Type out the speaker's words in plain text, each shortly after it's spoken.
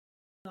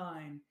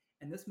9,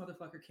 and this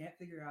motherfucker can't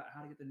figure out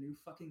how to get the new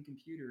fucking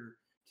computer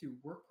to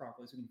work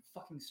properly so we can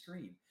fucking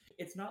stream.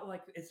 It's not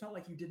like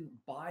you didn't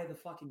buy the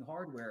fucking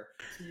hardware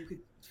so you could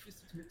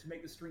to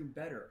make the stream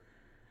better.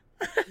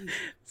 Jesus,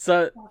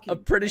 so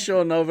I'm pretty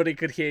sure nobody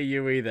could hear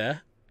you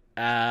either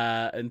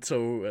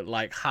until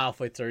like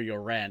halfway through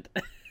your rant.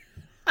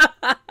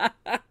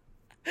 I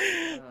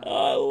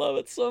love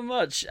it so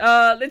much.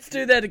 Let's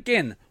do that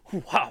again.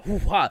 Hoo-ha,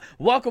 hoo-ha.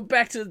 Welcome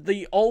back to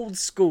the old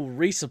school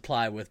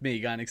resupply with me,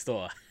 Guy Next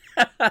Door.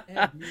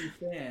 And me,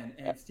 fan,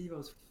 and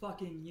Steve-O's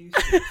fucking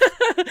useless.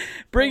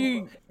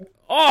 Bringing...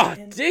 Oh,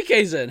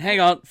 DK's in. Hang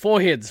on.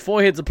 Four heads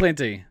are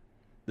plenty.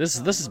 This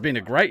has been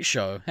a great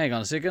show. Hang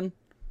on a second.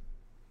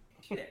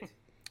 Shit.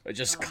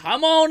 Just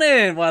come on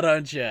in, why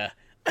don't you?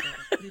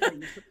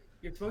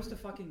 You're supposed to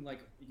fucking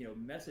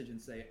message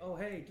and say, "Oh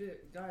hey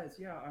guys,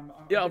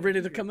 I'm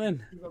ready to come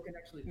in."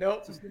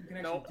 Nope,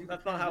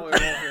 that's not how we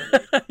roll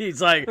here.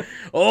 He's like,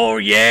 "Oh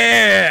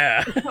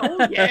yeah,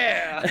 oh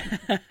yeah."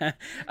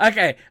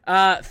 Okay,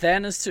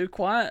 Than is too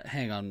quiet.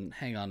 Hang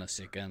on a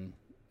second.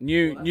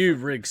 New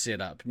rig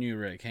setup. New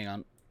rig. Hang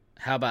on.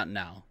 How about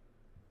now?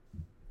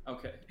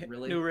 Okay,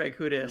 really. New rig.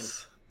 Who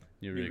dis?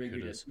 New rig.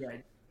 Who dis? Yeah,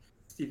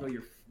 Steve-O,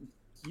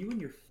 you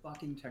and your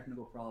fucking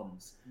technical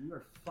problems. You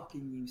are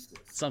fucking useless.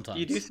 Sometimes.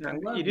 You do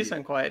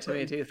sound quiet to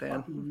me too,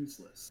 Than. Fucking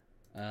useless.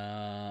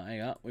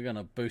 Hang on. We're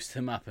gonna boost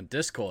him up in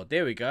Discord.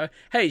 There we go.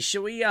 Hey,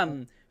 should we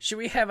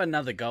have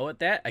another go at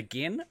that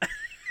again?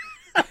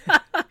 A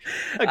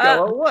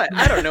go at what?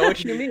 I don't know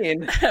what you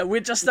mean.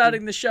 We're just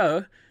starting the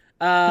show.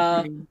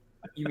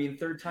 You mean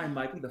third time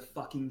might be the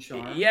fucking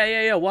charm?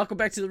 Yeah. Welcome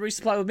back to the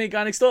Resupply with me,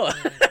 Guy Next Door.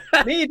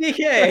 Me,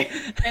 DK.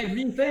 And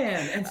me,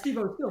 Van. And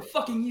Steve-O still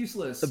fucking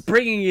useless.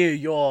 Bringing you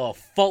your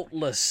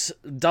faultless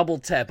double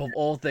tap of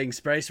all things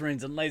Space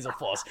Marines and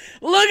Laserforce.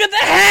 Look at the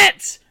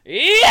hat!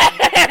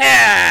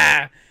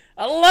 Yeah!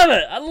 I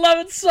love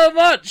it so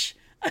much.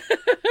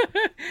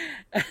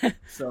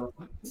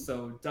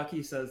 So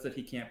Ducky says that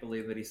he can't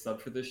believe that he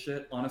subbed for this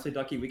shit. Honestly,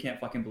 Ducky, we can't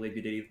fucking believe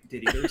you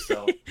did either.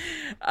 So,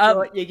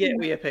 what you get,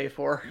 what you pay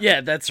for.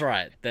 Yeah, that's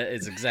right. That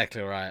is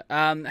exactly right.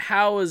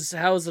 How is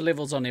the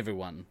levels on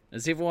everyone?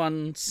 Is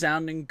everyone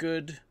sounding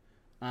good?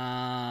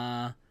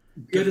 Good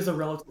is a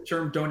relative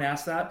term. Don't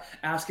ask that.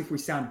 Ask if we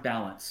sound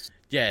balanced.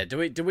 Yeah.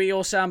 Do we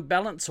all sound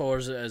balanced, or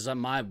is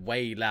my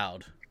way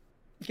loud?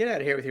 Get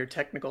out of here with your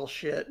technical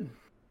shit.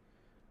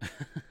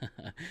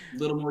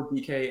 Little more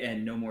DK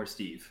and no more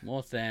Steve.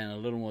 More Than, a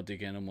little more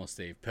DK, no more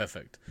Steve.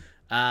 Perfect.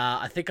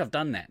 I think I've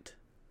done that.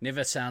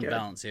 Never sound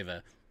balance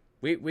ever.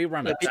 We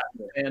run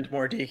and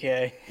more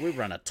DK. We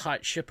run a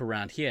tight ship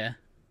around here.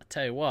 I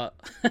tell you what.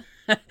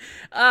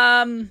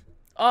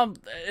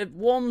 It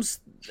warms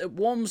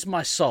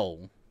my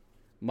soul,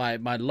 my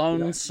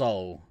lone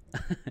soul,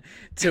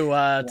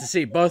 to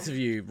see both of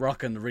you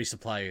rocking the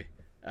Resupply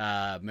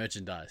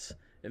merchandise.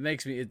 It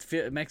makes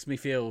me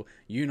feel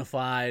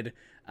unified.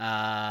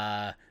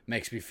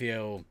 Makes me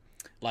feel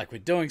like we're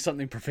doing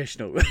something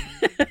professional.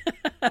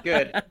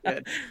 Good.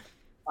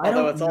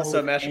 Although it's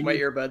also mashing my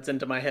earbuds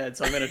into my head,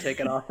 so I'm going to take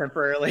it off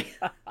temporarily.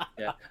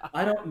 Yeah,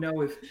 I don't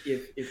know if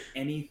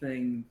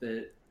anything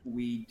that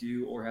we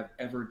do or have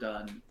ever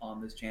done on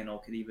this channel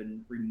could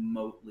even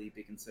remotely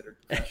be considered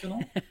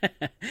professional.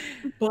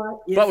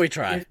 But we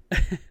try.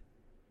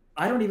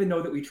 I don't even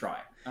know that we try.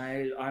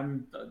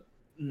 I'm.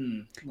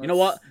 You know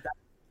what?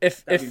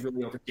 If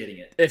really overstating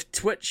it. If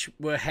Twitch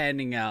were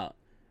handing out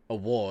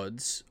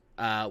awards,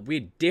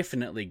 we'd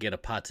definitely get a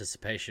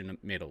participation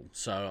medal.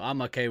 So I'm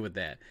okay with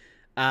that.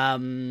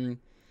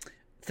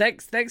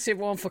 Thanks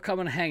everyone for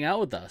coming to hang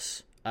out with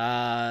us.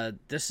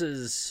 This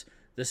is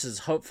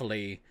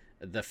hopefully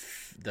the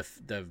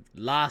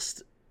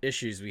last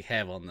issues we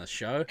have on this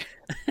show.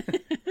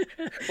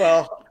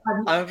 Well,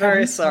 I'm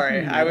very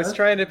sorry. I was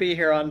trying to be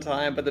here on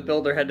time, but the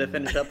builder had to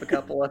finish up a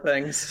couple of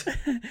things.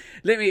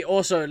 Let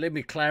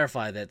me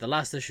clarify that the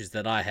last issues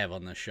that I have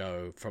on the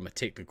show from a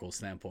technical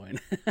standpoint.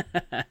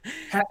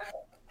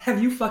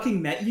 Have you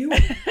fucking met you?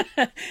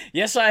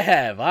 Yes, I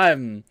have.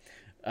 I'm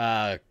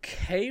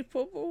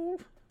capable.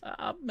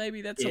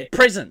 Maybe that's a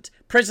present.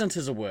 Present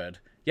is a word.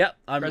 Yep,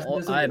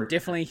 I'm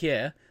definitely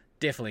here.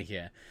 Definitely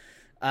here.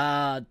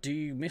 Do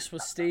you mess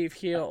with Steve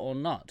here or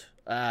not?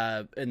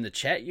 In the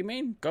chat, you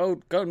mean?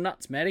 Go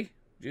nuts, Maddie.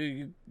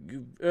 You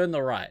earn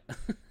the right.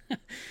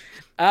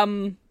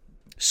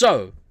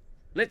 So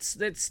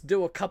let's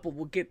do a couple.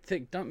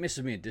 Don't mess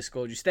with me in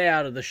Discord. You stay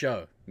out of the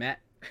show, Matt.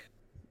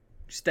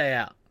 Stay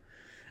out.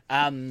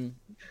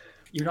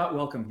 You're not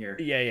welcome here.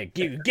 Yeah.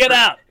 Get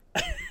out.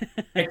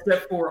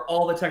 Except for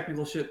all the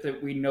technical shit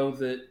that we know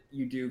that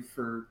you do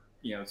for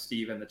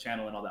Steve and the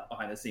channel and all that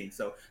behind the scenes.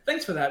 So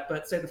thanks for that,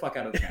 but stay the fuck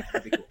out of the channel.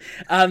 That'd be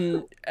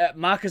cool.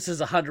 Marcus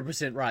is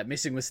 100% right.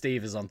 Messing with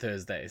Steve is on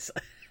Thursdays.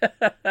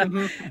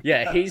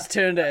 Yeah, he's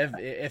turned it.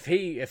 If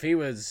he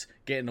was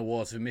getting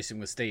awards for messing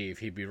with Steve,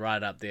 he'd be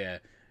right up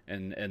there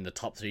in the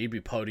top 3. He'd be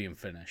podium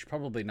finish,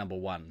 probably number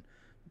 1,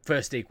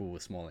 first equal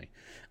with Smalley.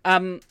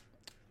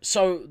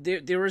 So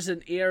there is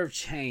an air of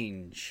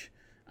change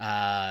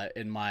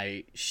in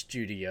my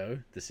studio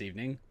this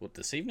evening. What,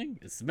 this evening?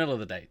 It's the middle of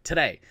the day.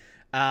 Today.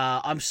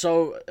 I'm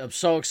so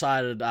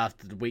excited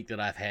after the week that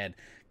I've had,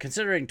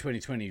 considering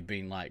 2020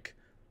 being like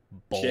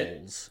balls.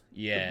 Shit.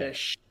 Yeah. The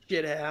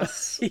shit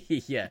ass.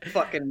 Yeah.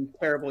 Fucking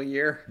terrible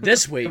year.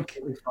 This week.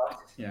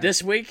 Yeah.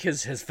 This week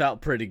has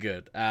felt pretty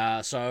good.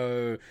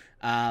 So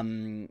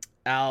one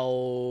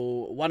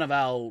of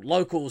our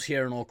locals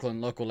here in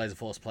Auckland, local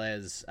Laserforce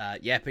players,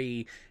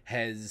 Yappy,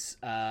 has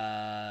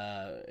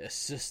not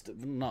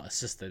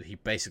assisted. He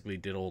basically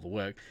did all the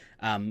work.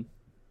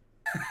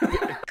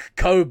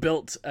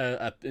 Co-built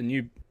a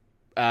new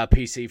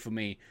PC for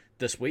me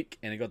this week,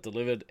 and it got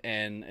delivered,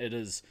 and it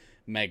is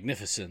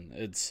magnificent.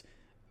 It's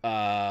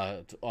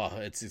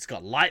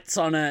got lights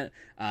on it.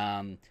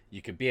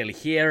 You can barely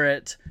hear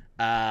it.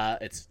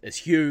 It's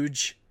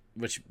huge,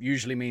 which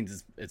usually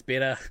means it's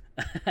better,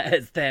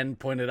 as Dan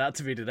pointed out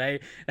to me today.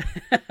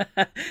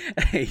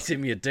 He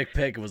sent me a dick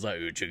pic and was like,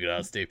 "Ooh, check it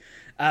out, Steve."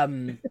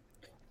 Hey,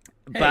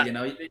 But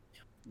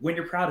when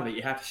you're proud of it,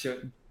 you have to show.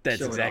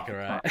 That's exactly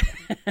right.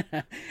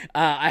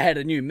 I had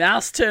a new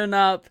mouse turn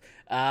up.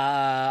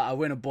 I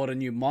went and bought a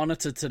new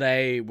monitor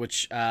today,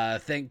 which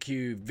thank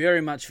you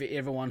very much for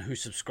everyone who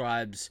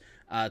subscribes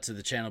to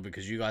the channel,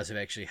 because you guys have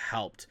actually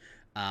helped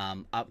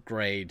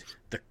upgrade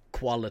the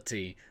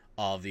quality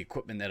of the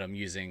equipment that I'm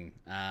using.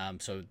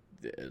 So,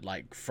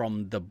 like,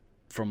 from the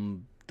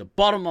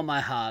bottom of my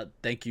heart,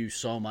 thank you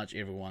so much,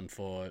 everyone,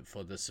 for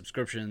the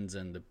subscriptions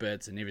and the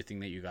bits and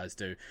everything that you guys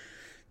do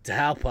to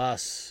help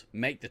us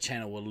make the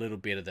channel a little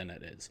better than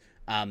it is.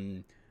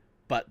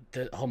 But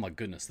oh my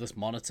goodness, this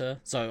monitor.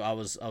 So I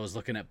was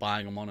looking at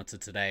buying a monitor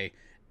today,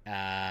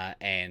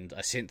 and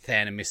I sent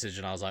Than a message,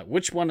 and I was like,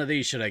 "Which one of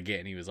these should I get?"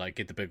 And he was like,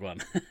 "Get the big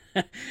one."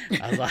 I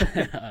was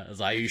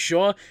like, "Are you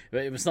sure?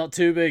 It's not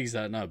too big." He's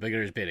like, "No,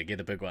 bigger is better. Get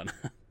the big one."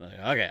 Like,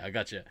 okay, I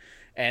got you.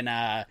 And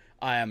I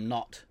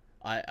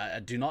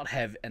do not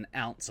have an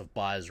ounce of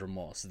buyer's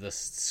remorse. This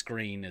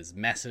screen is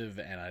massive,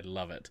 and I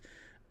love it.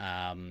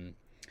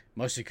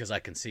 Mostly because I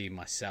can see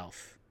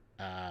myself,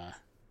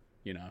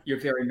 You're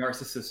very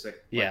narcissistic.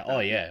 Yeah,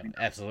 like yeah,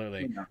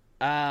 absolutely.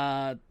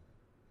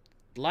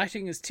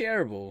 Lighting is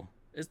terrible.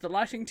 Is the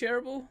lighting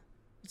terrible?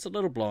 It's a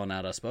little blown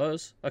out, I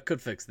suppose. I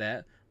could fix that.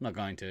 I'm not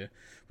going to.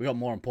 We got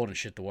more important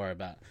shit to worry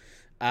about.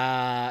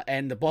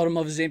 And the bottom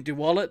of his empty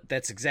wallet,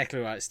 that's exactly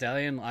right,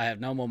 Stallion. I have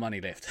no more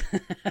money left.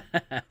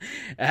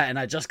 And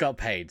I just got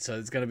paid, so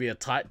it's going to be a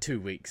tight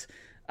 2 weeks.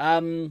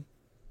 Right,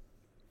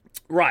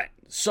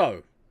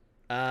 so...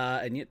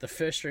 and yet the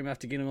first stream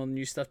after getting all the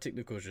new stuff,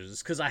 technical issues,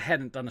 is because I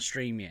hadn't done a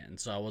stream yet, and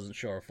so I wasn't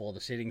sure if all the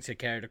settings had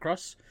carried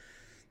across.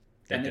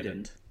 They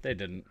didn't.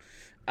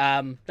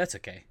 That's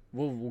okay.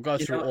 We'll go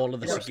through all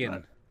of this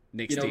again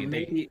next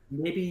D&D.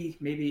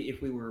 Maybe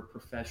if we were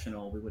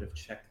professional, we would have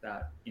checked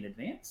that in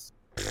advance.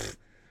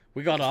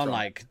 We got on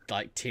like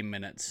 10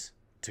 minutes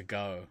to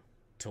go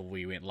till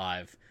we went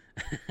live,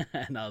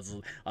 and I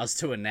was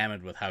too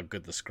enamored with how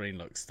good the screen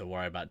looks to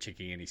worry about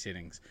checking any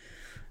settings.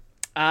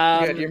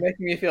 Good. You're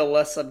making me feel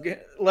less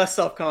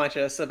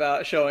self-conscious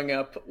about showing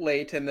up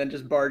late and then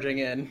just barging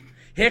in.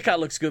 Haircut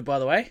looks good, by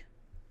the way.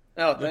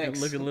 Oh, thanks.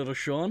 Look a little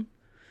Sean.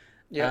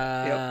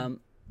 Yeah.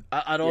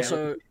 I'd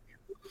also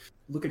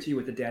look at you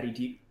with the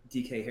Daddy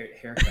DK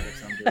haircut or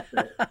something.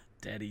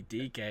 Daddy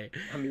DK.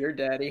 I'm your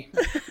daddy.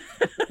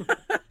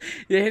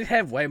 Yeah, he'd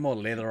have way more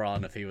leather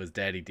on if he was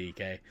Daddy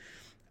DK.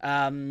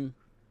 I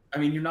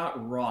mean, you're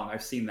not wrong.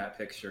 I've seen that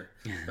picture.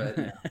 But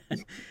yeah.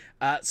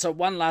 So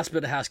one last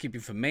bit of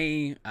housekeeping for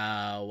me,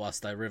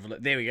 whilst I revel.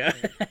 There we go.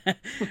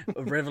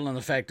 Revel in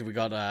the fact that we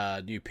got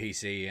a new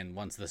PC, and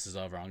once this is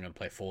over, I'm going to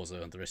play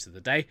Forza the rest of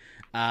the day.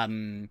 I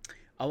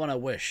want to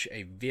wish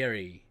a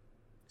very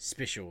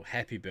special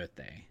happy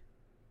birthday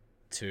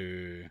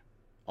to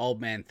Old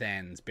Man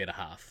Than's better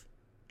half,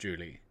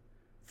 Julie,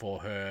 for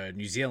her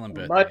New Zealand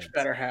birthday. Much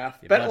better half.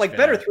 Yeah,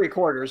 better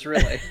 3/4,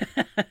 really.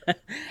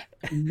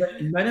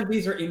 None of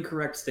these are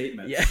incorrect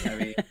statements. Yeah.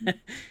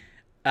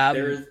 I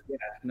mean...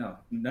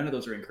 none of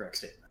those are incorrect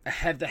statements.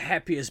 Have the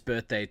happiest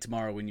birthday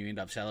tomorrow when you end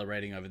up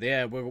celebrating over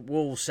there.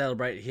 We'll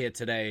celebrate here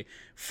today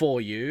for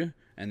you,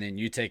 and then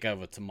you take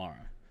over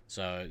tomorrow.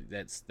 So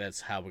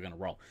that's how we're gonna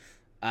roll.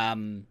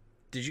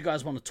 Did you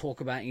guys want to talk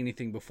about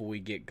anything before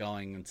we get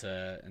going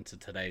into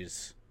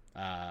today's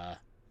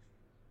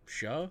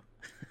show?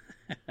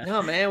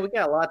 No, man, we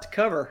got a lot to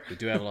cover. We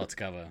do have a lot to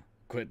cover.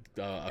 Quit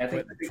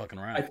fucking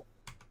around.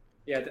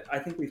 I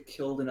think we've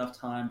killed enough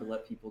time to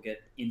let people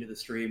get into the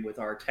stream with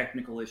our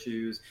technical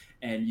issues,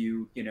 and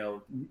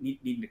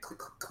needing to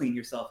clean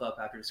yourself up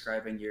after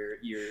describing your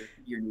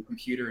new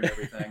computer and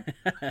everything.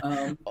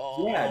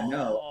 Yeah,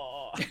 no.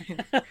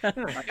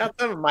 I got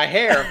some of my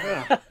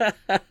hair.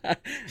 I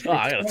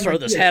gotta throw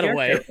this hat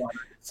away.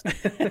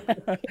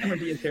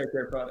 Cameron hair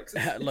care products.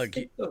 Look,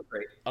 so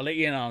great. I'll let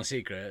you in on a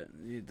secret.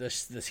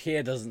 This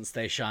hair doesn't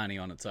stay shiny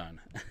on its own.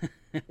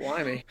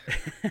 Blimey.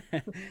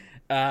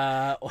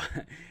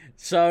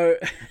 So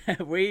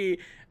we,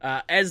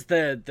 as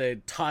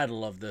the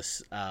title of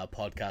this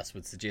podcast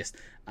would suggest,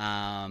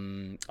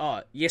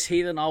 yes,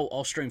 Heathen,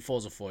 I'll stream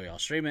Forza for you. I'll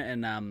stream it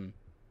in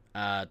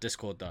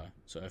Discord though.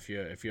 So if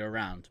you're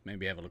around,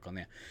 maybe have a look on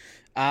there.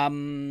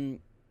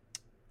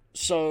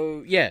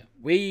 So yeah,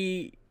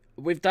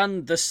 we've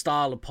done this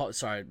style of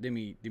sorry, let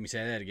me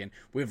say that again.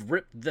 We've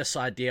ripped this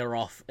idea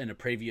off in a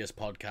previous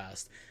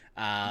podcast.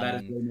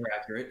 That is way more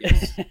accurate.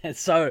 Yes.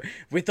 So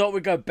we thought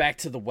we'd go back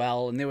to the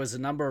well, and there was a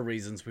number of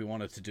reasons we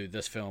wanted to do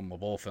this film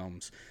of all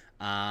films.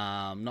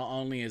 Not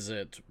only is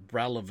it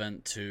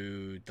relevant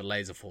to the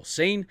Laserforce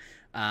scene,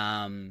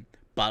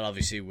 but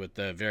obviously with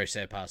the very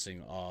sad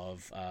passing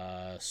of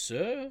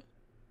Sir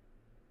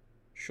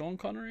Sean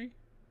Connery.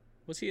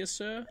 Was he a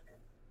Sir?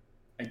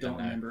 I don't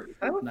remember.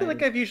 I don't feel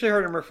like I've usually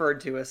heard him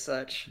referred to as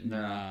such.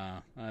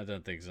 Nah, I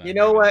don't think so. You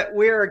know what?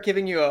 We're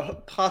giving you a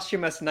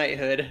posthumous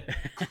knighthood,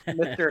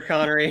 Mr.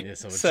 Connery. Yeah,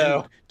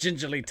 so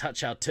gingerly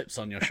touch our tips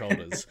on your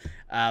shoulders.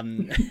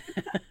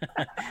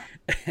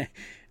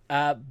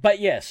 But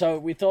yeah, so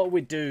we thought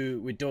we'd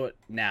do it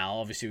now.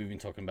 Obviously, we've been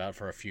talking about it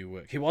for a few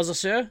weeks. He was a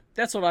Sir?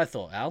 That's what I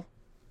thought, Al.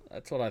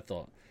 That's what I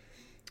thought.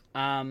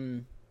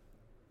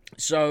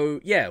 So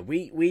yeah,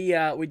 we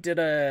did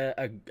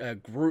a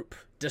group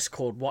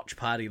Discord watch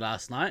party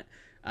last night.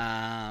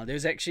 There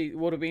was actually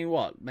would have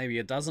been maybe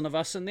a dozen of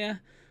us in there.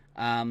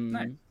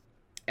 Nice.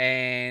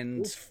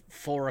 And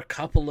for a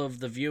couple of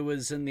the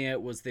viewers in there,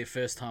 it was their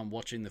first time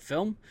watching the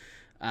film.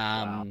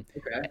 Wow.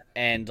 Okay.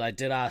 And I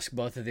did ask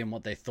both of them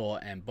what they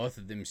thought, and both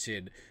of them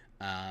said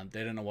they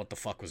didn't know what the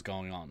fuck was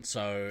going on.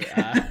 So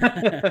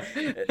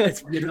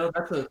it's,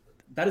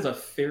 that is a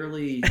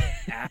fairly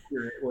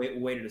accurate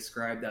way to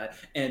describe that.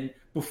 And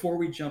before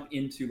we jump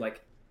into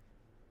like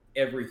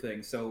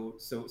everything, so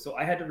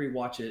I had to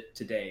rewatch it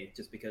today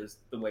just because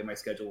the way my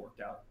schedule worked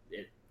out.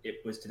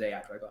 It was today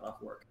after I got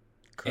off work.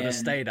 Could have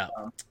stayed up.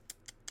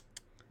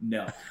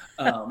 No.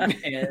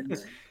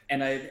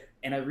 And I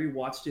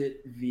rewatched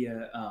it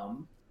via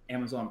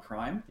Amazon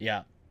Prime.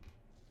 Yeah.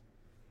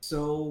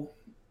 So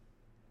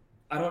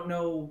I don't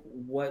know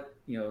what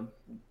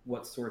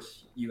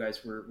source you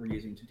guys were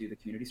using to do the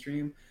community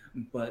stream,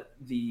 but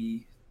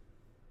the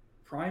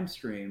Prime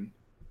stream,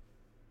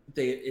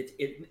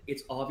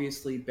 it's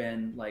obviously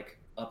been like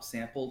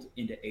upsampled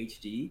into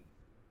HD,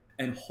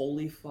 and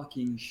holy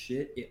fucking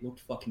shit, it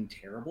looked fucking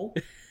terrible.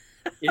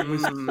 It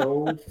was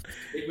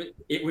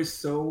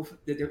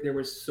there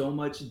was so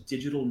much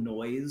digital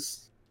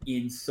noise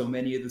in so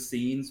many of the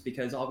scenes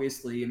because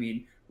obviously, I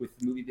mean, with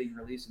the movie being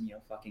released in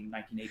fucking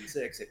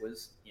 1986, it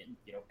was in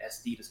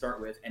SD to start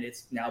with, and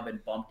it's now been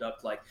bumped up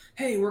to like,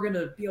 hey, we're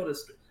gonna be able to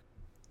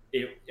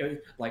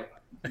like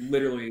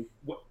literally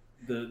what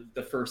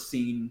the first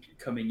scene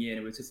coming in,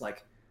 it was just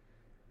like,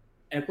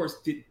 and of course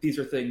these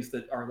are things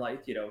that are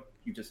like you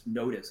just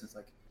notice. It's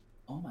like,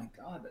 oh my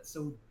god,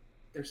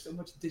 there's so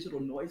much digital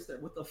noise there.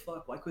 What the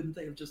fuck? Why couldn't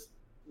they have just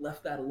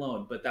left that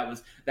alone? But that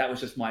was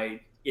just my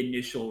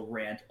initial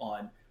rant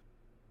on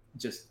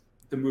just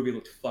the movie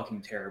looked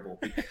fucking terrible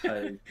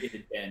because it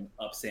had been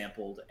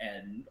upsampled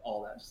and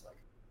all that, just like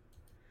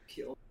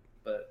killed.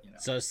 But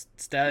So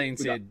Stallion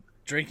said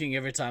drinking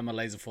every time a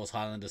Laserforce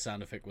Highlander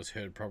sound effect was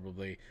heard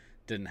probably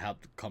didn't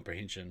help the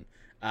comprehension.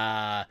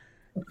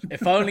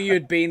 If only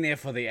you'd been there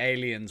for the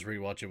Aliens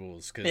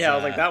rewatchables. Cause, I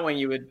was like, that one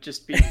you would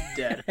just be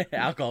dead.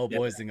 Alcohol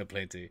poisoning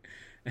aplenty.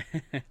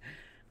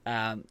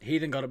 He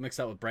then got it mixed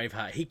up with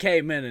Braveheart. He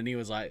came in and he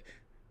was like,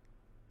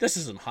 this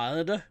isn't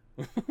Highlander.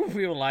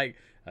 We were like,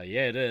 oh,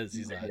 yeah, it is.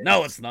 He's like,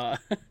 no, it's not.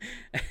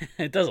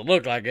 It doesn't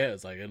look like it.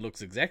 It's like, it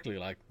looks exactly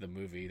like the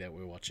movie that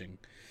we're watching.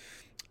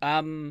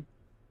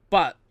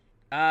 But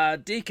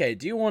DK,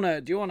 do you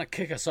wanna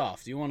kick us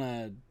off? Do you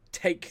wanna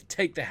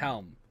take the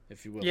helm,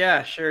 if you will?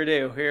 Yeah, sure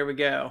do. Here we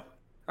go.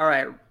 All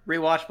right,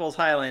 Rewatchables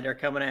Highlander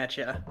coming at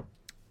you.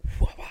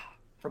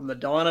 From the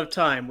dawn of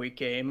time we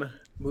came,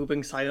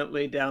 moving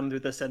silently down through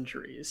the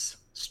centuries,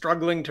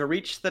 struggling to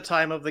reach the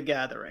time of the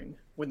gathering,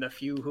 when the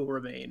few who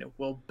remain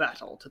will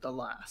battle to the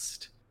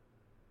last.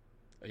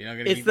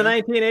 It's the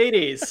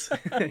 1980s,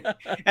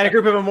 and a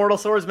group of immortal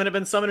swordsmen have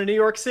been summoned to New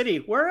York City.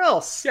 Where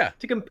else? Yeah.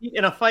 To compete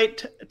in a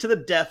fight to the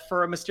death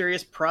for a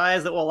mysterious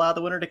prize that will allow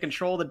the winner to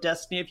control the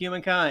destiny of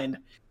humankind.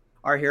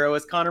 Our hero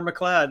is Connor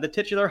MacLeod, the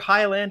titular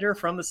Highlander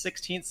from the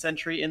 16th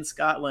century in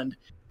Scotland.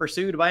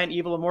 Pursued by an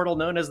evil immortal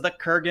known as the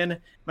Kurgan,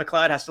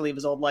 MacLeod has to leave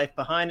his old life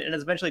behind and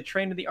is eventually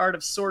trained in the art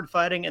of sword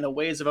fighting and the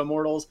ways of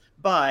immortals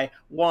by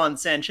Juan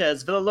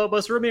Sanchez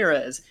Villalobos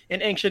Ramirez,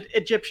 an ancient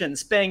Egyptian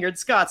Spaniard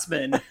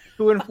Scotsman,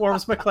 who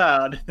informs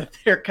MacLeod that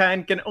their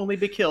kind can only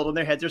be killed when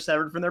their heads are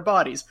severed from their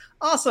bodies.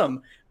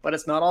 Awesome! But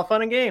it's not all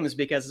fun and games,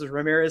 because as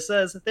Ramirez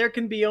says, there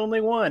can be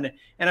only one,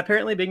 and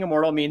apparently being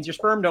immortal means your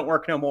sperm don't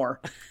work no more.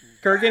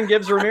 Kurgan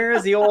gives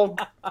Ramirez the old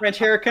French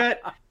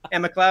haircut,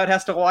 and MacLeod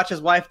has to watch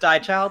his wife die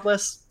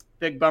childless.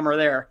 Big bummer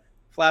there.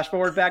 Flash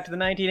forward back to the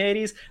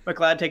 1980s,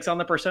 MacLeod takes on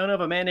the persona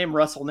of a man named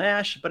Russell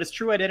Nash, but his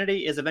true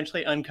identity is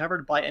eventually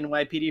uncovered by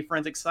NYPD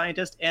forensic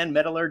scientist and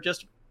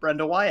metallurgist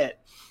Brenda Wyatt.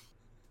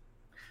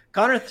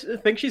 Connor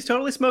thinks she's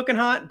totally smoking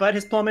hot, but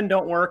his plumbing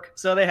don't work,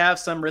 so they have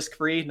some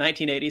risk-free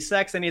 1980s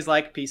sex, and he's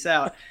like, peace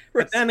out.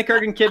 But then the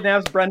Kurgan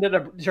kidnaps Brenda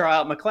to draw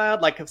out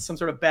McLeod like some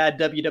sort of bad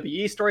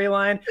WWE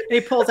storyline, and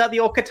he pulls out the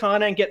old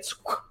katana and gets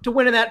to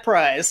winning that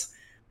prize.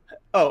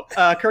 Oh,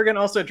 Kurgan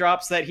also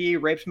drops that he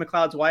raped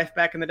McLeod's wife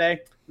back in the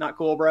day. Not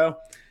cool, bro.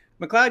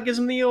 McLeod gives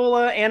him the old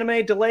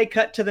anime delay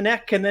cut to the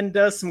neck and then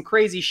does some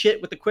crazy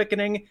shit with the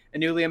quickening. A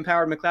newly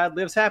empowered McLeod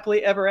lives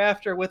happily ever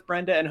after with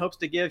Brenda and hopes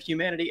to give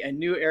humanity a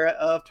new era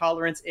of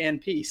tolerance and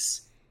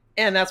peace.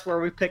 And that's where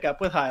we pick up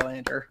with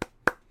Highlander.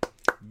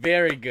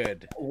 Very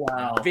good.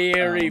 Wow.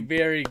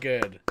 Very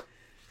good.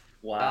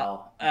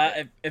 Wow.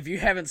 If you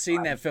haven't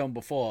seen that film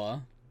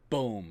before,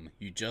 boom,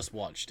 you just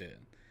watched it.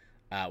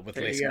 With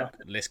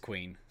Les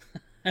Queen.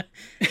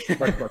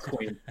 Like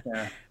Queen.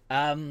 Yeah.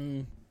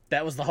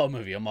 That was the whole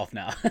movie. I'm off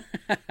now.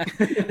 All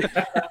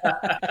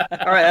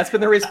right, that's been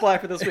the resupply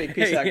for this week.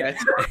 Peace out, guys.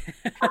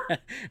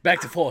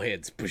 Back to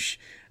foreheads. Push.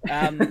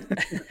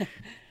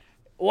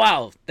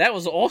 Wow, that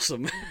was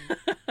awesome.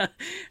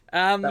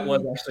 That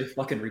was actually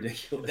fucking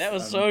ridiculous. That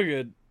was so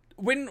good.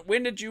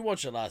 When did you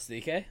watch it last,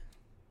 DK?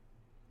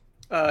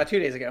 2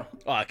 days ago.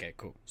 Oh, okay,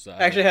 cool. So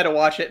I actually had to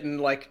watch it in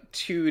like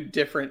 2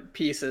 different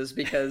pieces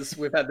because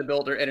we've had the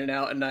builder in and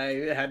out, and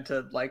I had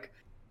to like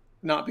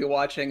not be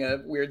watching a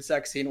weird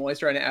sex scene while he's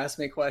trying to ask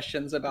me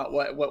questions about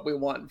what we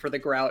want for the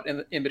grout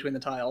in between the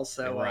tiles.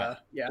 So right.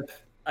 Yeah.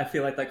 I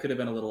feel like that could have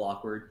been a little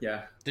awkward.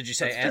 Yeah. Did you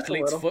say That's just a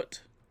athlete's little. foot?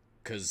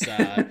 Because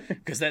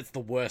that's the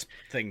worst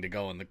thing to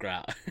go in the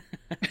grout.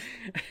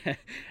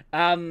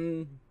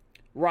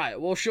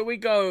 Right. Well, should we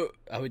go?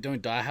 Are we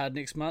doing Die Hard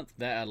next month?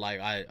 That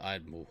I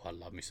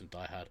love me some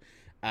Die Hard.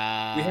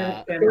 We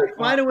haven't been We'll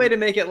find a way to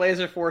make it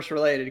Laserforce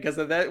related because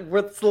of that.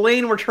 It's the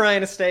lane we're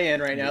trying to stay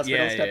in right now, so we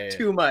don't step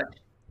too much.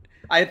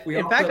 I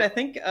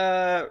think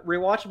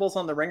Rewatchables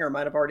on the Ringer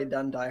might have already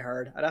done Die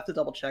Hard. I'd have to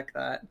double check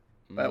that,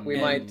 but we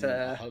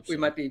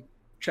might be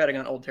treading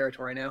on old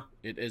territory now.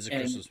 It is a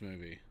Christmas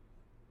movie.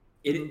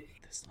 It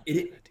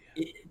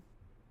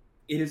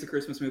is a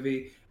Christmas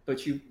movie,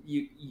 but you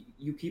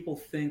people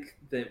think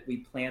that we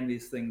plan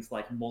these things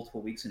like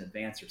multiple weeks in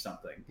advance or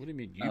something. What do you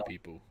mean, you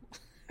people?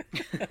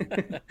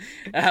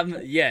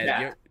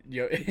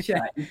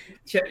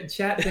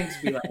 Chat thinks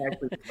we like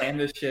actually plan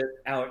this shit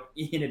out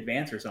in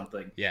advance or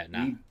something. Yeah,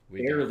 no,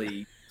 we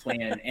barely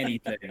plan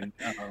anything.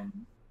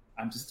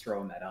 I'm just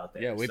throwing that out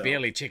there. Yeah, we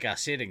barely check our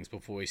settings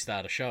before we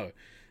start a show.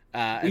 We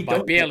And by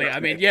don't barely, check our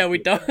I mean, yeah, we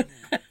don't.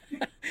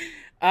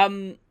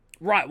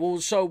 Right. Well,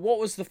 so what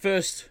was the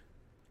first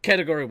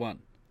category one?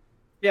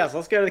 Yeah, so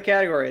let's go to the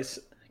categories.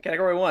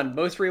 Category 1,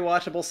 most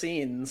rewatchable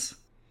scenes.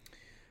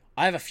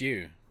 I have a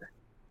few.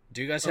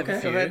 Do you guys have a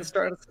few? Go ahead and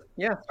start.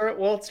 Yeah,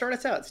 start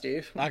us out,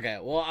 Steve. Okay,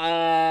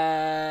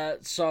 well,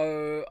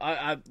 so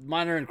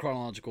mine are in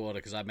chronological order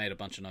because I made a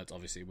bunch of notes,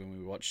 obviously, when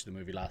we watched the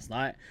movie last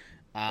night.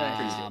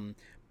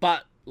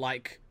 But,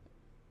 like,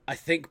 I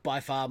think by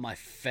far my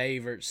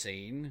favorite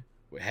scene,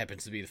 which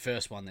happens to be the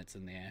first one that's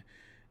in there,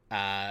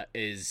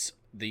 is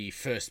the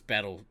first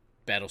battle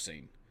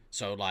scene.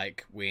 So,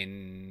 like,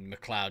 when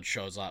McLeod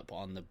shows up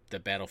on the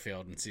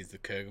battlefield and sees the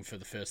Kurgan for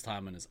the first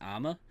time in his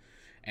armor,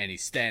 and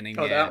he's standing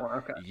there. Oh, that one,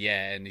 okay.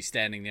 Yeah, and he's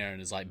standing there in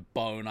his, like,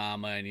 bone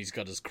armor, and he's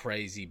got his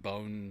crazy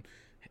bone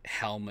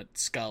helmet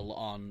skull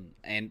on.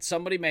 And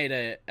somebody made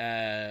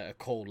a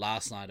call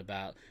last night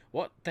about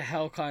what the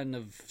hell kind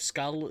of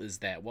skull is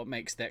that? What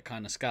makes that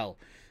kind of skull?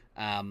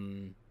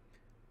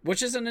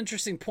 Which is an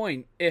interesting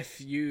point if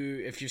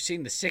you've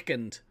seen the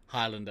second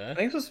Highlander. I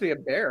think it's supposed to be a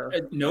bear.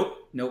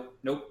 Nope. You're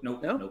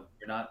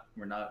not.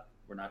 We're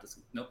not just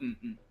nope.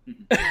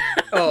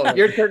 Oh,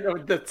 you're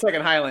the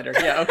second Highlander.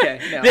 Yeah,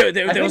 okay. No.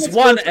 There was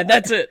one, and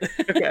that's it.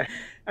 Okay,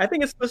 I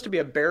think it's supposed to be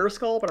a bear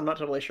skull, but I'm not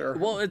totally sure.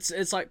 Well,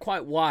 it's like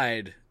quite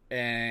wide,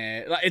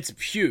 and like it's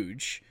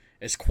huge.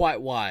 It's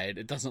quite wide.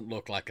 It doesn't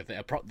look like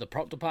the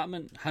prop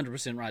department.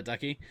 100% right,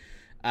 Ducky.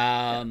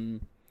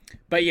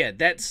 But yeah,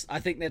 I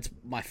think that's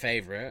my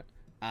favorite.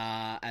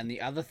 And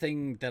the other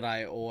thing that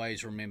I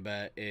always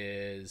remember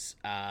is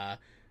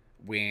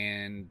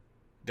when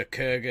the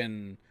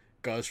Kurgan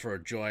goes for a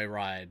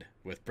joyride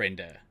with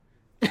Brenda.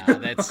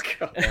 That's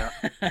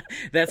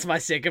that's my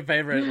second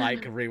favorite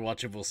like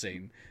rewatchable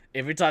scene.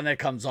 Every time that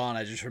comes on,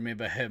 I just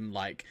remember him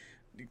like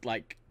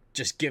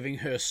just giving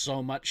her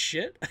so much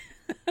shit.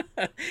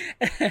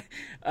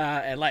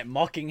 And like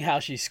mocking how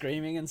she's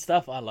screaming and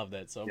stuff. I love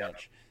that so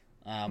much.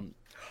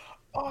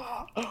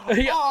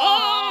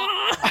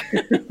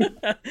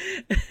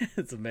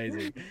 It's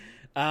amazing.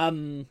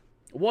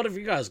 What have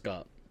you guys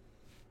got?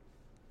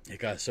 You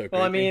guys so creepy.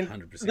 Well, I mean,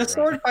 100% the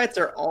sword fights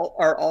are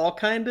all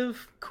kind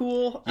of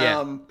cool.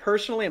 Yeah.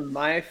 Personally,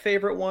 my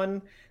favorite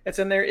one that's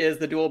in there is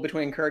the duel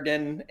between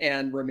Kurgan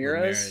and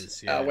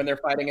Ramirez when they're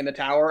fighting in the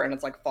tower and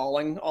it's like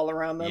falling all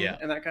around them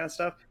and that kind of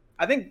stuff.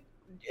 I think,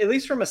 at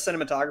least from a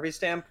cinematography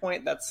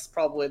standpoint, that's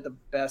probably the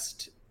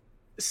best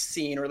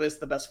scene, or at least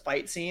the best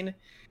fight scene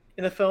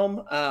in the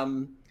film.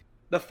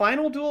 The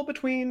final duel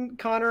between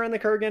Connor and the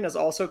Kurgan is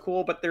also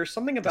cool, but there's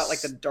something about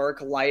like the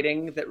dark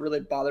lighting that really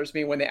bothers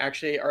me when they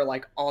actually are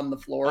like on the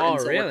floor in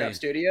Silvercrest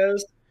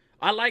Studios.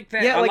 I like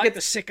that. Yeah, I like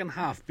the second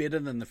half better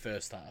than the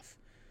first half,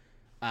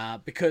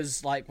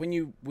 because like when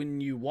you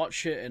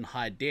watch it in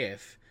high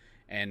def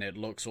and it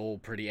looks all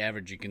pretty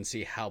average, you can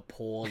see how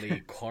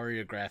poorly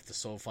choreographed the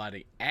sword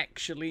fighting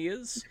actually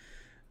is.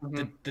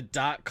 Mm-hmm. The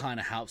dark kind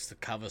of helps to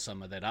cover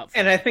some of that up.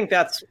 And I think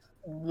that's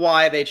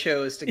why they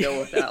chose to go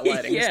with that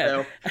lighting.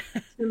 So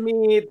to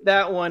me,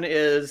 that one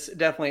is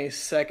definitely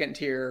second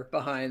tier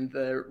behind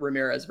the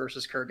Ramirez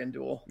versus Kurgan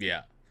duel.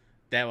 Yeah,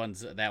 that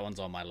one's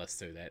on my list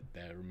too. That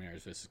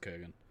Ramirez versus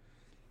Kurgan.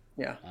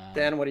 Yeah.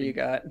 Dan, what do you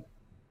got?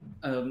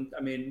 I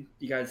mean,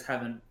 you guys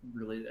haven't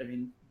really. I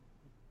mean,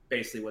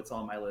 basically, what's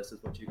on my list is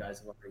what you guys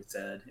have already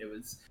said. It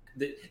was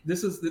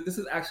this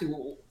is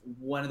actually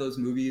one of those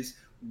movies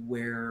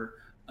where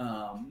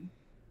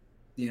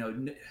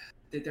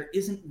there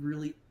isn't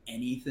really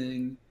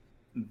anything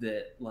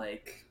that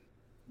like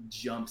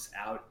jumps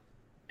out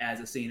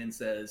as a scene and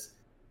says,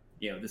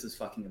 this is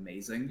fucking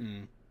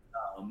amazing.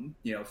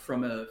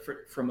 From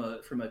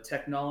a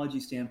technology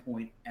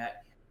standpoint,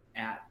 at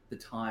the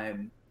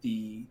time,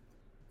 the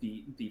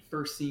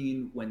first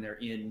scene when they're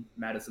in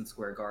Madison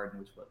Square Garden,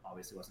 which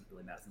obviously wasn't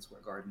really Madison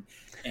Square Garden,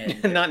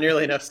 and not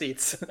nearly enough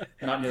seats,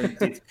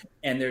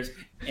 and there's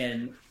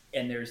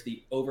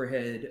the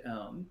overhead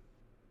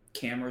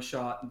camera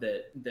shot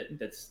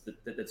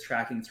that's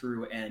tracking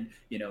through, and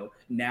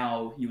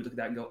now you would look at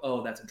that and go,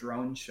 oh, that's a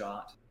drone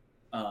shot.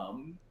 At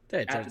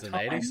the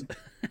time, 80s.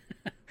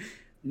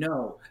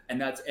 No,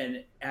 and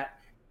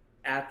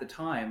at the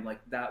time, like,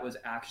 that was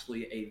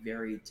actually a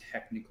very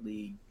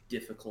technically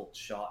difficult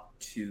shot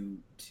to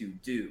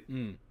do.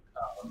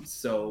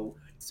 So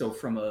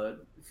from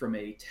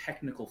a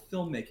technical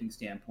filmmaking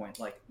standpoint,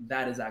 like,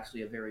 that is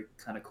actually a very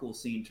kind of cool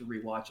scene to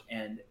rewatch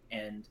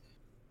and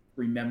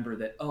remember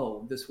that,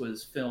 oh, this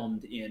was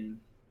filmed in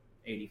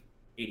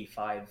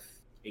 85,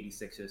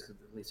 86, it was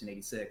released in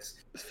 86.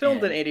 It was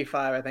filmed in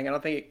 85, I think. I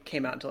don't think it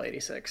came out until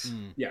 86.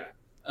 Yeah.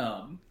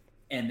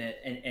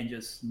 And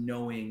just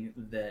knowing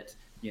that,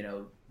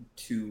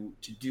 to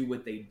do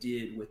what they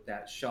did with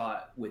that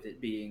shot, with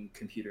it being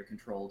computer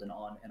controlled and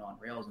on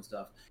rails and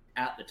stuff,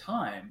 at the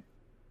time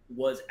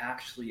was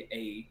actually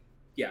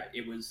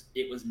it was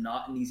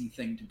not an easy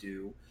thing to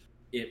do.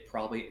 It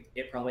probably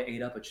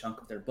ate up a chunk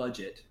of their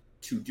budget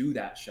to do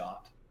that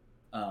shot.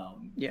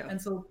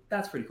 And so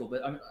that's pretty cool.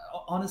 But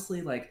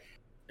honestly, like,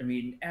 I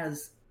mean,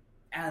 as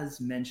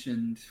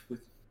mentioned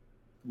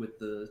with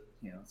the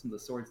some of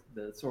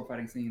the sword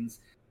fighting scenes,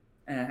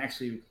 and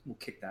actually we'll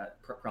kick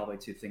that probably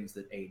to things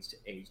that aged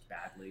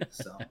badly.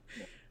 So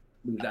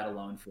we'll leave that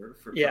alone for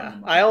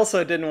I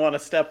also didn't want to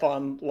step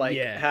on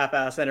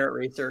half-ass internet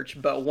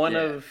research, but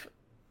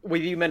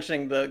with you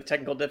mentioning the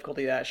technical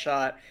difficulty of that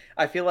shot,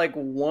 I feel like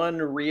one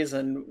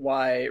reason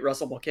why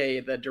Russell Mulcahy,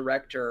 the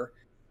director,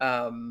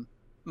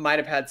 might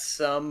have had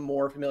some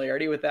more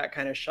familiarity with that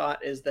kind of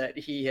shot is that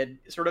he had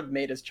sort of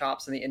made his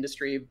chops in the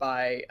industry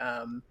by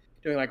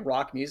doing like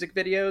rock music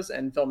videos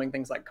and filming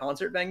things like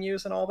concert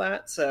venues and all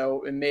that.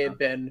 So it may have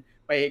been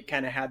why he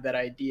kind of had that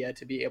idea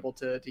to be able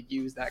to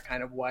use that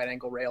kind of wide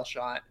angle rail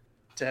shot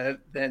to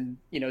then,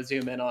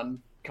 zoom in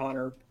on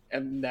Connor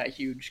and that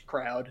huge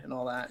crowd and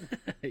all that.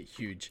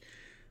 Huge.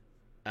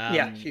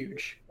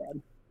 Huge.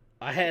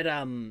 I had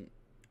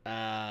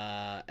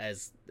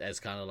as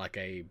kind of like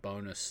a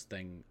bonus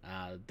thing,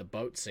 the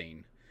boat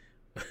scene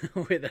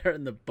where they're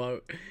in the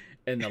boat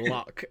in the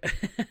lock.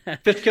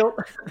 Fish kill.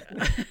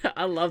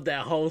 I love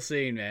that whole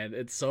scene, man.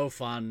 It's so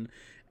fun,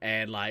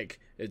 and like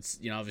it's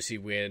obviously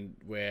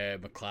where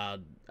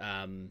McLeod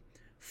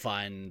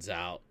finds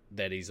out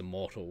that he's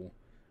immortal,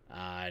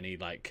 and he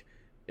like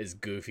is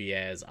goofy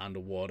as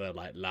underwater,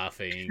 like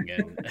laughing,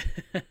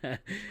 and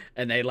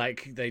and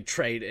they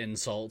trade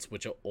insults,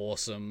 which are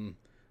awesome.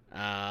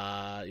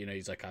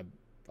 He's like,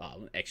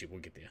 actually, we'll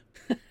get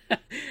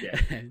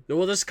there.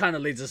 Well, this kind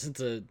of leads us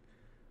into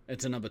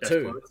number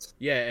two.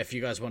 Yeah, if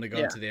you guys want to go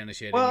into the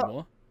initiating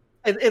anymore.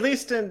 At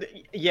least in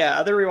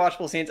other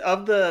rewatchable scenes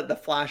of the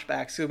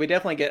flashbacks. So we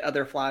definitely get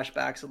other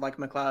flashbacks of like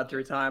McLeod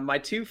through time. My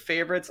two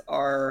favorites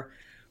are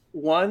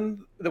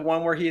the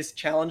one where he's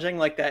challenging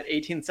like that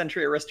 18th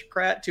century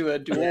aristocrat to a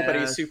duel, but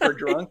he's super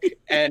drunk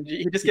and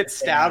he just gets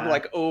stabbed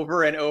like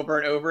over and over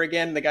and over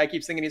again. The guy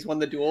keeps thinking he's won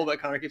the duel, but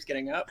Connor keeps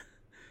getting up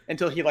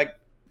until he like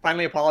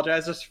finally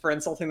apologizes for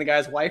insulting the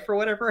guy's wife or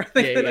whatever. I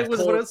think that was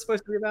what it was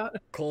supposed to be about.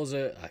 Calls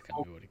it, I can't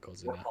remember what he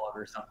calls it now.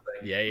 Or something.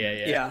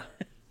 Yeah.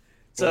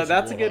 So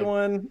that's a good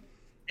one.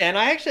 And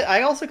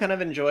I also kind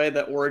of enjoy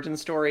the origin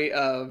story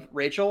of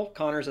Rachel,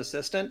 Connor's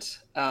assistant,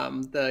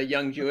 the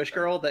young Jewish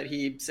girl that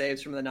he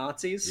saves from the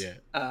Nazis. Yeah.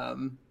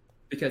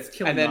 Because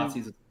killing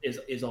Nazis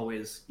is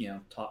always,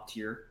 top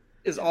tier.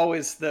 Is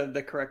always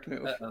the correct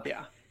move.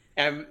 Yeah.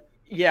 And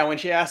when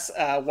she asks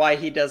why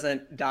he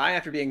doesn't die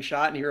after being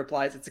shot, and he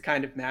replies, it's a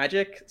kind of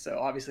magic. So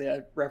obviously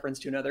a reference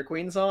to another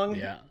Queen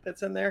song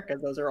that's in there,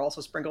 because those are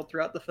also sprinkled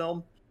throughout the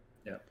film.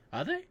 Yeah.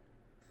 Are they?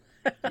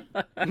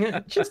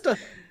 just a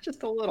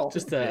little.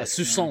 Just a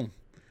soupçon.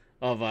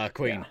 of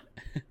Queen.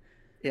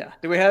 Yeah.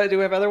 Do we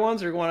have other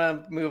ones, or do we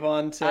want to move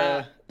on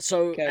to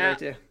So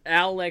category 2?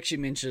 Al actually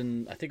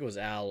mentioned, I think it was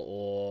Al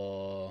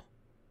or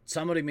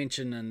somebody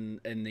mentioned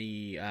in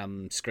the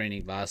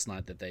screening last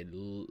night that they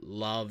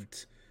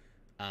loved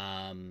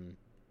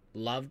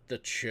the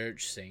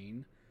church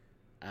scene,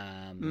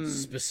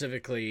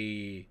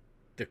 specifically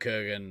the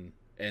Kurgan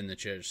in the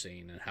church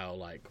scene and how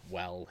like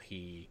well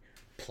he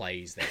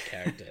plays that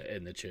character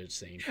in the church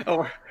scene.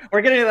 Oh,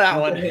 we're getting to that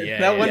one.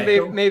 That one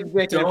may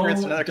make an appearance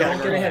in another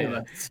category. Don't get ahead of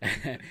us.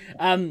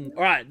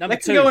 All right, number 2.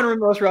 That can go in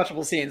most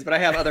rewatchable scenes, but I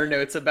have other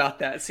notes about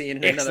that scene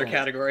in another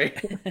category.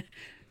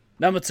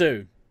 Number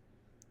 2.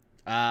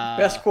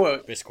 Best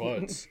quote. Best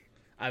quotes.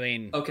 I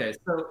mean, okay,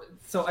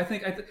 so I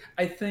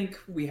think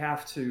we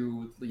have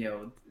to,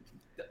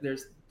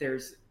 there's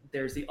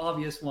the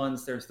obvious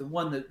ones. There's the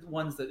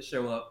ones that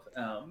show up.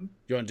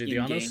 You want to do the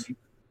honors?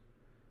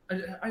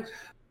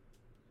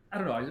 I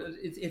don't know.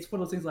 It's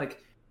one of those things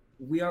like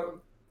we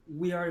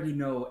already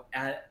know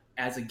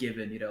as a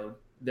given.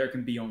 There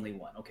can be only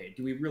one. Okay,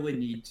 do we really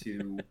need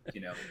to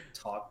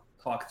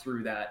talk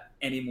through that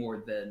any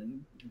more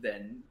than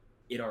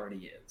it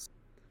already is?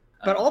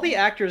 But all the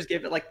actors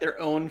give it like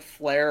their own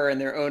flair and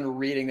their own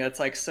reading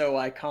that's like so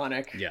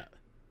iconic. Yeah.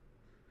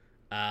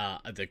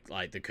 The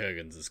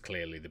Kurgans is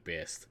clearly the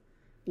best.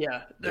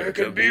 Yeah. There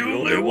can be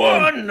only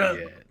one.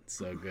 Yeah, it's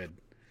so good.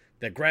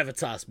 The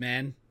gravitas,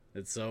 man.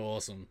 It's so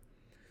awesome.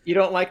 You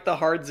don't like the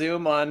hard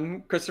zoom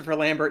on Christopher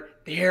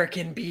Lambert? There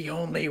can be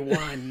only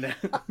one.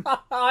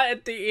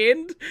 At the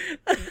end?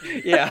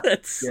 Yeah.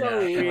 That's so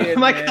weird,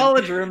 My man.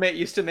 college roommate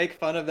used to make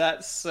fun of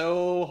that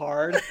so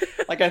hard.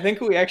 Like, I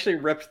think we actually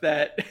ripped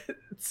that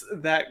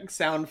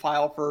sound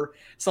file for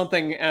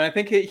something, and I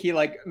think he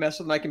like messed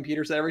with my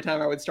computer, so every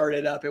time I would start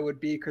it up, it would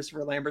be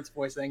Christopher Lambert's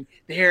voice saying,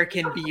 "There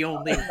can be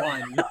only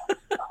one."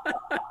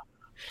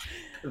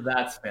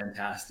 That's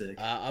fantastic.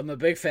 I'm a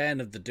big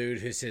fan of the dude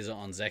who says it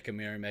on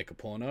Zakamiri Make a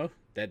Porno.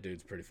 That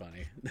dude's pretty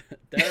funny.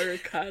 There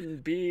can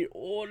be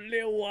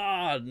only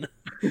one.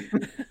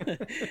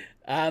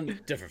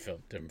 Different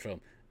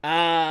film.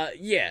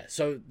 Yeah,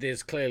 so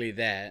there's clearly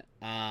that.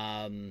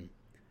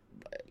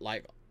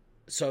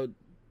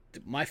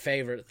 My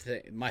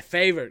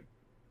favorite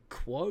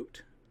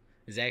quote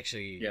is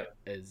actually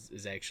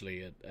is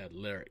actually a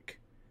lyric,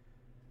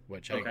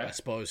 which I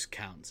suppose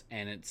counts,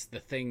 and it's the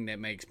thing that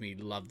makes me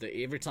love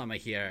the. Every time I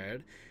hear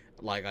it,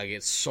 like I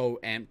get so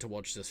amped to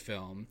watch this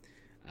film.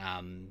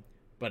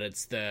 But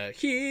it's the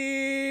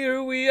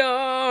 "Here we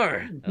are."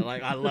 And,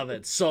 like, I love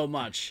it so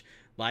much.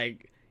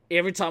 Like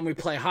every time we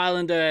play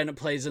Highlander and it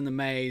plays in the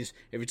maze,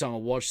 every time I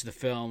watch the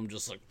film,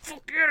 just like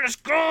fuck yeah, let's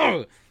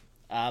go.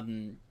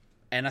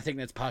 And I think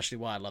that's partially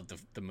why I love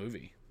the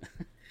movie.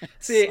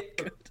 See,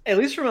 so at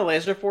least from a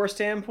Laserforce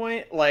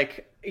standpoint,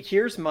 like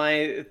here's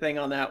my thing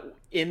on that.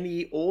 In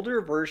the older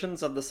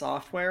versions of the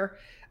software,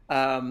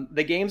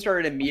 the game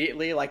started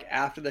immediately, like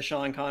after the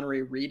Sean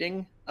Connery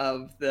reading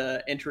of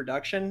the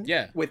introduction,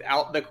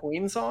 without the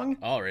Queen song.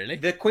 Oh, really?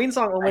 The Queen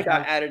song only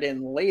got added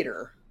in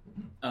later.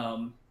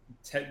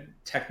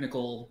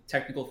 Technical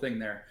thing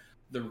there.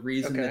 The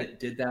reason that it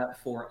did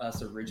that for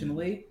us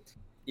originally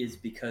is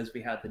because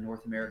we had the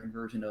North American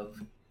version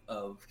of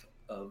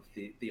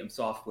the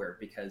software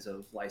because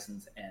of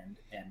license and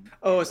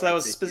so that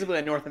was specifically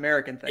a North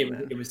American thing.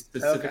 It was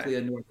specifically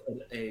a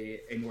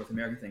North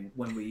American thing.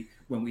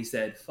 When we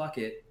said fuck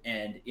it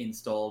and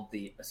installed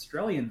the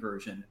Australian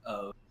version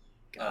of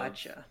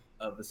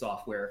the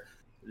software,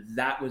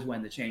 that was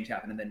when the change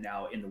happened. And then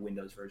now in the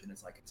Windows version,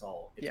 it's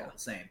all the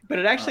same. But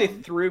it actually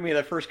threw me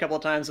the first couple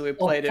of times that we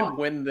played it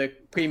when the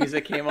Queen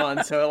music came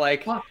on. So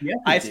like,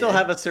 I still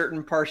have a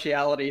certain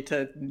partiality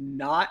to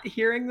not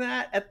hearing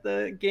that at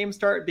the game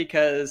start,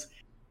 because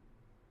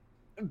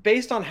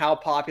based on how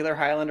popular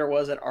Highlander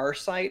was at our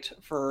site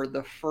for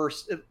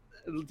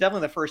definitely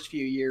the first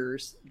few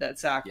years that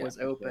SAC was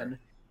open.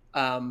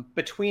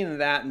 Between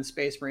that and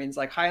Space Marines,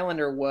 like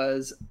Highlander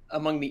was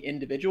among the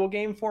individual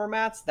game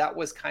formats, that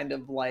was kind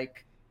of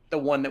like the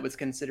one that was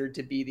considered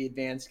to be the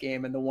advanced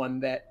game and the one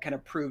that kind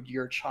of proved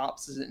your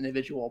chops as an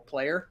individual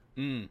player.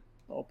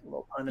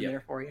 Little pun in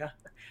there for you.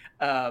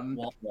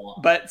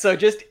 But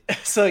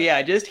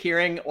just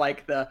hearing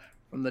like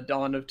from the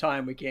dawn of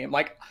time we came,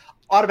 like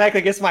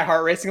automatically gets my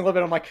heart racing a little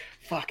bit. I'm like,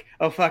 fuck,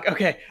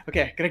 okay,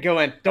 gonna go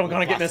in. Don't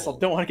want to get missiled.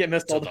 Don't want to get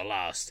missiled. To the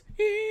last.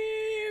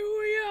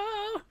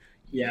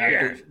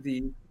 Yeah.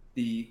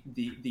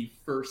 The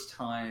first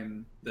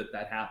time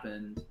that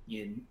happened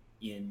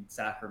in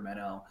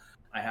Sacramento,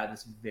 I had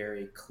this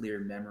very clear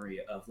memory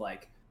of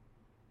like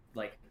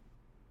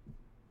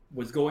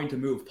was going to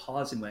move,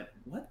 paused, and went,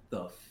 "What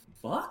the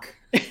fuck?"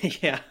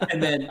 Yeah,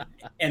 and then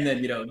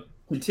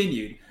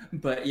continued.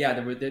 But yeah,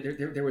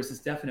 there was this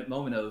definite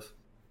moment of,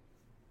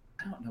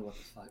 I don't know what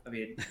the fuck. I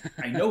mean,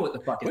 I know what the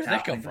fuck is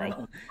happening. I don't know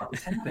what the fuck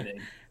is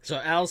happening. So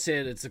Al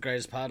said it's the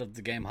greatest part of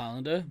the game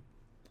Highlander.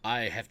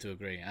 I have to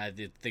agree. I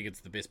think it's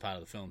the best part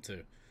of the film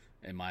too,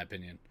 in my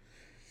opinion.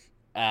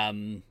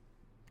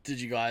 Did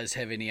you guys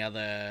have any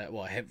other?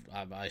 Well,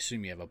 I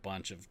assume you have a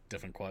bunch of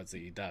different quotes that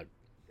you dug.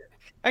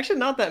 Actually,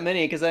 not that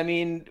many, because I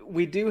mean,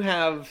 we do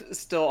have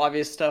still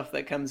obvious stuff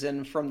that comes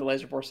in from the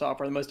Laserforce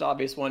software. The most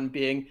obvious one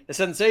being the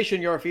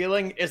sensation you're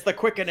feeling is the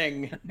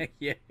quickening.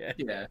 Yeah.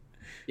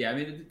 Yeah. I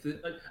mean,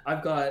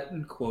 I've got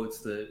quotes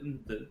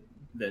that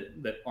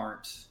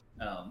aren't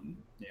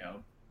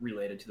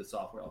related to the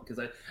software because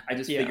I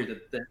just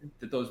figured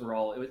that those were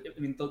all. I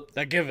mean,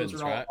 they're givens,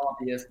 those are all right?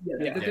 obvious.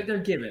 Yeah, they're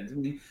givens. I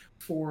mean,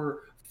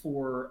 for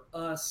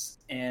us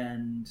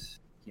and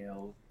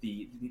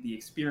the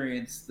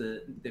experience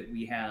that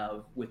we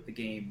have with the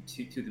game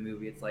to the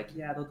movie, it's like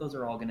those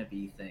are all going to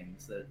be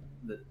things that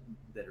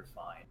are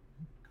fine.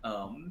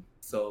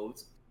 So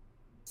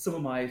some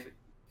of my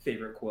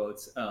favorite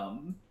quotes,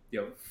 from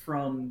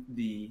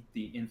the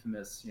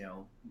infamous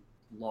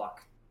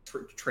lock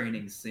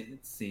training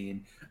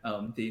scene,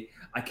 the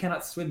 "I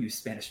cannot swim, you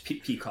Spanish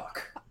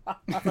peacock."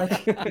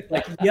 like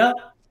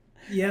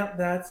yeah,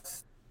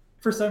 that's.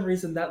 For some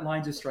reason, that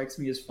line just strikes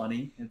me as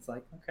funny. It's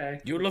like, okay,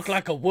 you look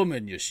like a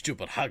woman, you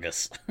stupid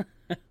haggis.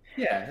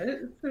 Yeah,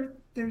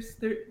 there's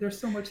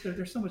so much there.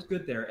 There's so much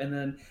good there, and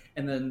then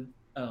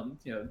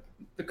the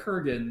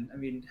Kurgan. I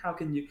mean, how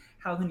can you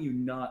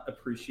not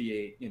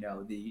appreciate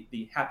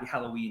the Happy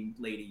Halloween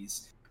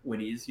ladies when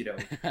he's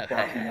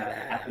barking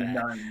at the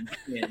nun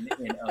in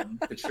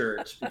the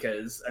church?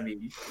 Because I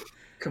mean,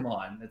 come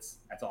on, that's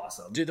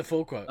awesome. Do the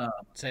full quote.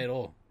 Say it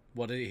all.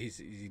 What did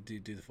he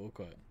do the full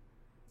quote?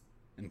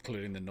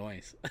 Including the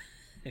noise.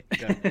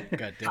 go do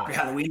it. Happy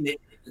Halloween.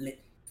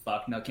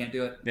 Fuck, no, can't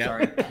do it. Yeah.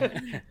 Sorry.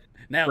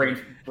 Now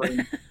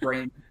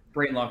brain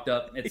locked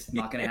up. It's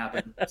not going to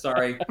happen.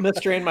 Sorry. I'm going to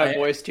strain my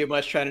voice too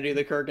much trying to do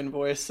the Kurgan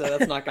voice, so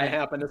that's not going to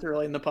happen. It's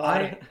early in the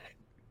pod.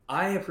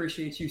 I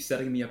appreciate you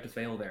setting me up to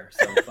fail there,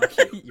 so fuck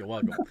you. You're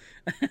welcome.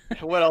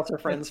 What else are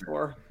friends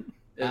for?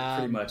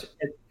 Pretty much.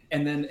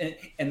 And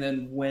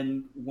then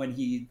when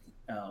he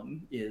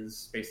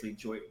is basically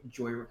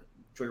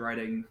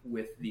joyriding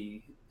with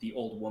the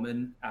old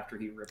woman after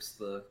he rips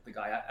the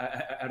guy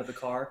out of the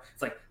car,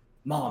 it's like,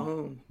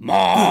 Mom.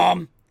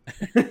 And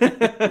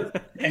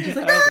she's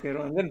like, that was a good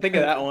one. I didn't think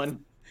of that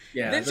one.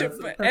 Yeah. Then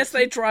as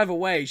they drive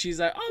away, she's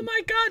like, "Oh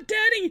my God,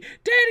 Daddy,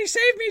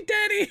 save me,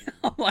 Daddy!"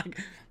 I'm like,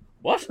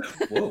 "What?"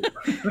 Whoa.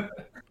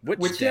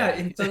 Which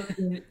Daddy?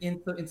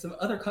 in some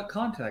other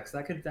context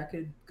that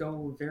could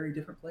go very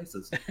different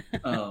places.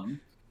 And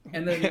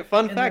then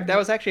fun fact, that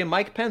was actually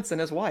Mike Pence and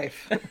his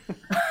wife.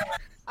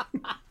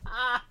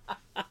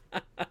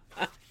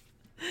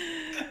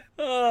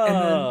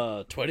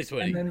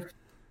 2020.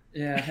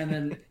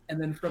 And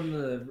then from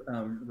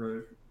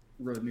the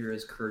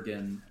Ramirez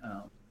Kurgan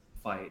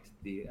fight,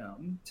 the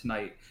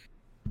tonight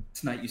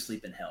you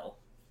sleep in hell.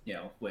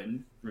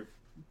 When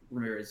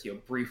Ramirez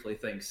briefly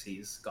thinks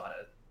he's got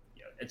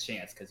a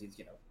chance because he's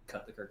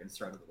cut the Kurgan's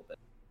throat a little bit.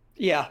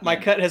 Yeah, my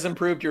cut has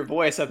improved your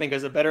voice. I think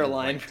is a better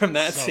line from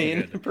that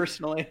scene, good.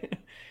 Personally.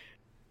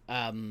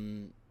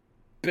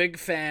 Big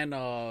fan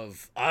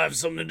of "I have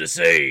something to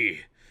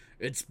say.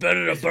 It's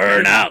better to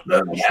burn out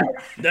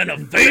than to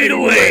fade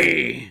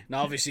away."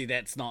 Now, obviously,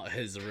 that's not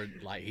his.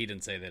 He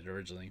didn't say that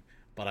originally,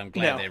 but I'm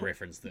glad they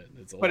referenced it.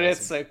 It's awesome. But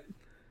it's a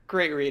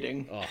great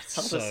reading. Oh, I'll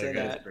so just say good.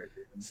 that.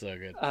 So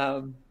good.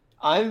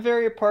 I'm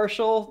very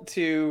partial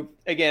to.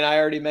 Again, I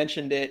already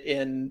mentioned it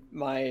in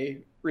my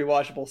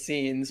rewatchable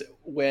scenes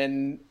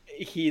when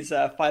he's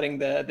fighting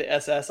the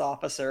SS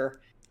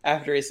officer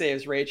after he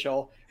saves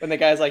Rachel, when the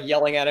guy's like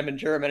yelling at him in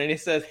German and he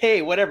says,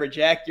 "Hey, whatever,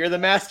 Jack, you're the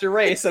master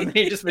race," and then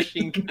he just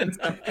machine guns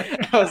him.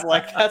 I was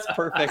like, that's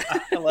perfect.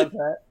 I love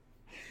that.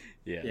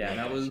 Yeah,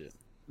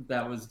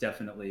 that was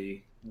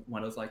definitely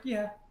one. I was like,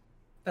 yeah,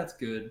 that's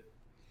good.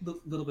 A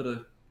little bit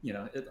of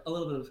a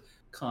little bit of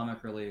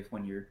comic relief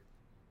when you're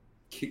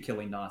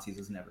killing Nazis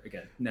is never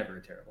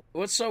terrible.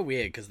 Well, it's so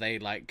weird because they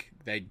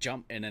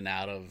jump in and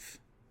out of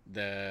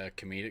the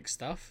comedic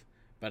stuff,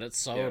 but it's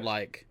so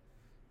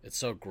it's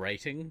so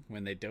grating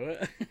when they do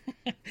it.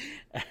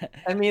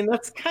 I mean,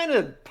 that's kind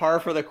of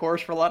par for the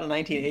course for a lot of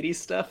 1980s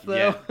stuff,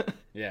 though.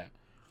 Yeah.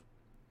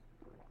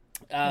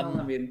 I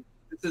mean,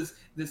 this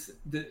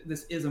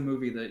is a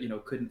movie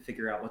that couldn't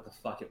figure out what the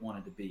fuck it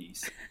wanted to be.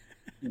 So,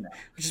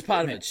 which is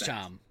part of its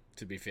charm,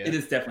 to be fair. It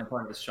is definitely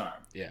part of its charm.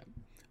 Yeah.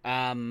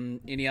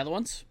 Any other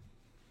ones?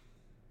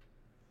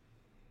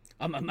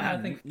 I'm a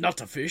man, not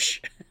a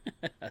fish.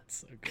 That's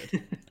so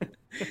good.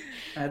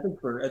 I think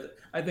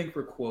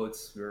for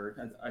quotes,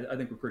 I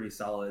think we're pretty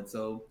solid.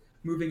 So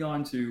moving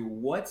on to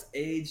what's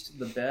aged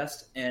the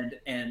best, and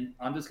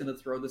I'm just gonna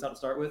throw this out to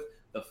start with: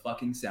 the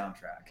fucking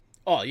soundtrack.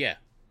 Oh yeah,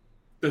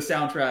 the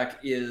soundtrack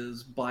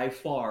is by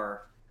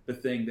far the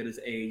thing that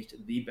has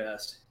aged the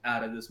best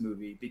out of this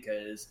movie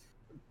because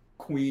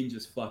Queen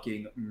just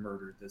fucking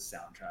murdered this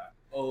soundtrack.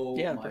 Oh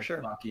yeah, my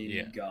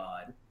fucking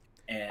god!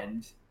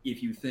 And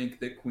if you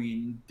think that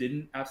Queen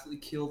didn't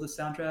absolutely kill the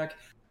soundtrack,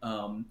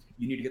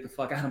 you need to get the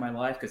fuck out of my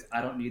life because I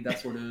don't need that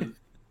sort of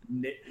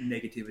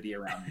negativity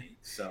around me.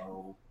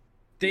 So,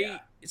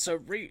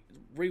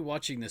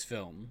 rewatching this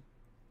film,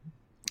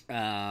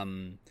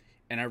 and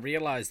I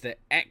realized that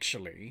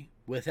actually,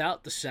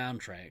 without the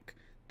soundtrack,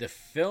 the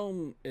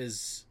film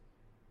is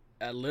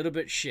a little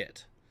bit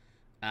shit.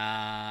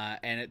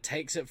 and it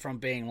takes it from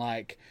being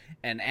like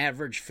an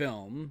average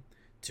film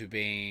to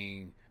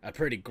being a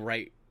pretty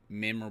great,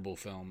 memorable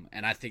film.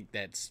 And I think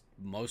that's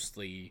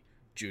mostly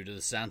due to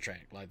the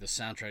soundtrack. Like, the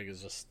soundtrack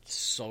is just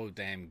so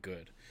damn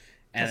good.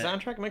 And the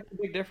soundtrack makes a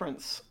big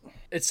difference.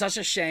 It's such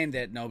a shame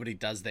that nobody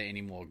does that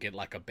anymore. Get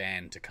like a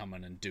band to come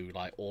in and do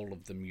like all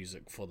of the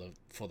music for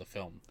the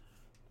film.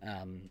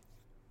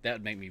 That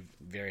would make me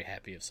very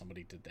happy if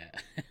somebody did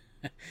that.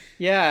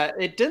 Yeah,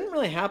 it didn't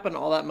really happen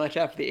all that much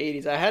after the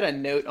 80s. I had a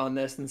note on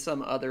this in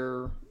some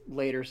other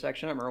later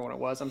section. I don't remember when it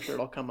was. I'm sure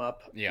it'll come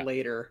up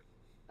later.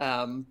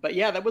 But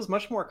yeah, that was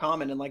much more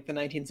common in like the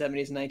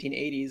 1970s and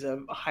 1980s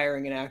of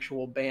hiring an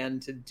actual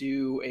band to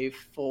do a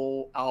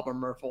full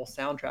album or full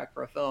soundtrack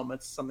for a film.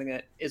 It's something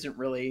that isn't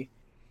really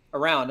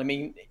around. I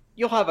mean,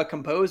 you'll have a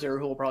composer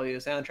who will probably do a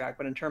soundtrack,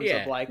 but in terms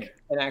of like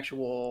an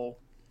actual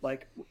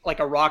like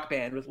a rock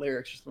band with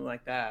lyrics or something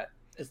like that,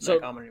 isn't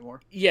that common anymore.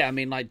 Yeah, I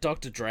mean, like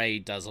Dr. Dre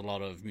does a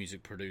lot of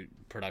music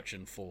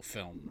production for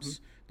films.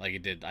 Mm-hmm. Like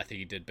I think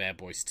he did Bad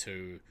Boys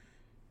 2,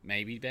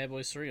 maybe Bad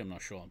Boys 3, I'm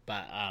not sure.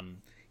 But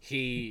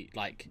he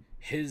like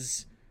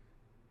his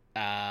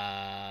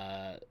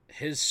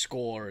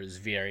score is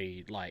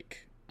very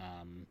like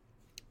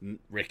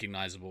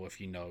recognizable if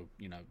you know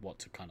what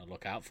to kind of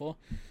look out for,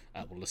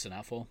 or listen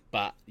out for.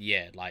 But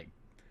yeah, like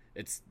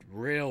it's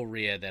real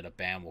rare that a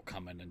band will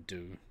come in and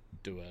do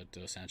a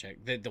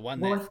soundtrack. The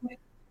one that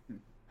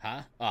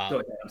huh? Go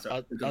ahead, I'm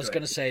sorry. I was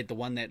gonna say the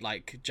one that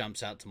like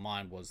jumps out to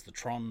mind was the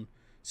Tron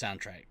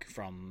soundtrack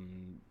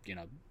from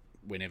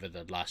whenever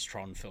the last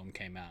Tron film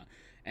came out.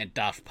 And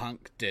Daft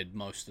Punk did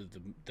most of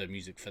the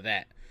music for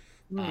that.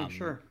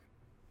 Sure.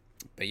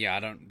 But yeah, I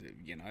don't.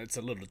 It's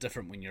a little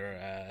different when you're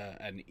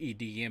an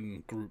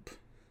EDM group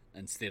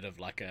instead of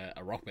like a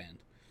rock band.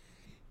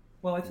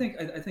 Well, I think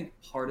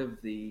part of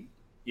the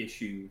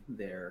issue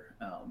there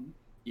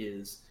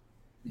is,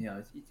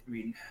 I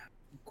mean,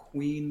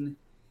 Queen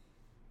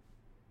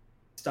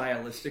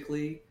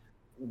stylistically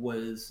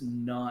was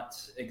not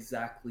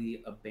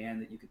exactly a band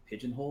that you could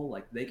pigeonhole.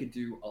 Like, they could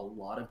do a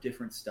lot of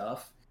different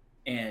stuff,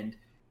 and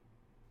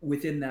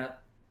within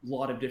that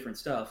lot of different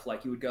stuff,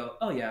 like, you would go,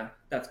 oh yeah,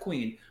 that's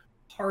Queen,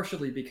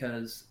 partially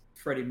because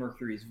Freddie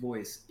Mercury's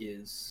voice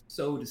is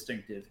so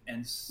distinctive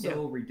and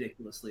so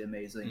ridiculously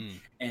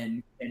amazing,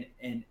 and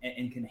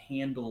can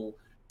handle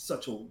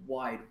such a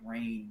wide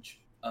range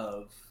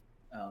of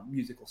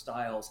musical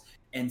styles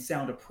and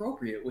sound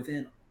appropriate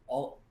within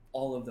all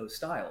of those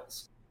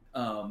styles.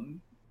 I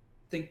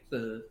think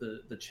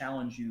the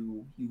challenge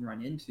you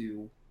run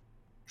into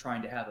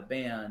trying to have a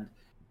band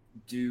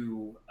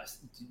do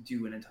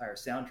an entire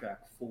soundtrack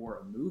for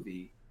a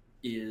movie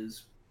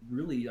is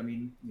really, I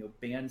mean,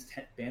 bands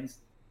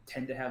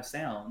tend to have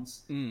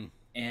sounds,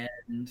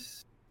 and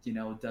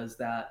does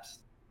that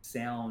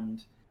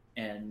sound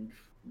and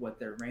what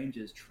their range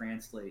is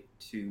translate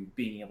to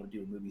being able to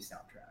do a movie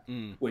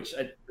soundtrack, which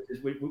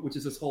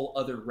is this whole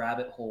other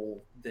rabbit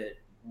hole that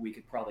we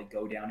could probably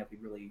go down if we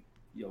really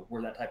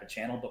we're that type of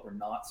channel, but we're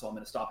not, so I'm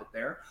going to stop it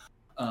there.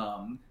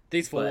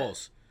 These four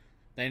walls,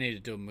 they need to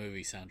do a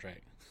movie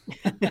soundtrack.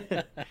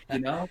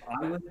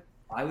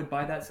 I would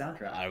buy that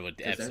soundtrack. I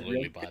would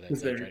absolutely buy that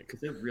soundtrack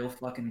because they're real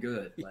fucking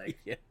good. Like,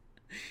 yeah.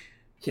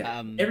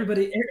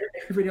 Everybody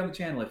on the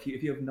channel, if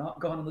you have not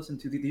gone and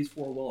listened to these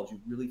four walls, you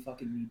really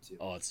fucking need to.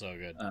 Oh, it's so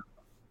good.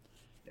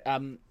 I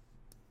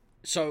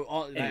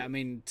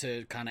mean,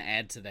 to kind of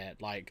add to that,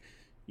 like,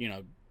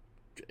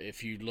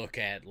 if you look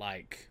at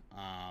like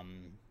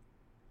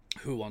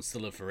Who Wants to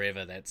Live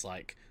Forever, that's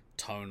like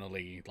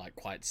tonally like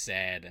quite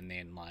sad, and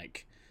then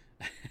like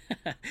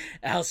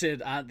Al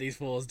said, aren't these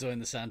fours doing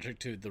the soundtrack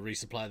to the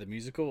Resupply the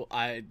musical?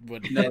 I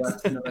would.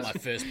 That's my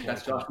first point.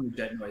 That's Josh from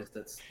Dead Noise.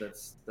 That's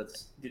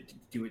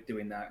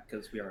doing that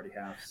because we already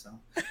have. So.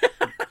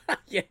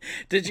 Yeah.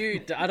 Did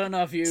you? I don't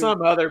know if you.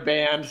 Some other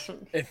band.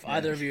 If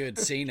either of you had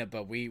seen it,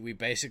 but we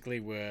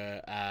basically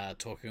were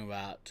talking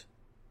about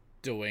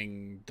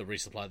doing the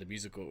Resupply the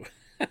musical,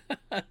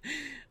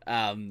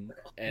 and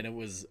it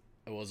was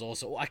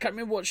also. I can't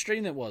remember what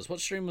stream it was. What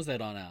stream was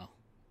that on, Al?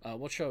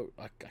 What show?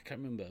 I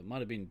can't remember. It might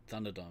have been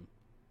Thunderdome.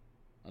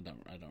 I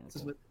don't recall.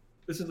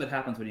 This is what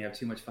happens when you have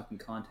too much fucking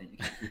content. You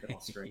can't keep it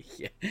all straight.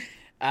 Yeah.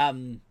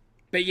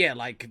 But yeah,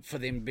 like for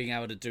them being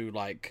able to do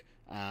like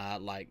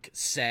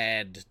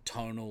sad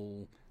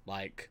tonal,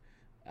 like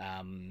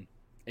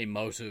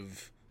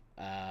emotive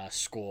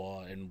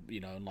score, and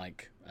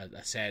like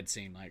a sad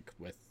scene, like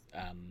with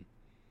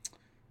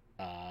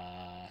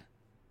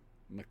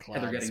McLeod.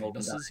 Heather getting old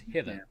and dying.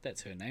 Heather,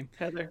 that's her name.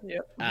 Heather,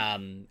 yep.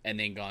 And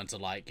then going to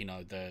like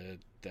the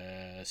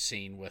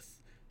scene with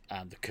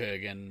the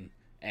Kurgan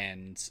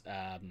and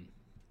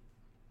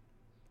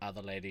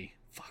other lady.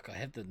 Fuck, I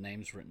have the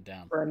names written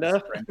down.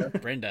 Brenda.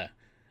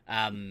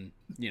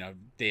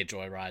 Their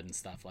joyride and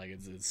stuff. Like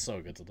it's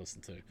so good to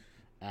listen to.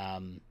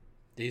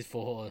 These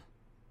four,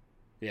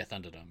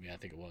 Thunderdome. Yeah, I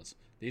think it was.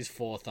 These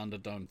four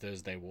Thunderdome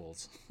Thursday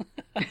walls.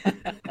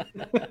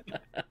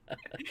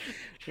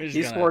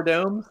 These four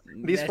domes?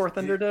 These four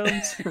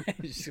Thunderdomes?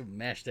 Just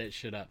mash that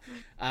shit up.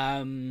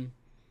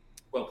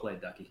 Well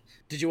played, Ducky.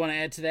 Did you want to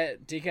add to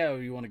that, DK,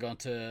 or you want to go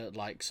into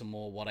like some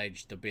more what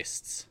age the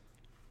bests?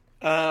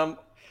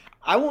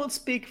 I won't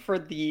speak for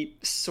the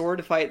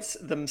sword fights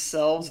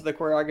themselves, the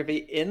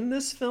choreography in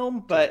this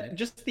film, but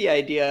just the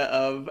idea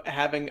of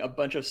having a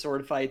bunch of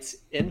sword fights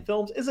in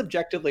films is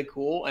objectively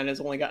cool and has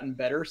only gotten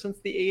better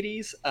since the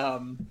 80s.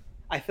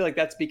 I feel like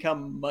that's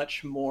become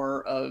much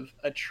more of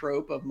a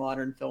trope of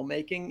modern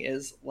filmmaking,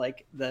 is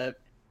like the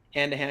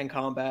hand-to-hand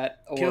combat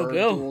or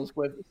duels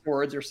with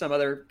swords or some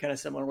other kind of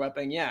similar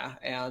weapon. Yeah,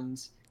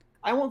 and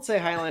I won't say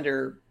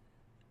Highlander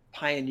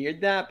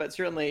pioneered that, but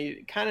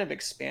certainly kind of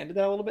expanded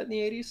that a little bit in the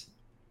 80s.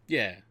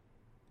 Yeah.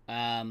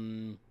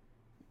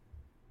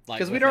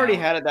 Because we'd already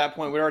had at that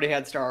point, we already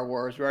had Star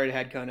Wars, we already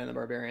had Conan the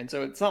Barbarian,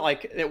 so it's not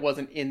like it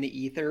wasn't in the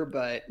ether,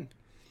 but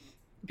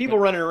people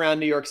running around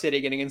New York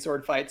City getting in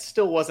sword fights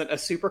still wasn't a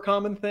super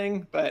common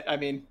thing. But I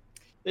mean,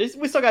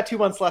 we still got 2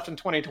 months left in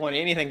 2020.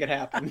 Anything could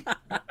happen.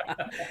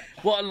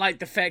 Well, and like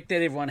the fact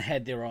that everyone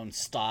had their own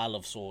style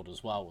of sword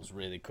as well was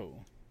really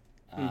cool.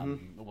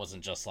 It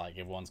wasn't just like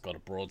everyone's got a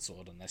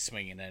broadsword and they're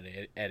swinging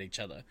at each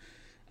other.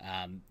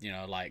 You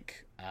know,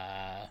 like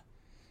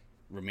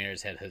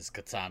Ramirez had his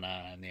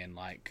katana, and then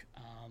like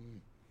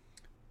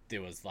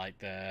there was like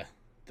the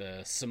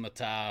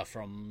scimitar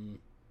from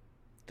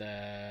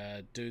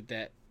the dude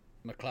that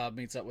McLeod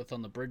meets up with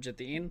on the bridge at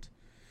the end.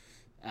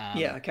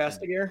 Yeah,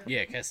 Castigar.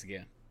 Yeah,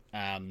 Castigar.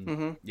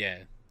 Yeah,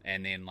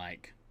 and then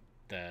like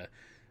the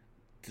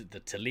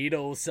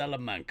Toledo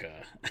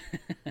Salamanca.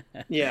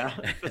 Yeah,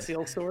 the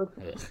seal sword.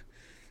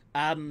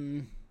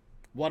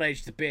 What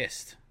aged the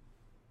best?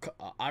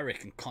 I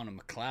reckon Connor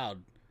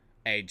McLeod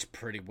aged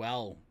pretty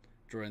well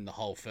during the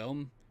whole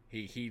film.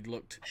 He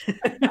looked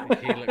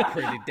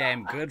pretty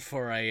damn good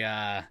for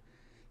a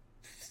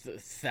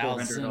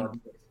 1,000.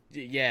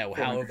 Yeah,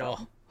 however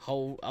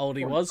how old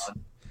he was.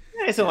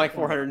 Yeah, he's like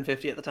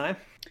 450 at the time.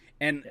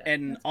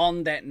 And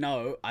on that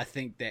note, I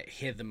think that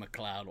Heather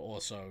McLeod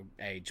also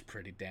aged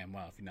pretty damn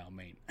well, if you know what I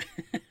mean.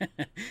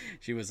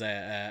 She was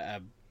I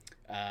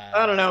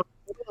don't know,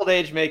 old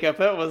age makeup.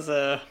 That was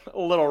a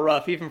little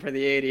rough, even for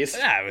the 80s.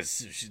 Yeah, it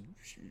was.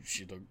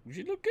 She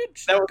looked good.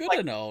 She looked good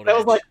in her old age. That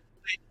was like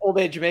old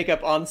age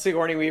makeup on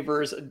Sigourney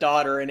Weaver's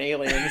daughter in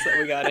Aliens that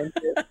we got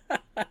into.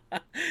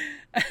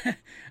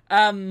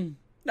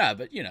 No,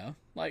 but you know,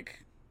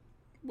 like,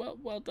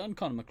 well done,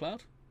 Connor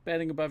McLeod.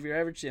 Batting above your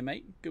average there,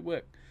 mate. Good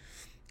work.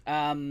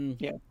 Yeah,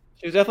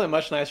 she was definitely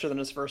much nicer than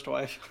his first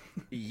wife.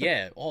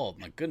 Yeah. Oh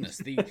my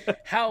goodness.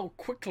 How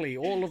quickly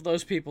all of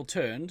those people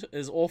turned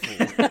is awful.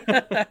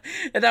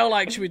 And they were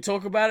like, "Should we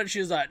talk about it?" She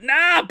was like,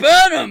 "Nah,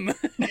 burn him."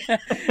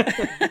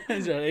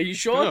 So, are you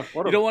sure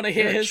you don't want to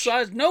hear his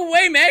side? No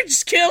way, man.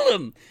 Just kill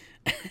him.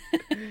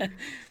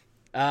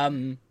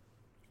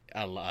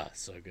 Allah,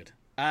 so good.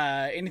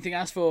 Anything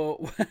else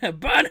for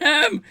burn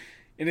him?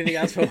 Anything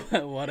else for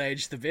what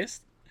age the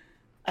best?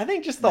 I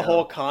think just the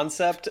whole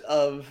concept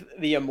of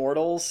the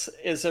Immortals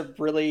is a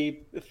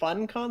really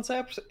fun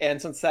concept. And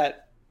since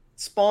that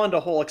spawned a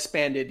whole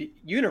expanded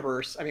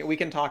universe, I mean, we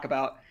can talk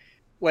about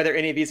whether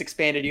any of these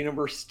expanded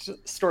universe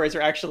stories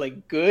are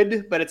actually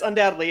good, but it's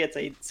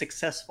a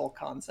successful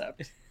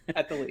concept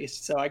at the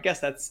least. So I guess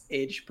that's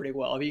aged pretty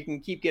well. If you can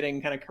keep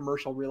getting kind of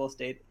commercial real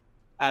estate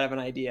out of an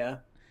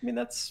idea, I mean,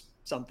 that's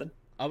something.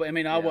 I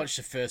mean, I watched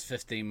the first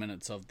 15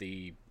 minutes of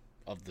the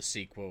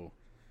sequel.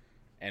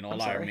 And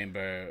all I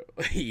remember,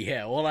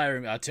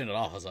 I turned it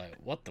off. I was like,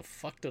 what the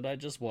fuck did I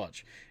just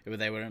watch?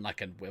 They were in like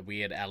a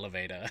weird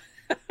elevator.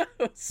 It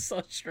was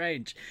so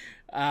strange.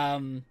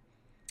 Right,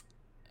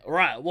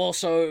 well,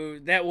 so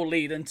that will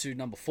lead into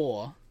number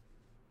 4.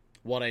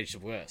 What age the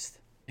worst?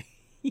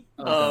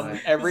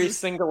 Every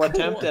single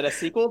attempt at a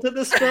sequel to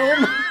this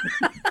film.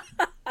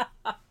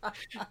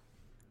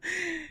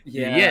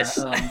 Yeah. Yes.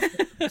 So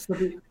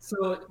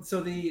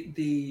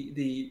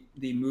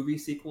the movie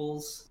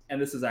sequels,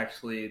 and this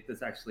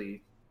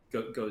actually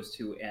goes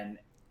to an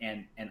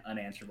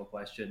unanswerable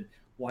question.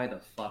 Why the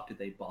fuck did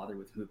they bother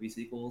with movie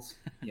sequels?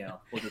 You know,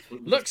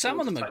 look, some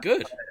of them are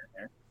good.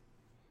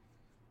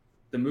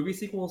 The movie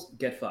sequels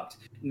get fucked.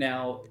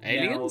 Now,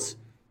 Aliens?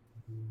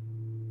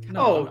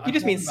 No, you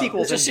just mean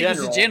sequels in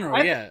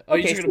general. Yeah. Oh,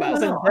 you're talking about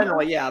sequels in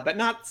general, yeah, but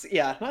not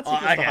sequels to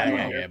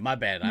Highlander. Okay, my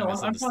bad. I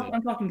misunderstood.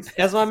 I'm talking.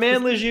 As my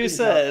man Lejeune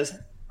says,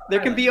 there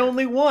can be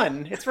only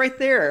one. It's right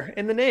there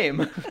in the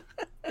name.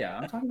 Yeah,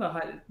 I'm talking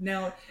about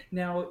now.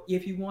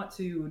 If you want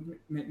to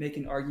make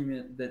an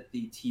argument that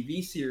the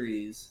TV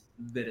series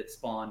that it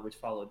spawned, which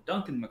followed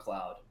Duncan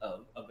MacLeod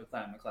of the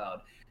Clan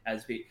MacLeod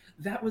as Pete,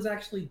 that was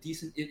actually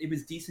decent. It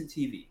was decent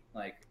TV.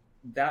 Like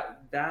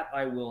that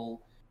I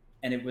will.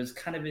 And it was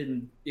kind of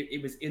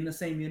it was in the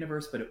same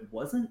universe, but it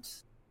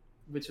wasn't,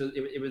 which was,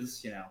 it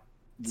was, you know.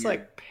 It's weird.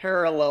 Like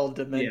parallel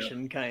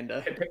dimension, kind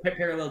of.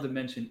 Parallel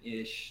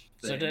dimension-ish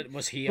thing. So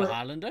was he a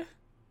Highlander?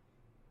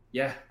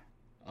 Yeah.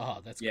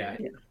 Oh, that's cool.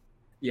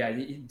 Yeah.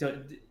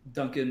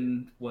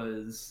 Duncan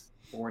was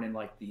born in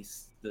like the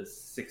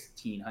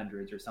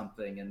 1600s or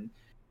something,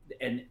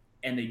 and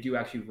they do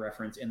actually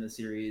reference in the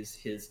series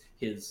his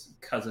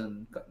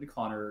cousin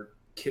Connor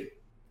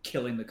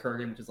killing the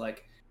Kurgan, which is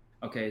like,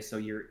 okay, so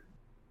you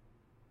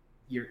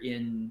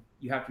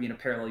have to be in a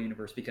parallel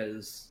universe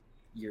because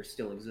you're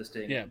still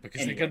existing. Yeah,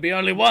 because anyway. there could be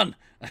only one.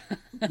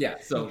 Yeah,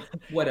 so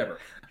whatever.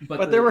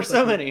 But there were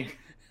so many.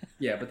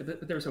 Yeah,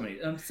 but there were so many.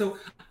 So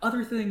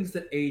other things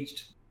that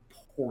aged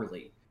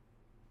poorly.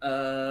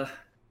 Wow.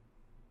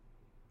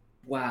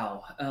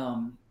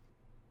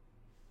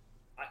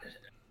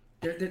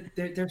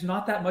 There's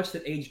not that much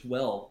that aged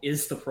well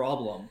is the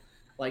problem.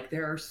 Like,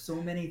 there are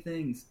so many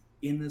things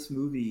in this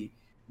movie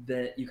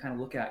that you kind of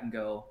look at and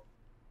go,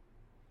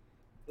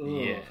 ugh,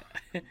 Yeah.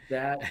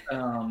 that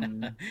I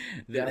mean,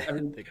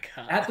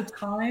 at the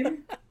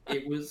time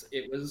it was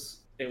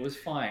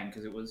fine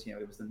because it was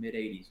the mid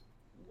 80s,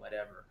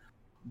 whatever.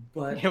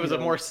 But It was a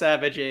more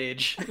savage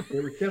age.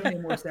 it was definitely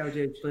a more savage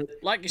age. But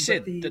like you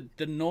said,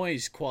 the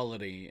noise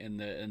quality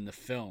in the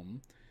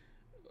film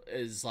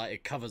is like,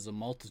 it covers a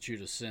multitude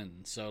of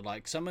sins. So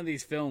like, some of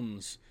these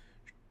films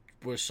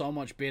were so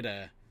much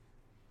better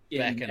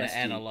back in an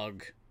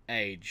analog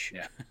age.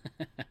 Yeah.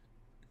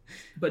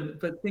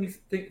 but things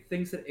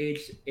that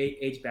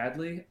age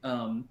badly.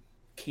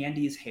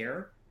 Candy's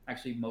hair,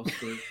 actually most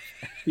of the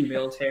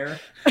females' hair.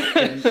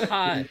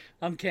 Hi,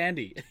 I'm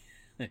Candy.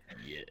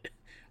 Yeah,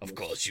 of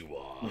course you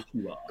are. Of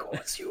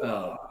course you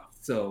are.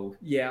 So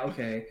yeah,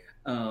 okay.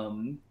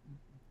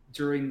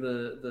 During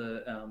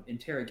the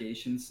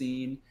interrogation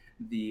scene,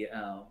 the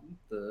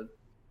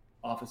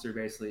officer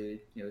basically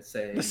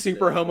saying The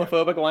super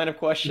homophobic line of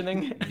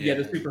questioning. Yeah,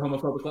 the super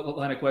homophobic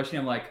line of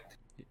questioning. I'm like,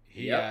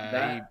 He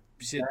yep,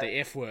 he said the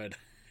F word.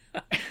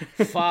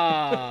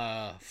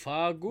 Far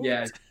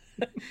good.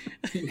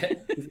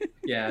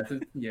 yeah,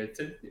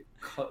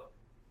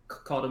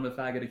 called him a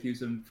faggot,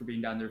 accused him for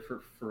being down there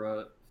for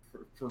a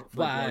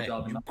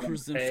blowjob. You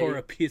cruising for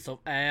a piece of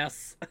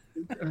ass?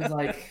 I was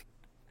like,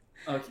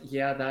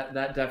 yeah,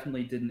 that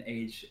definitely didn't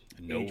age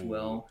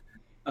well.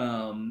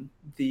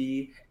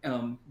 The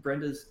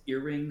Brenda's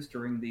earrings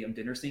during the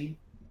dinner scene,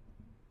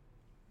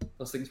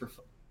 those things were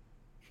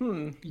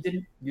You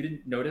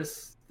didn't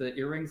notice the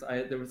earrings?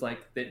 There was like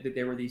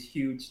they were these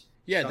huge.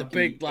 Yeah, the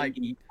big like.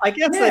 I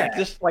guess they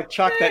just like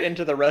chalk that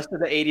into the rest of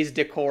the '80s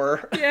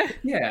decor.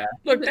 Yeah.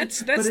 Look, that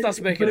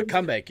stuff's making a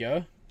comeback,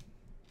 yo.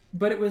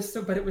 But it was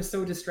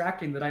so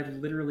distracting that I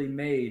literally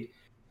made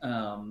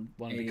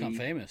want to become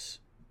famous.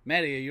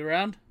 Maddie, are you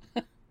around?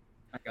 I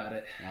got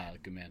it. Ah,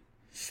 good man.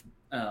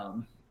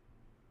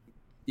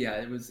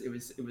 Yeah, it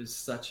was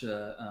such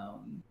a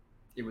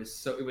it was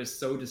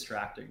so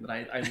distracting that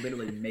I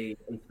literally made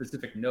a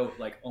specific note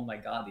like, oh my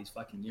god, these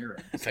fucking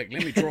earrings. In fact,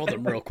 let me draw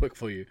them real quick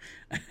for you.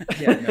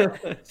 Yeah,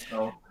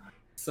 no.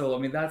 So I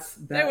mean that.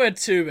 They were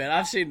too, man.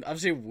 I've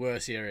seen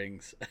worse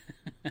earrings.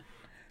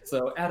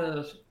 So at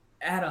a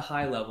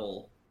high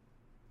level,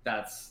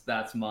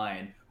 that's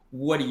mine.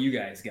 What do you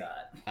guys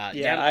got?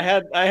 I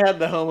had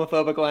the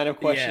homophobic line of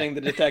questioning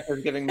the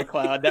detective giving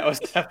McLeod. That was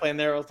definitely in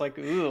there. I was like,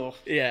 ooh,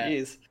 yeah.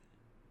 Geez.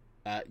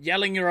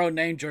 Yelling your own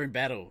name during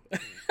battle.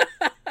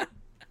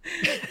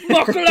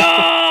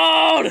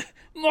 McLeod!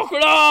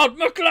 McLeod!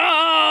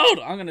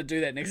 McLeod! I'm gonna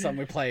do that next time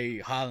we play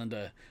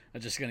Highlander.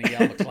 I'm just gonna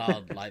yell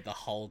McLeod like the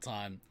whole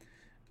time.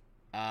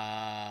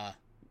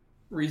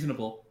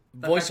 Reasonable.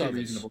 Voiceovers.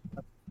 Reasonable.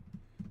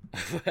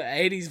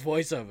 80s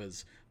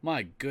voiceovers.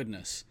 My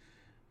goodness.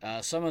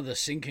 Some of the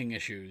syncing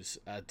issues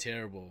are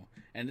terrible,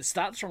 and it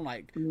starts from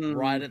like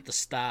right at the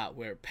start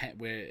where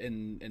we're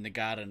in the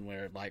garden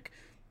where it like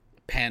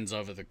pans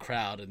over the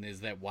crowd, and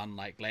there's that one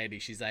like lady.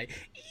 She's like,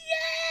 yeah.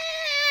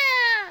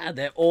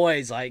 That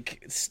always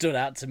like stood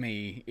out to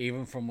me,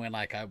 even from when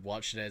like I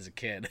watched it as a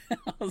kid.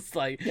 I was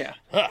like, yeah,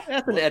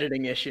 that's an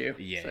editing issue.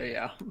 Yeah. So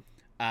yeah.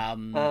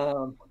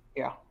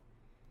 Yeah.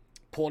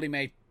 Poorly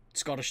made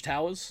Scottish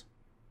towers.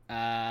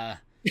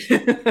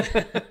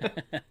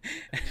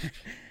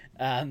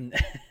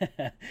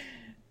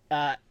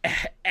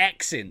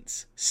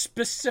 Accents,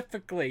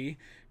 specifically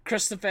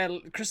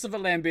Christopher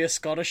Lambert's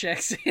Scottish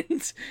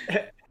accent.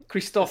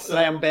 Christophe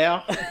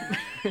Lambert.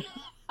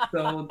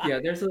 So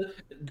yeah,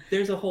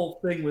 there's a whole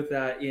thing with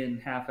that in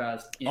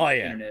half-assed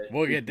internet.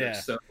 We'll get there.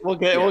 So, we'll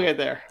get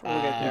there.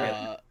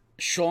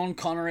 Sean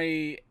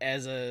Connery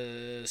as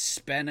a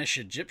Spanish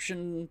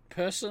Egyptian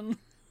person,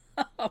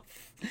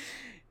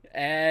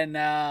 and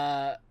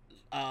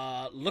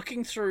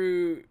looking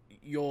through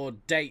your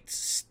date's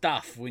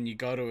stuff when you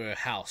go to her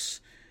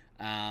house.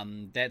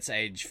 That's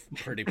aged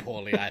pretty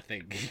poorly, I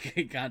think.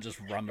 You can't just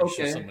rummage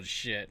through someone's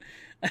shit.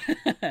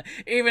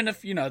 Even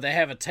if, they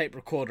have a tape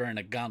recorder and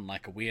a gun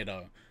like a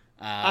weirdo.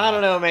 I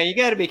don't know, man. You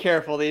gotta be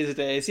careful these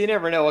days. You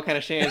never know what kind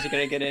of shenanigans you're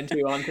gonna get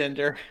into on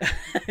Tinder.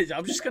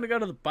 I'm just gonna go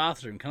to the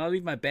bathroom. Can I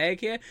leave my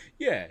bag here?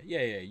 Yeah.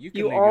 You can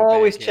You leave your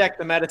always bag check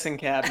the medicine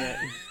cabinet.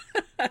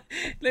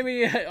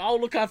 I'll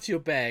look after your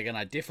bag, and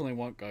I definitely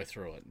won't go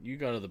through it. You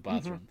go to the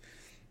bathroom.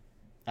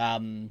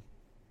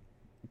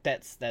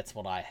 That's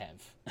what I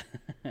have.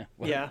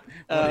 What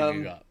have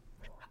you got?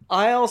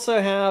 I also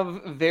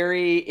have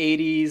very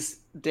 80s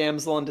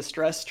damsel in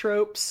distress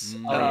tropes.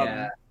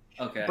 Yeah.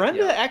 Okay.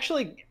 Brenda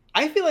actually,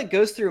 I feel like,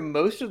 goes through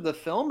most of the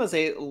film as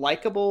a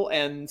likable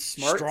and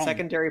smart Strong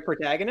secondary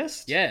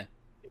protagonist. Yeah.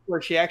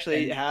 where she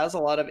actually has a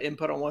lot of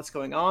input on what's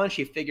going on.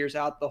 She figures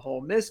out the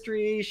whole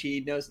mystery.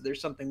 She knows that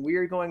there's something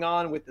weird going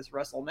on with this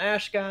Russell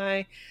Nash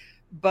guy.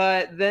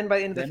 But then by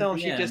the end of the film,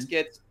 she just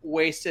gets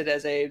wasted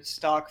as a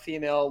stock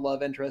female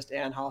love interest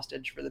and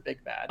hostage for the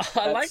big bad.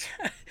 That's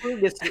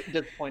really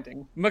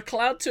disappointing.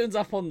 McLeod turns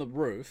up on the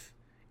roof,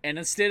 and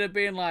instead of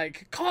being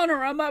like,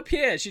 Connor, I'm up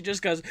here, she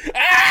just goes,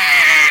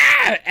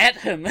 ah! At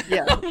him.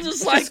 Yeah, I'm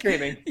just like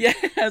screaming. Yeah,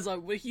 I was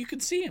like, well, you can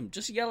see him.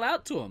 Just yell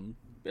out to him.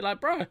 Be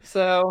like, bro.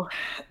 So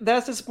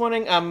that's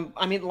disappointing.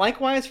 I mean,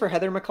 likewise for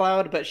Heather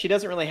McLeod, but she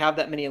doesn't really have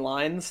that many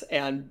lines,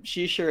 and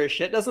she sure as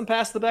shit doesn't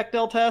pass the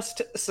Bechdel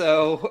test.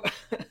 So,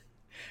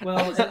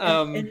 well,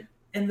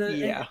 and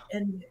the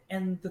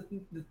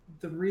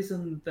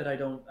reason that I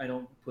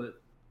don't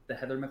put the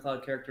Heather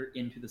McLeod character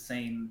into the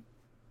same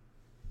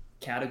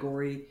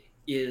category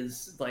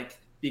is like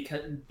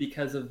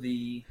because of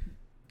the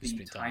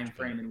time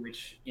frame in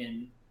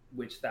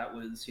which that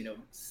was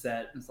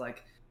set. It's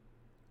like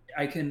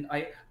I can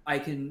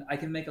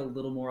make a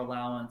little more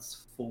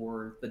allowance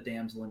for the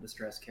damsel in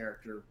distress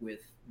character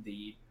with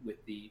the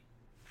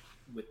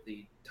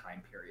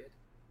time period.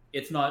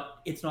 It's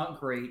not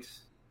great,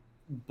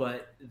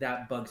 but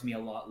that bugs me a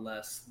lot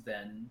less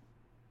than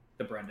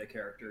the Brenda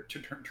character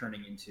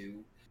turning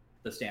into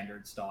the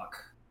standard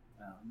stock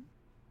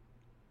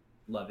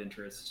love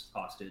interest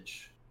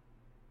hostage.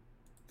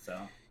 So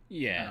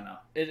yeah, I don't know.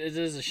 It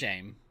is a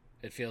shame.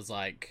 It feels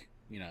like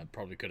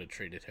probably could have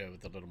treated her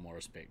with a little more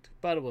respect,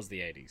 but it was the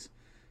 80s,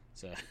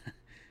 so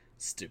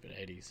stupid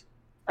 80s.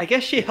 I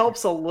guess she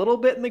helps a little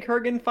bit in the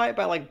Kurgan fight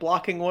by like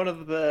blocking one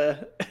of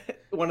the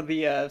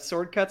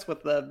sword cuts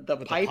with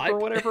the pipe or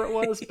whatever it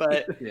was.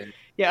 But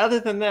yeah, other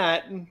than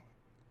that,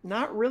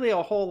 not really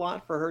a whole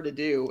lot for her to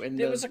do in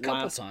there was a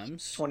couple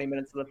times 20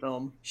 minutes of the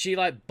film. She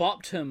like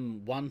bopped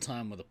him one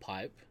time with a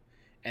pipe,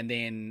 and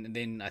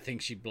then I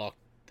think she blocked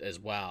as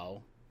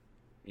well,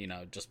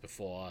 just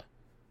before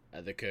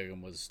the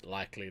Kurgan was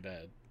likely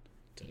to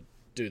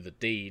do the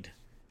deed,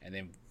 and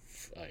then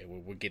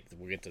we'll get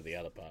to the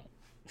other part.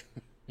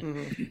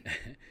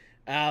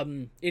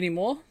 Mm-hmm. Any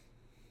more?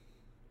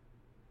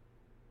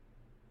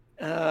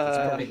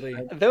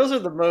 Those are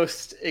the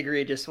most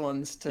egregious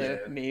ones to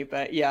me,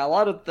 but yeah, a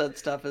lot of the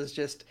stuff is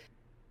just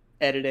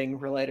editing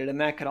related, and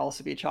that could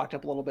also be chalked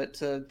up a little bit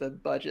to the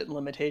budget and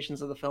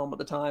limitations of the film at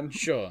the time.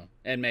 Sure,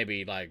 and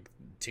maybe like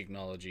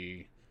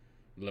technology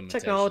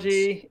limitations.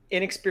 Technology,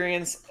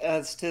 inexperience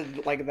as to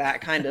like that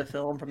kind of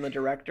film from the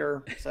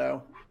director.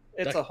 So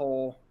it's a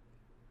whole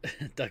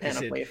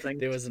panoply of things.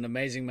 There was an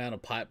amazing amount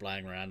of pipe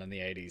lying around in the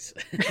 80s.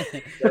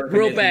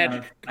 real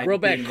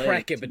bad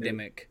crack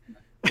epidemic.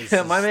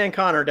 My man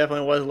Connor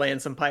definitely was laying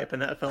some pipe in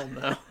that film,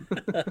 though.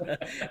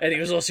 And he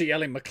was also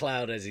yelling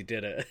McLeod as he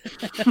did it.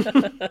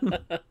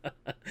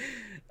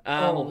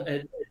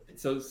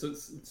 So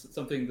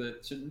something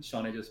that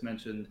Shawnee just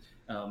mentioned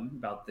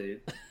about the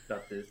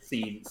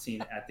scene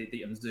at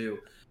the zoo,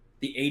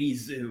 the 80s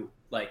zoo,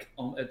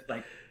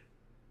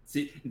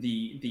 see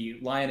the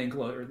lion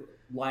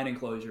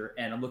enclosure,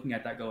 and I'm looking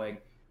at that going,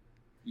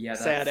 yeah,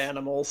 that's, sad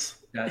animals.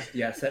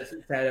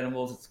 Sad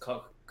animals.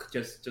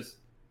 It's just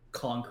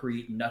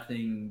concrete,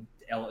 nothing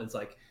else. It's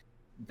like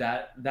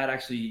that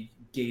actually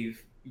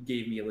gave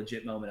me a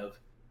legit moment of,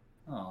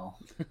 oh,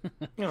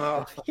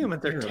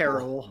 humans are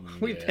terrible.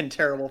 We've been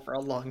terrible for a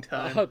long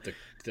time. I hope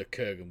the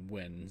Kurgan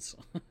wins.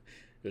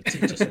 It'll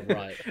teach us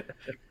right.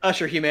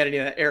 Usher humanity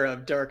in that era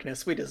of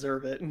darkness. We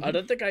deserve it. I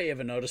don't think I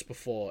ever noticed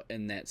before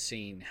in that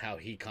scene how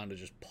he kind of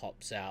just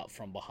pops out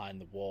from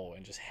behind the wall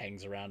and just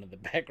hangs around in the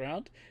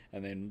background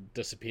and then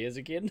disappears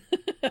again.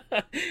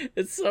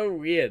 It's so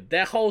weird.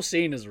 That whole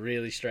scene is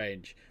really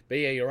strange. But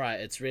yeah, you're right.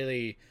 It's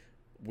really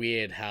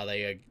weird how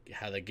they're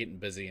getting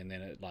busy and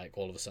then it like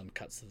all of a sudden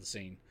cuts to the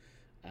scene.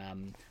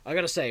 I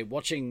gotta say,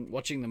 watching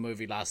the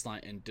movie last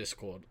night in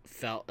Discord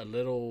felt a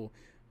little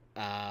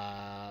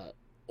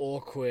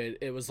awkward.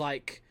 It was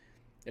like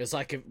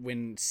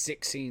when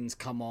sex scenes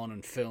come on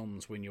in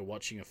films when you're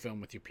watching a film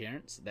with your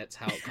parents. That's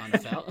how it kind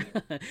of felt.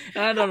 And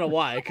I don't know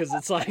why,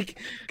 because like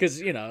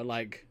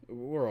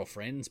we're all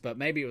friends, but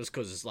maybe it was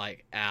because it's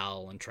like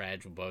Al and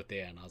Traj were both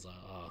there, and I was like,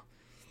 oh,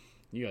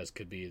 you guys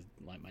could be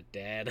like my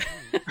dad.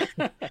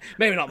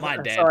 Maybe not my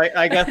dad. So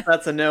I guess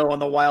that's a no on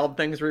the Wild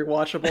Things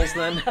rewatchables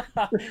then.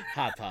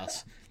 Hard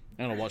pass.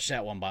 I'm gonna watch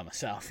that one by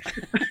myself.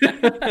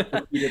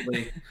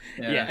 Repeatedly.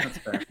 Yeah, that's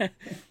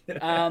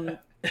fair.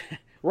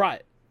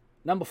 Right,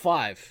 number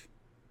 5.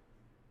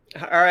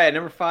 All right,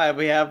 number 5,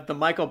 we have the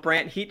Michael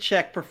Brandt heat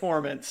check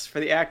performance for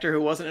the actor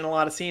who wasn't in a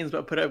lot of scenes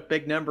but put up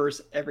big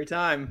numbers every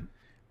time.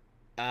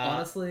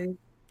 Honestly,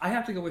 I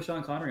have to go with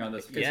Sean Connery on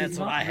this. Yeah, that's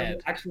what I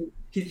had. Actually,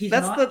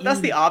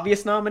 that's the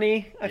obvious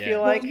nominee. I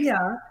feel like. Well,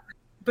 yeah,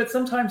 but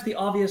sometimes the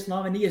obvious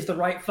nominee is the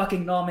right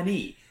fucking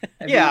nominee.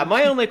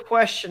 My only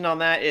question on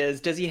that is,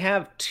 does he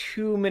have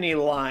too many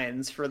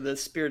lines for the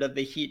Spirit of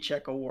the Heat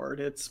Check award?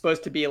 It's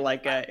supposed to be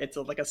like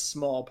a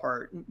small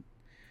part.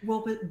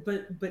 Well,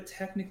 but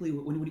technically,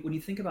 when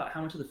you think about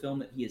how much of the film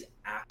that he is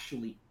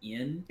actually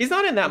in, he's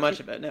not in that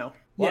much of it. No.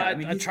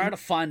 Well, yeah, I tried to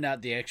find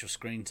out the actual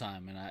screen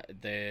time, and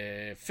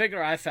the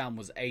figure I found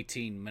was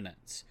 18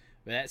 minutes,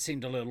 but that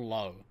seemed a little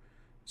low.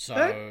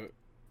 So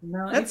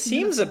that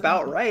seems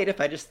about right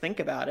if I just think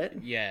about it.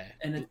 Yeah,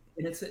 and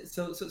it's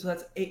so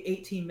that's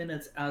 18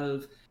 minutes out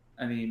of,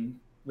 I mean,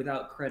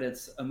 without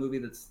credits, a movie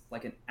that's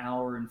like an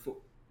hour and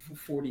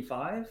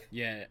 45.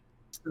 Yeah.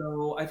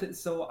 So I think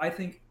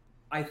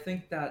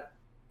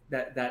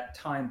that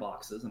time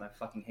boxes, and I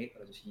fucking hate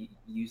that I just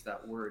use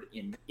that word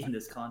in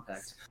this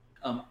context.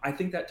 I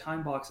think that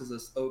time boxes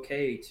us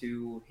okay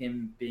to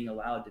him being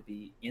allowed to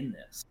be in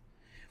this.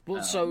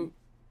 Well, so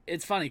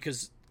it's funny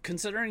because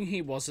considering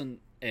he wasn't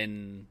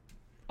in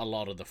a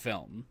lot of the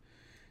film,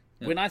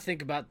 when I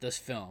think about this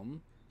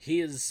film,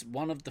 he is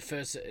one of the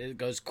first. It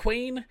goes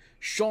Queen,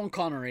 Sean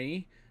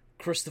Connery,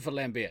 Christopher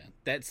Lambert.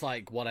 That's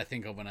like what I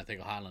think of when I think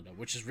of Highlander,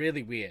 which is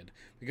really weird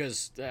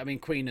because I mean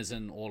Queen is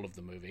in all of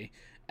the movie,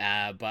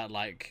 but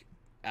like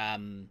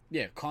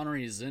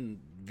Connery is in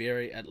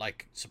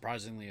like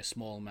surprisingly a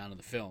small amount of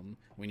the film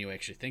when you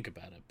actually think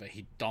about it, but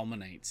he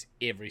dominates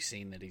every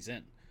scene that he's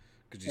in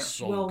because he's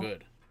so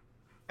good.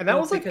 And that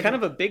was like kind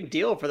of a big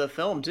deal for the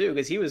film too,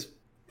 because he was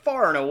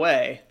far and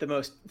away the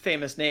most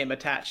famous name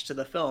attached to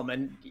the film,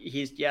 and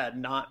he's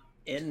not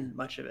in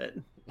much of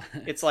it.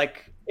 It's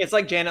like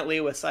Janet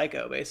Leigh with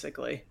Psycho,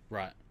 basically.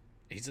 Right.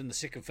 He's in the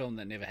second film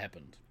that never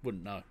happened.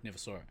 Wouldn't know. Never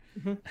saw it.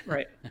 Mm-hmm.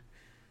 Right.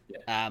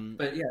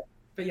 But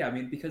yeah. I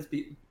mean, because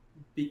he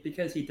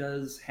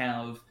does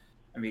have.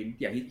 I mean,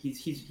 yeah.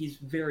 He's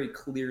very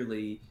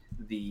clearly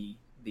the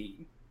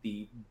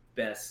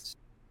best.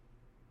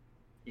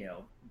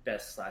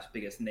 Best /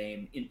 biggest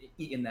name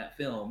in that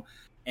film,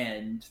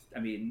 and I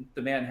mean,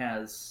 the man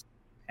has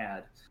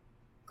had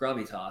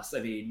gravitas.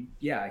 I mean,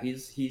 yeah,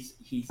 he's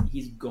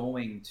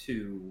going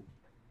to,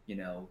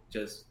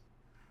 just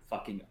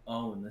fucking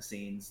own the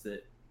scenes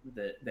that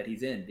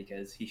he's in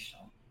because he's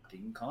Sean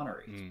fucking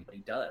Connery. That's what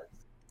he does.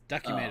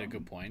 Ducky made a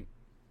good point.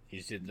 He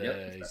said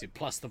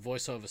plus the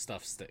voiceover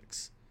stuff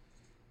sticks.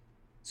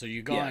 So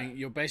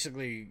you're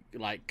basically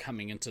like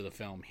coming into the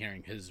film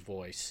hearing his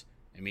voice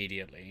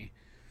immediately.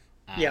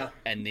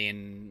 And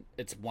then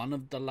it's one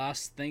of the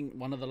last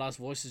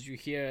voices you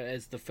hear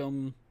as the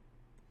film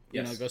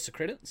goes to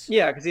credits.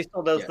 Yeah, because he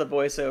still does the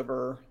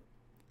voiceover.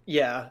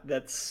 Yeah,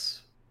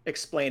 that's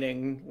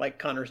explaining like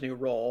Connor's new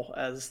role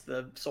as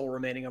the sole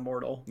remaining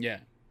immortal. Yeah,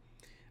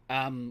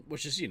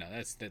 which is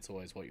that's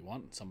always what you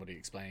want, somebody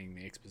explaining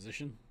the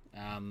exposition.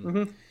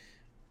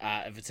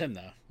 If it's him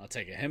though, I'll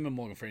take it. Him and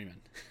Morgan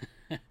Freeman.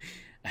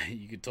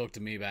 You could talk to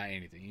me about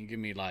anything. You give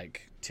me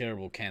like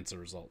terrible cancer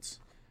results,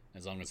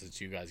 as long as it's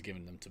you guys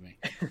giving them to me.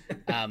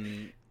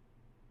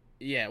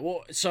 Yeah,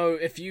 well, so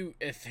if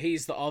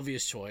he's the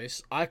obvious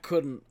choice, I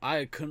couldn't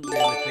really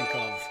think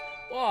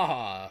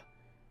of,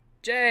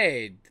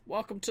 Jade,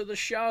 welcome to the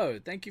show.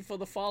 Thank you for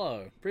the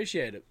follow.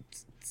 Appreciate it.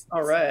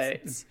 All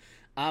right.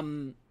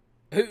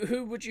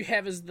 Who would you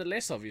have as the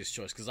less obvious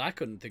choice? Because I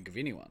couldn't think of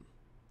anyone.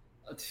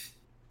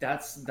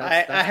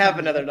 I have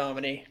another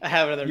nominee.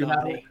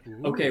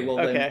 Okay,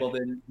 well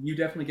then you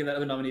definitely give that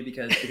other nominee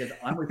because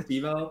I'm with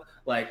Steve-O.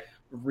 Like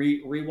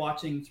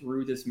rewatching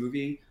through this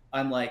movie,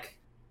 I'm like,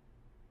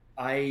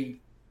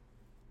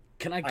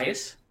 Can I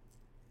guess?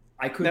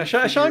 I couldn't.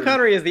 No, Sean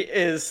Connery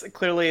is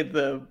clearly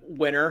the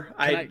winner.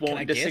 I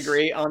won't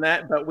disagree on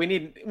that, but we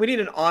need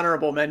an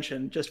honorable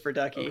mention just for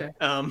Ducky.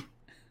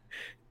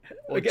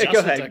 Okay. Go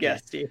ahead,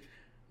 guess, Steve.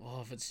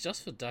 Well, if it's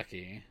just for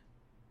Ducky.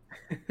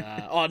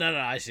 No,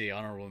 I see.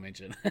 Honorable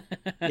mention.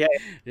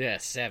 Yeah,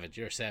 savage.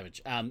 You're a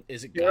savage.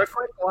 Is it? You're a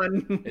quick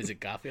one. Is it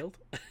Garfield?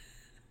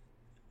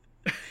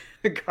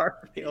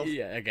 Garfield.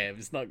 Yeah. Okay. If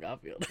it's not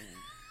Garfield.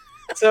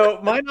 So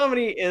my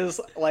nominee is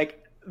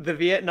like the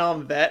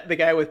Vietnam vet, the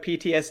guy with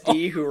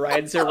PTSD who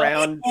rides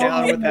around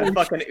town with that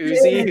fucking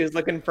Uzi, who's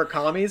looking for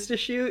commies to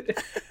shoot.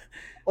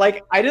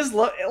 Like, I just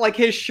love, like,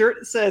 his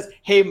shirt says,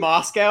 "Hey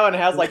Moscow," and it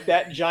has like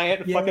that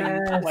giant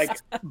fucking like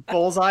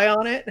bullseye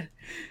on it.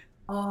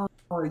 Oh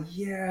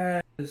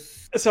yes.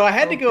 So I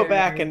had to go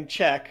back and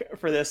check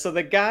for this. So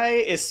the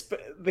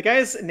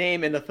guy's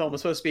name in the film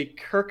is supposed to be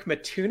Kirk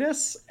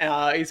Matunis.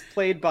 He's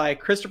played by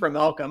Christopher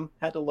Malcolm.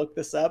 Had to look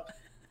this up.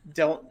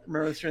 Don't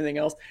remember this or anything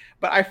else.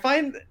 But I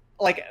find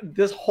like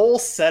this whole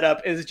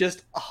setup is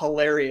just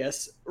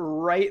hilarious.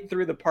 Right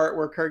through the part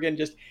where Kurgan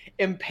just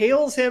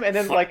impales him and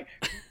then like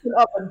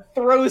up and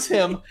throws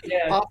him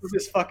off of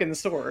his fucking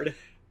sword.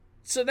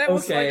 So that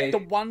was like the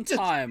one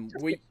time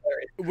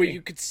where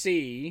you could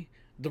see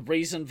the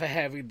reason for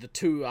having the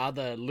two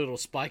other little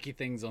spiky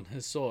things on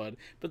his sword,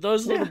 but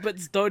those little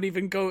bits don't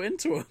even go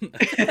into him.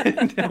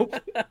 Nope.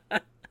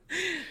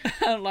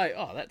 I'm like,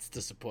 oh, that's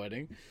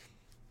disappointing.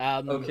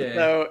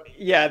 So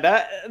yeah,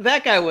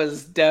 that guy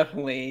was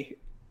definitely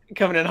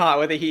coming in hot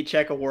with a heat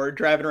check award,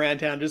 driving around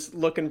town just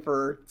looking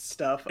for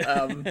stuff.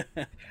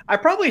 I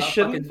probably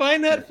shouldn't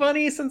find that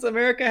funny since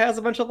America has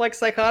a bunch of like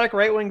psychotic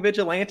right-wing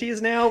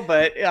vigilantes now,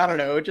 but I don't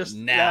know, just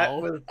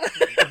now. That was,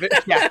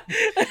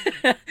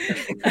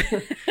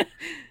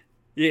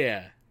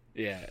 yeah.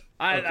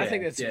 I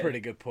think that's a pretty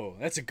good pull.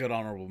 That's a good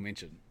honorable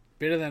mention.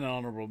 Better than an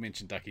honorable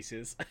mention, Ducky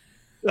says.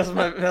 That's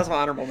my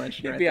honorable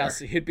mention right there.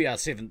 He'd be our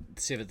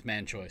seventh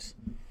man choice.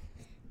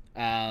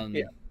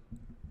 Yeah.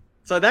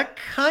 So that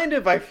kind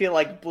of, I feel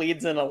like,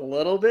 bleeds in a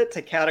little bit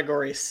to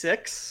category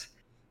 6,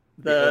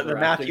 the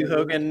Matthew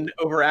Hogan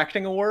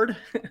overacting award.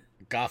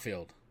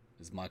 Garfield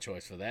is my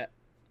choice for that.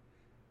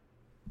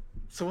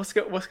 So what's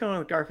going on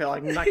with Garfield?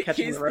 I'm not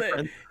catching the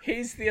reference.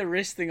 He's the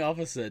arresting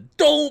officer.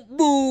 Don't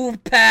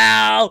move,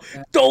 pal.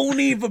 Don't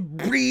even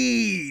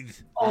breathe.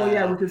 Oh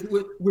yeah,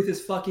 with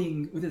his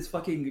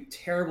fucking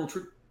terrible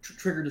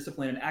trigger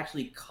discipline and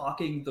actually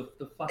cocking the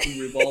fucking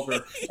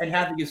revolver and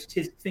having his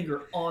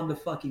finger on the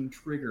fucking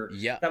trigger.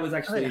 Yeah, that was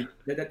actually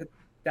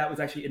that was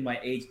actually in my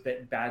age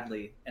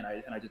badly, and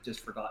I just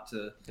forgot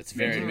to. That's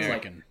very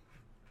American.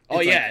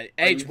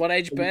 What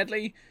age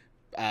badly?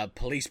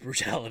 Police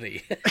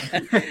brutality.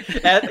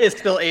 That is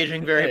still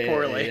aging very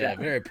poorly. Yeah,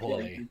 very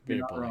poorly.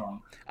 Very poorly.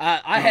 Wrong.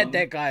 I had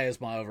that guy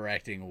as my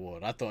overacting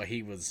award. I thought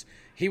he was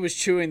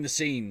chewing the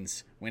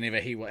scenes whenever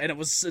he was, and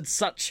it's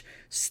such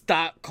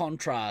stark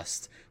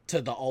contrast to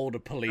the older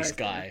police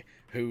guy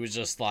who was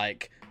just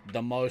like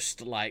the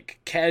most like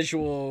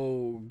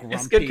casual, grumpy.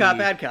 It's good cop,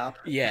 bad cop.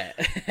 Yeah,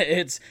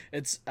 it's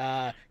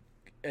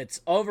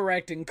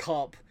overacting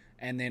cop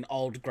and then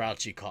old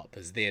grouchy cop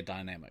is their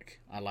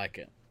dynamic. I like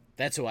it.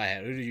 That's who I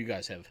had. Who do you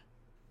guys have?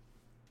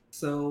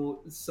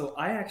 So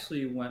I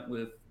actually went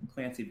with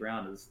Clancy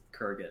Brown as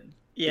Kurgan.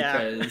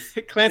 Yeah,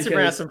 Clancy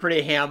Brown has some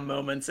pretty ham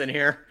moments in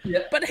here. Yeah,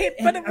 but it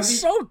was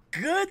so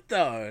good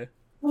though.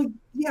 Well,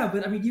 yeah,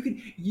 but I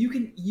mean,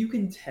 you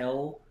can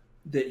tell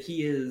that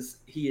he is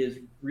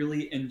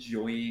really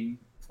enjoying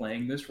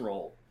playing this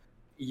role.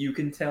 You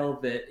can tell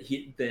that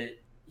he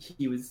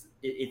was.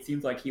 It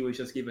seems like he was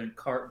just given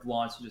carte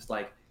blanche,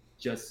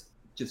 just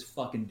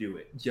fucking do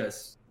it.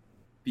 Just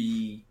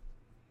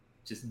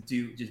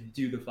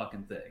do the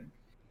fucking thing.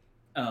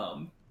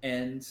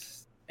 And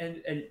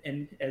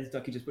as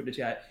Ducky just put in the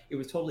chat, it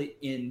was totally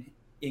in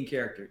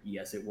character.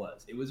 Yes, it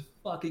was. It was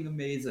fucking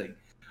amazing.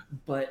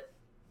 But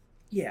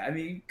yeah, I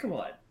mean, come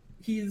on.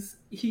 He's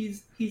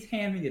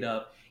hamming it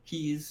up.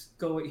 He's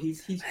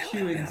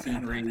chewing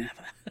scenery.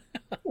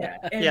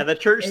 Yeah, the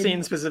church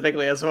scene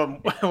specifically is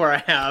where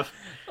I have.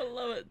 I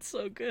love it. It's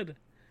so good.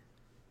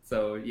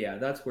 So yeah,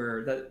 that's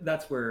where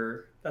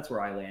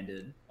I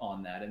landed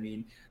on that. I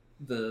mean,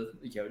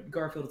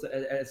 Garfield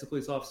as a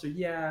police officer.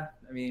 Yeah,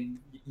 I mean,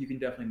 you can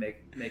definitely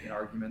make an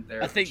argument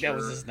there. I think that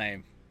was his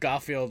name,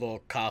 Garfield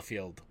or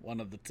Carfield, one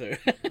of the two.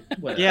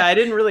 Yeah, I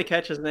didn't really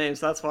catch his name,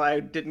 so that's why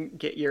I didn't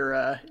get your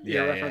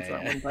reference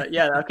on that one. But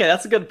yeah, okay,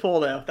 that's a good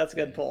pull though. That's a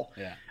good pull.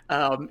 Yeah.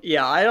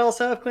 I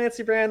also have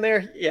Clancy Brown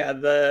there. Yeah,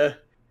 the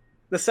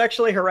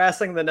sexually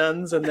harassing the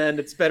nuns and then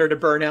it's better to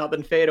burn out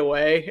than fade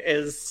away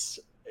is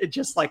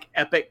just like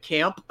epic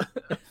camp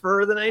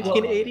for the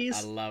 1980s.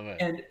 I love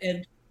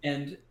it.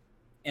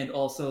 And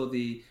also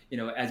the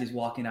as he's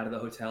walking out of the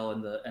hotel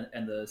and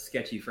the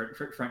sketchy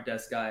front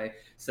desk guy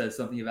says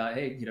something about,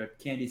 hey,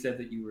 Candy said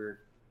that you were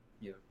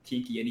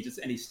kinky, and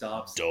he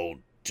stops.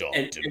 Don't talk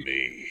to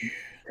me.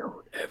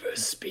 Don't ever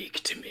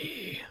speak to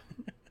me.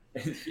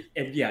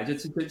 and yeah,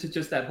 just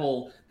that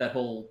whole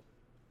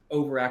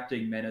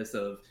overacting menace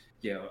of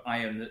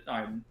I'm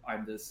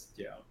this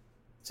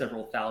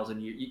several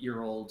thousand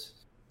year old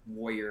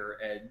warrior,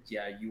 and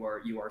yeah, you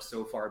are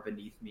so far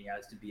beneath me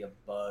as to be a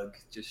bug.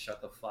 Just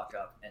shut the fuck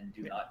up and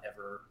do not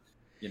ever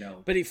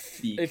But he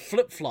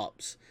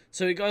flip-flops,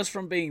 so he goes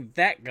from being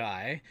that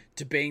guy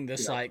to being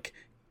this like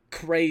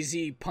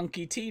crazy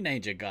punky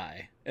teenager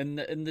guy in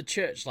the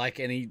church,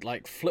 and he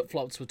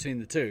flip-flops between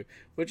the two,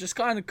 which is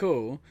kind of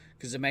cool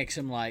because it makes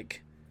him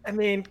like, I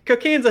mean,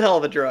 cocaine's a hell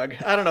of a drug.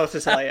 I don't know what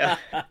to tell you.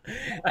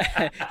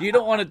 You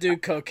don't want to do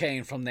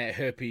cocaine from that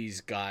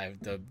herpes guy,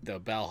 the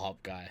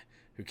bellhop guy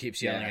who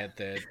keeps yelling at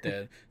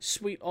the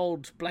sweet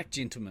old black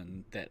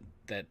gentleman that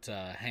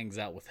hangs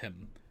out with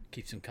him,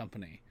 keeps him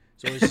company.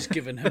 So he's just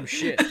giving him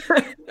shit.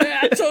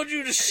 I told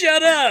you to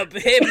shut up.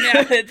 Can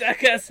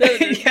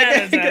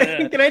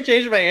I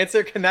change my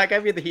answer? Can that guy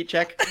be the heat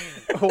check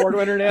award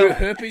winner now?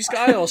 Herpes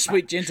guy or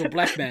sweet gentle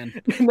black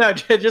man? No,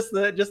 just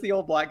the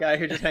old black guy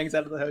who just hangs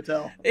out at the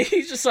hotel.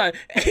 He's just like,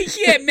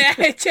 yeah, man.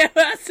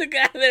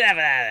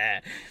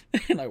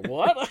 Like,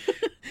 what?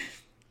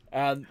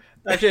 I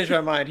changed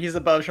my mind. He's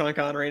above Sean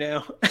Connery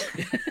now.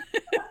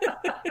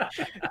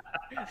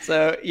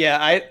 So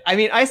yeah, I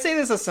mean, I say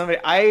this as somebody,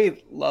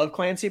 I love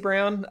Clancy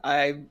Brown.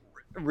 I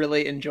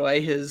really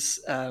enjoy his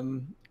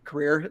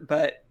career,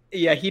 but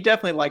yeah, he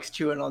definitely likes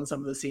chewing on some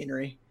of the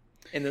scenery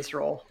in this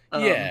role.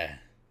 Yeah.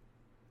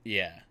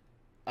 Go.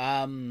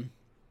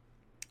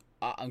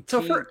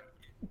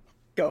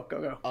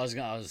 I was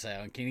gonna say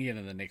I'm keen to get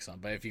into the next one,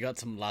 but if you got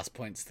some last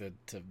points to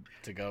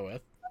go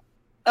with.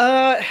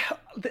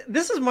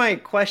 This is my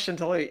question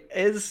to you.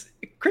 Is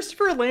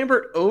Christopher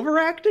Lambert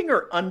overacting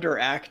or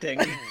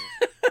underacting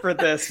for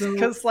this?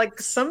 Because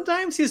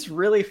sometimes he's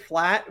really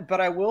flat,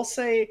 but I will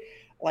say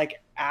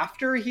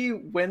after he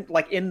went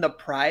in the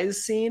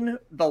prize scene,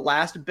 the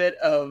last bit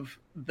of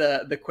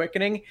the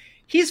quickening,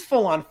 he's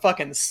full on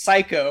fucking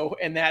psycho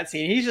in that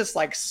scene. He's just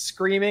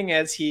screaming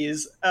as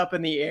he's up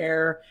in the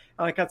air.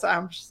 I'm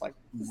just like,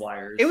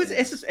 wires.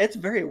 It's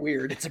very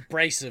weird. It's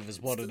abrasive,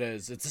 is what it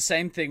is. It's the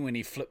same thing when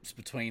he flips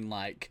between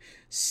like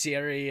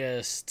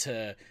serious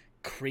to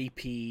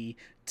creepy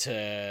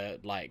to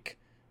like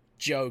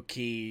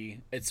jokey.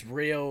 It's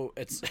real.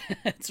 It's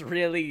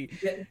really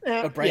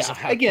abrasive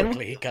how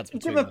quickly he cuts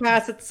between. Give a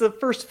pass. It's the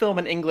first film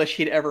in English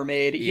he'd ever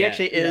made. He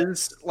actually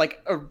is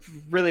like a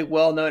really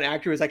well-known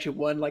actor who's actually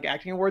won like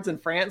acting awards in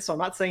France. So I'm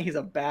not saying he's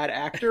a bad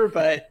actor,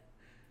 but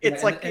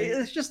it's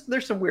it's just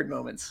there's some weird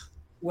moments.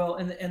 Well,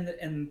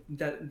 and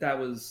that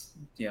was,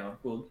 you know,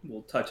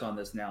 we'll touch on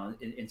this now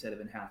instead of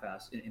in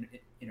half-assed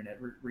internet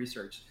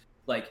research.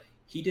 Like,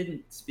 he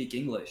didn't speak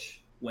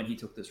English when he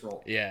took this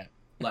role. Yeah.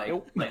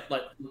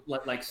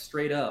 Like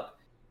straight up,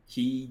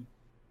 he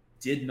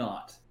did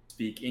not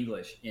speak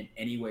English in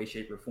any way,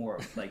 shape, or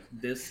form. Like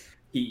this,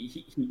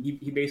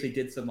 he basically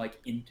did some like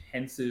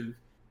intensive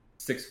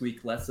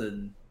 6-week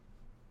lesson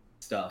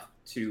stuff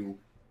to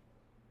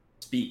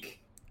speak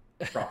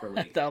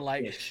properly. They're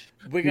like,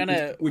 we're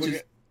gonna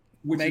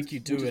make you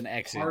do an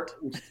accent.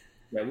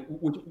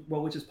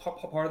 Which is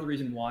part of the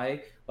reason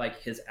why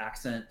like his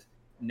accent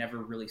never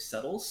really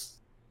settles,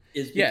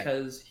 is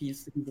because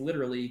he's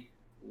literally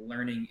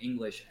learning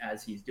English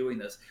as he's doing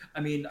this.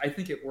 I mean, I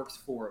think it works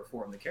for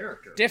him, the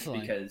character,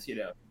 definitely, because you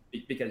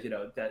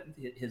know that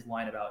his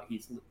line about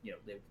he's, you know,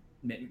 lived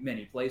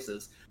many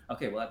places.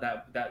 Okay, well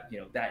that you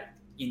know, that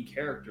in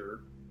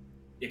character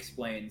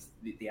explains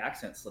the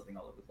accent slipping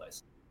all over the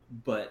place.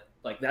 But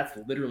like, that's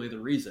literally the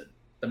reason.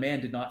 The man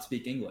did not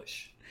speak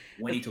English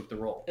when he took the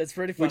role. It's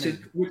pretty funny.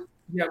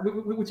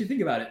 What you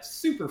think about it,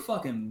 super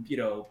fucking, you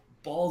know,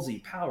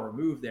 ballsy power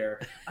move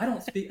there. I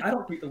don't speak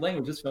the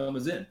language this film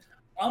is in.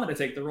 I'm going to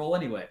take the role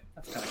anyway.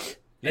 That's kind of cool.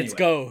 Anyway. Let's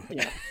go.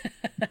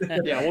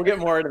 Yeah, we'll get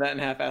more into that in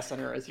half-assed on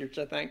research,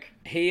 I think.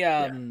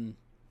 I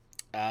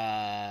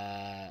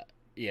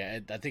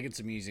think it's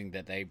amusing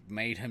that they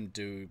made him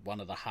do one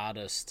of the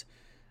hardest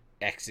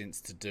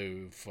accents to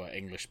do for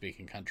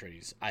English-speaking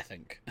countries, I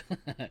think,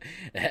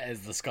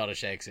 is the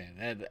Scottish accent.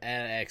 That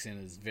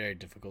accent is very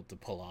difficult to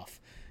pull off,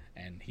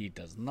 and he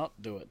does not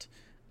do it.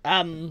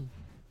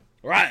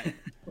 Right.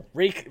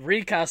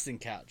 Recasting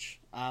couch.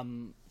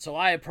 So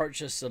I approach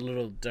this a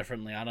little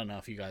differently. I don't know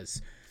if you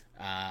guys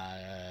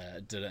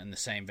did it in the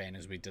same vein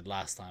as we did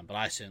last time, but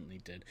I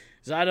certainly did.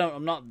 Because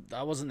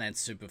I wasn't that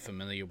super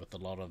familiar with a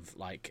lot of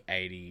like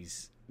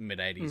mid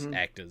 80s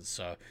actors,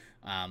 so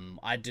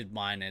I did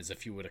mine as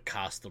if you were to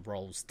cast the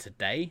roles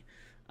today.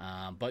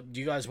 But do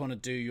you guys want to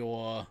do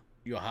your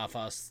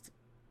half-assed?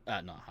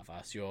 Not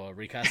half-assed. Your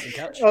recasting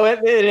couch. Oh,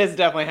 it is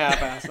definitely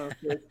half-assed.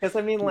 Because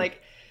I mean,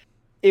 like,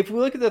 if we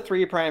look at the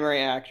three primary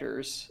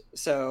actors,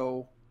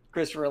 so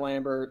Christopher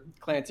Lambert,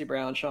 Clancy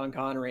Brown, Sean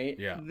Connery,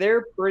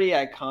 they're pretty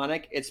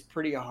iconic. It's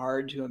pretty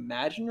hard to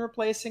imagine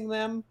replacing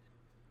them.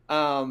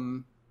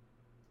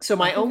 So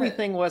my only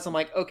thing was, I'm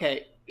like,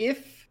 okay,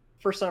 if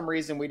for some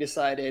reason we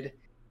decided,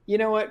 you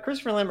know what,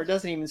 Christopher Lambert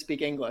doesn't even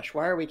speak English,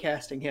 why are we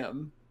casting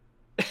him?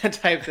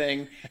 Type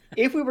thing.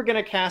 If we were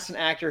going to cast an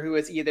actor who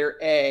is either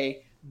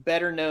A,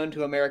 better known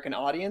to American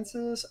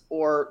audiences,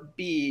 or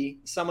B,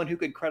 someone who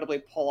could credibly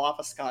pull off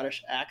a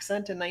Scottish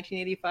accent in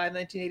 1985,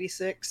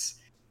 1986,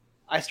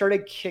 I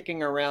started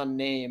kicking around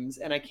names,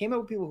 and I came up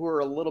with people who were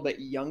a little bit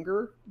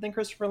younger than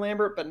Christopher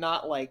Lambert, but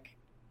not like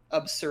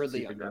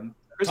absurdly younger.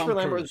 Christopher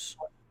Lambert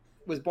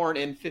was born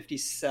in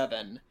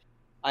 1957.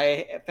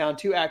 I found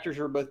two actors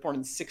who were both born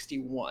in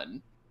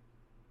 1961.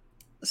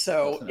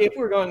 So if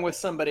we're going with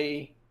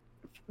somebody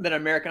that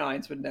an American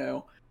audience would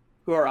know,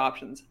 who are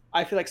options?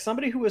 I feel like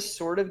somebody who was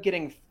sort of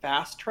getting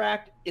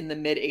fast-tracked in the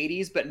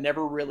mid-'80s, but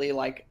never really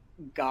like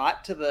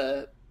got to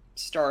the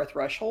star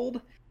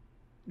threshold.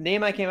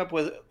 Name I came up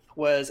with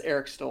was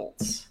Eric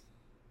Stoltz.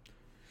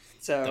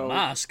 So The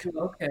Mask.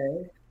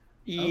 Okay.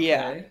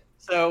 Yeah.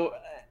 So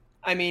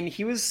I mean,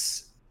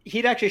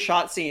 he'd actually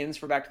shot scenes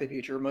for Back to the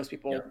Future. Most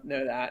people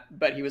know that,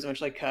 but he was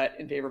eventually cut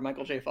in favor of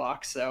Michael J.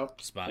 Fox. So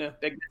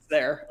big miss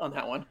there on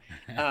that one.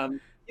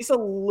 He's a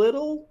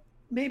little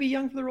maybe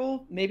young for the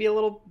role, maybe a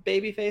little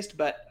baby-faced,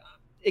 but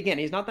again,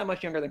 he's not that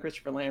much younger than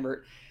Christopher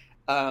Lambert.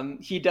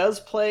 He does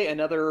play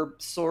another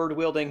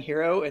sword-wielding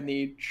hero in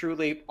the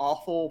truly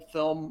awful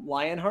film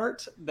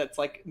Lionheart that's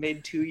like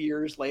made 2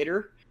 years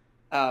later.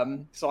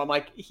 So I'm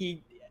like,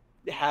 he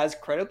has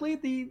credibly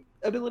the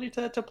ability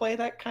to play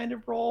that kind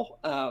of role.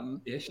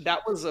 That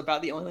was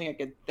about the only thing I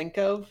could think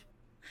of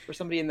for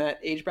somebody in that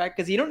age bracket,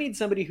 because you don't need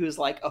somebody who's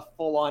like a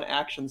full-on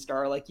action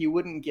star. Like, you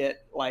wouldn't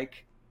get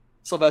like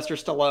Sylvester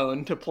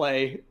Stallone to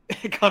play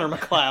Connor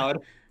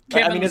McLeod.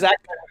 I mean, his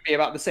accent would be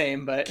about the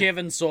same, but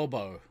Kevin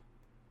Sorbo.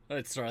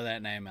 Let's throw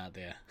that name out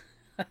there.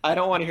 I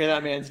don't want to hear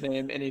that man's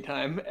name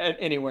anytime,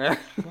 anywhere.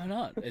 Why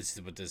not? Is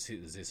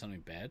there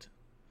something bad?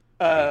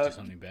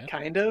 Something bad?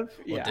 Kind of.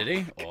 Yeah. Did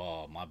he?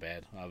 Oh, my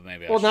bad.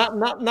 Maybe.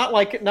 Not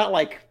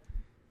like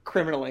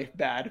criminally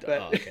bad,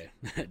 but okay.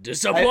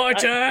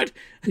 Disappointed.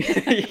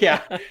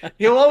 Yeah,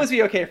 he'll always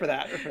be okay for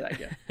that.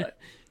 Yeah. But.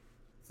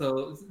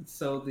 So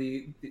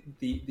the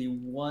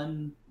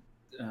one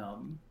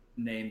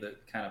name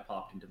that kind of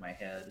popped into my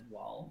head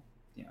while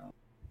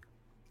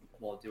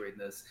doing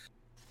this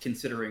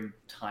considering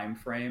time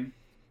frame,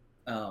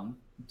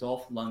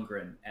 Dolph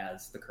Lundgren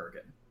as the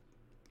Kurgan.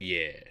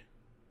 Yeah,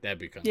 that'd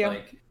be kind Yeah. of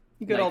Like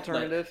Good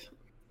alternative.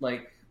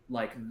 Like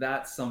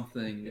that's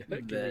something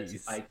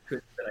Hercules. that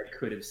I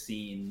could have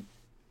seen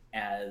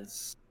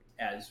as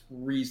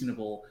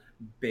reasonable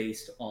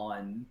based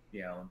on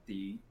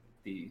the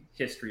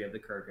history of the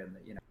Kurgan.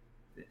 That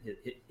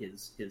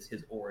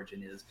his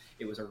origin is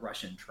it was a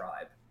Russian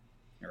tribe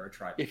or a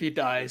tribe. If he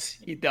dies,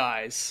 he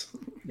dies.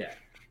 Yeah.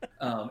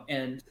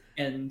 And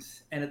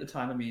at the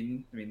time, I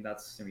mean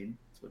that's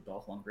what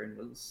Dolph Lundgren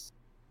was.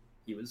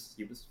 He was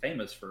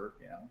famous for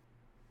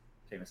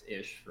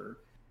famous-ish for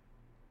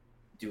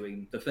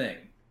doing the thing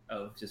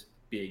of just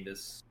being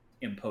this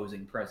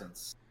imposing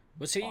presence.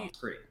 Was on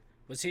screen.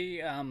 Was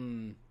he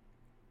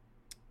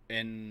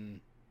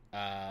in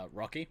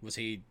Rocky? Was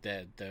he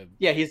the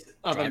Yeah, he's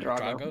Ivan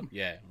Drago?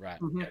 Yeah, right.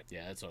 Mhm.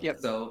 Yeah, that's what. Yep.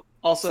 So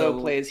Also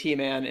plays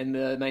He-Man in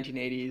the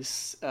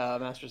 1980s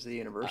Masters of the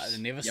Universe.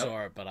 I never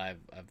saw it, but I've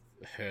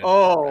heard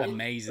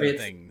amazing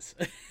things.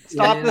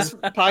 Stop this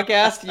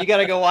podcast. You got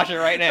to go watch it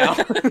right now.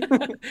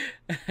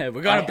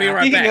 We're gonna be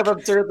right Speaking back. of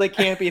absurdly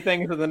campy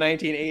things of the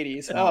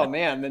 1980s, oh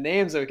man, the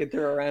names that we could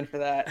throw around for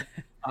that.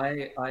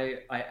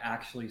 I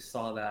actually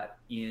saw that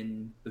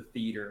in the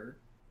theater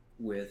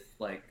with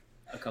like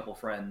a couple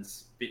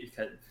friends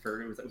because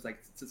it was like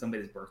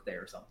somebody's birthday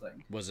or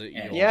something. Was it?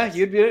 And Yeah,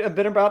 you'd be a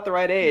bit about the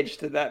right age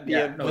to that be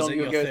a Was film it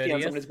you your would go see on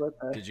 30th? somebody's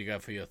birthday. Did you go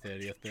for your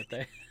 30th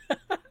birthday?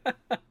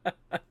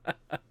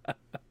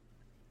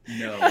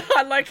 No.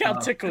 I like how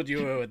tickled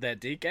you were with that,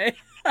 DK.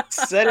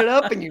 Set it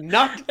up and you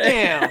knocked it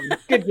down.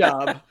 Good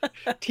job.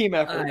 Team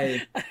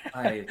effort.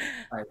 I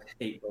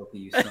hate both of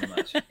you so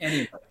much.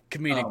 Anyway,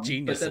 Comedic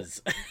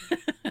geniuses.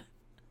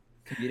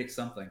 comedic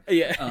something.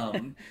 Yeah.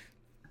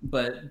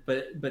 But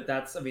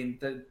that's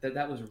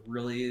that was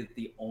really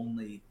the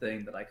only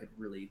thing that I could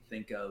really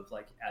think of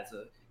like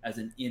as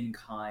an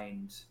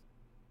in-kind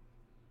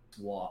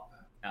swap,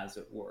 as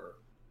it were,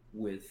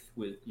 with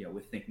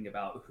thinking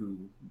about who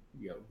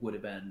would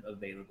have been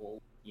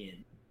available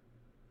in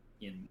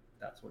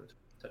that sort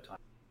of time.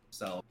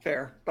 So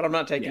Fair, but I'm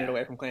not taking it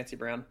away from Clancy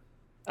Brown.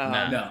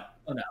 no.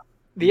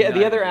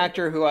 The other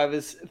actor who I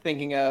was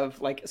thinking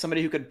of, like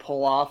somebody who could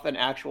pull off an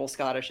actual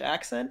Scottish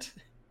accent,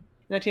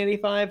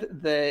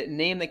 1985. The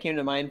name that came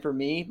to mind for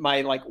me, my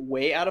like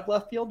way out of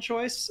left field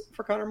choice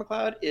for Connor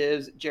McLeod,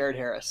 is Jared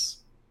Harris.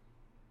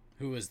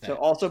 Who was that? So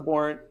also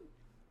born.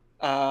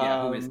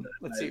 Who is that?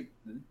 Let's see.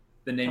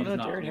 The name is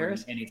not Jared ringing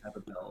Harris? any type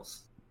of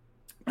bells.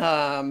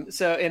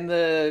 So in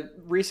the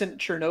recent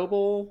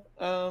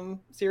Chernobyl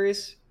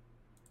series,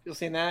 you've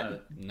seen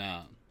that?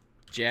 No.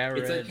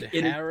 Jared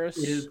it Harris?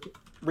 is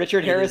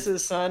Richard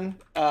Harris's son.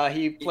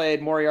 He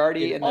played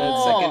Moriarty in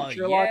the second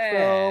Sherlock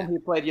film. He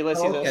played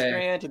Ulysses S.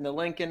 Grant in the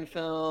Lincoln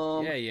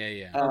film.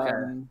 Yeah.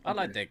 I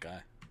like that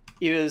guy.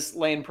 He was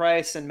Lane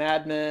Price in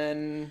Mad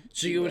Men.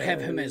 So you would have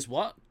him as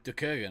what? The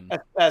Kurgan?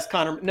 As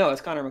Connor? No,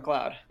 as Connor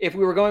McLeod. If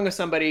we were going with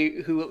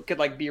somebody who could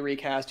like be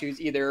recast, who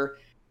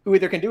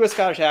either can do a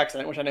Scottish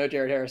accent, which I know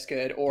Jared Harris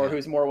could, or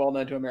who's more well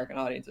known to American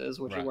audiences,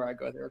 which is where I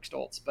go with Eric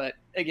Stoltz. But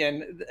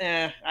again,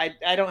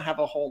 I don't have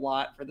a whole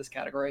lot for this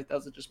category.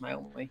 Those are just my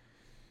only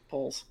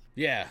pulls.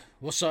 Yeah.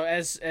 Well, so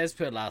as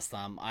per last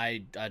time,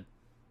 I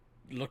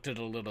looked at it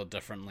a little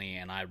differently,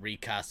 and I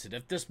recasted.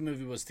 If this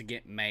movie was to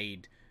get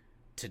made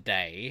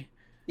today,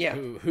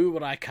 who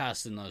would I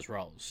cast in those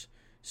roles?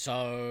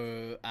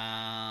 So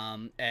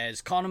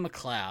as Connor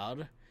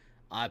McLeod,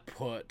 I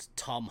put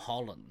Tom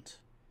Holland,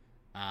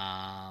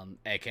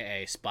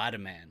 aka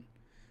Spider-Man.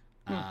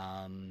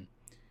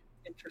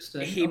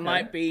 Interesting. He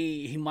might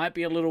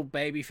be a little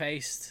baby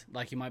faced,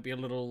 like he might be a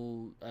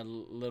little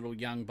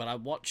young, but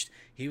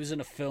he was in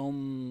a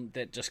film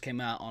that just came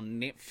out on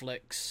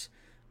Netflix.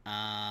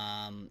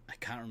 I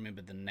can't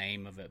remember the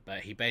name of it,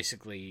 but he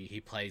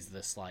plays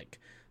this like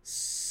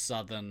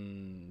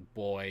southern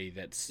boy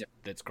that's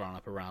grown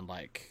up around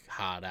like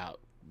hard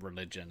out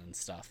religion and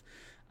stuff.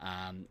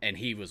 And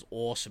he was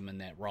awesome in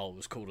that role. It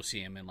was cool to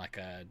see him in like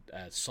a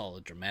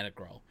solid dramatic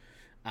role.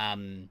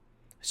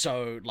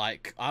 So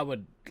like I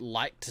would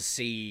like to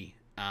see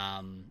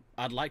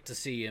I'd like to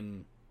see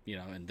him,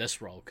 in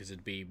this role, because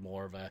it'd be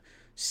more of a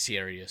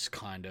serious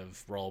kind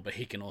of role, but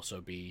he can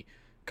also be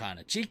kind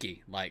of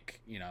cheeky,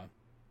 like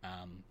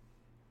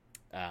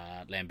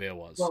Lambert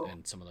was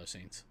in some of those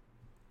scenes.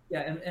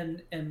 Yeah,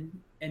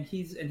 and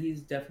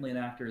he's definitely an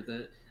actor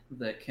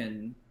that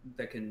can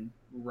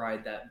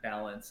ride that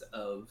balance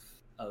of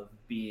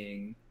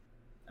being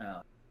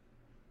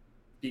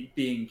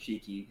being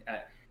cheeky,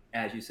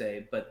 as you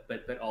say,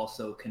 but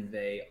also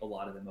convey a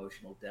lot of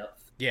emotional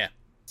depth. Yeah.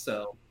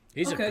 So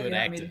he's a good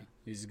actor.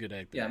 He's a good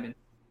actor.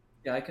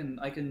 Yeah, I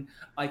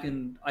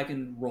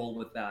can roll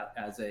with that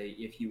as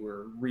if you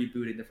were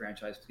rebooting the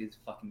franchise, please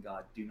fucking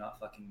God, do not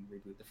fucking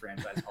reboot the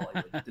franchise,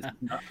 Hollywood.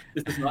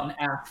 This is not an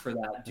act for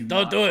that.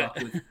 Don't do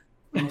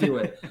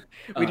it.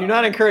 We do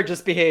not encourage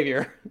this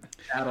behavior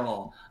at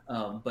all.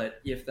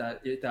 But if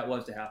that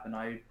was to happen,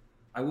 I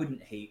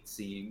wouldn't hate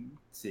seeing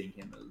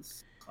him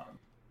as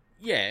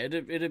Yeah,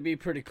 it'd be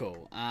pretty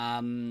cool.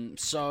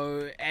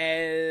 So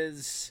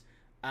as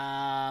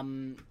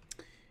who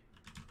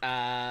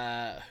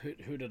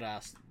did I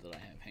have?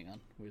 Hang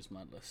on, where's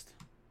my list?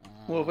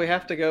 Well, if we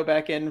have to go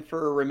back in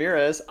for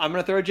Ramirez, I'm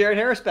going to throw Jared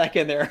Harris back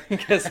in there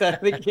because I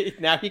think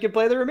now he can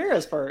play the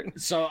Ramirez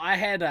part. So I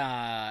had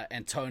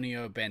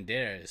Antonio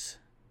Banderas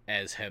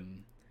as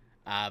him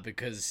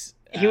because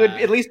he would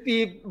at least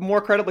be more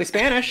credibly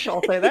Spanish.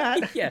 I'll say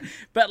that. Yeah,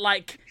 but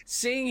like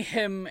seeing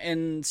him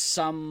in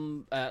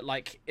some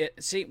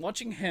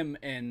watching him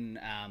in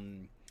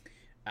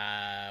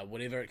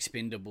whatever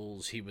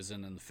Expendables he was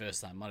in the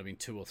first time, might have been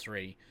 2 or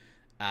 3.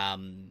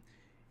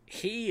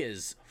 He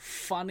is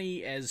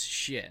funny as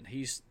shit.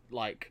 He's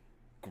like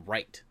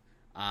great.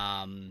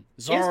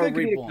 Zorro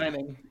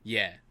Reborn.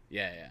 Yeah.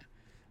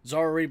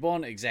 Zorro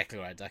Reborn, exactly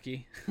right,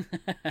 Ducky.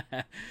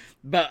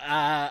 But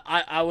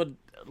I would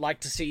like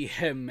to see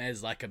him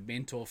as like a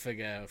mentor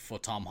figure for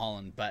Tom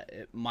Holland, but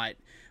it might,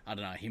 I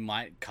don't know, he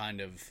might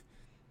kind of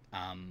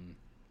I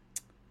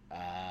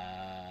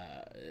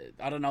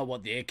don't know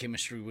what their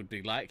chemistry would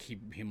be like.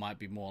 He might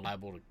be more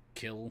liable to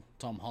kill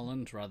Tom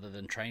Holland rather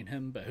than train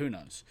him, but who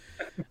knows?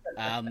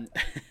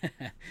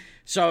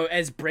 So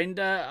as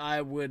Brenda,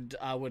 I would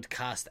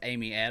cast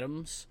Amy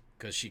Adams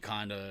because she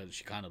kind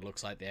of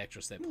looks like the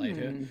actress that played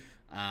her.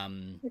 I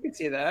can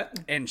see that,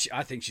 and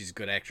I think she's a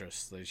good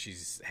actress.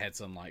 She's had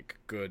some like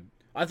good.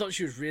 I thought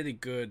she was really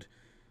good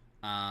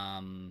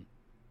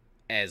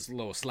as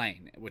Lois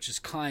Lane, which is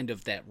kind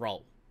of that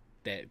role,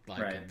 that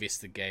like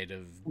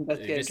investigative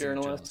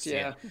journalist.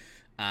 Yeah.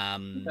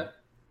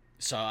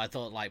 So I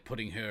thought like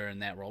putting her in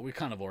that role. We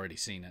kind of already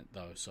seen it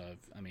though, so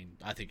I mean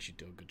I think she'd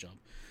do a good job.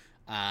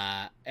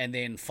 And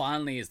then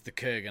finally as the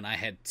Kurgan, I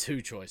had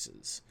 2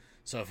 choices.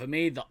 So for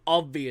me, the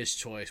obvious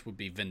choice would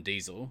be Vin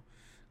Diesel.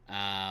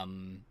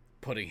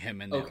 Putting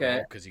him in that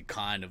role because he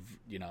kind of,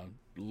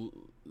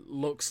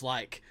 looks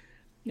like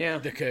the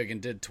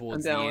Kurgan did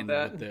towards the end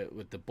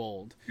with the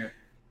bald. Yeah.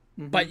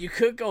 Mm-hmm. But you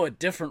could go a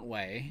different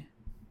way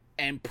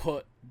and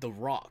put The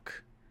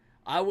Rock.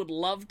 I would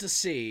love to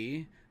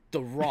see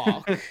The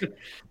Rock,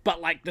 but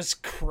like this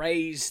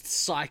crazed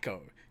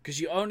psycho. Because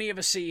you only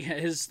ever see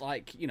his,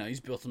 like, he's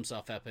built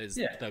himself up as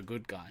the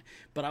good guy.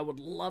 But I would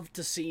love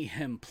to see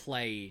him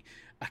play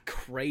a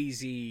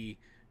crazy...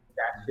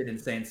 That bit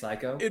insane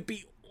psycho. It'd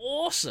be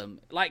awesome.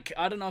 Like,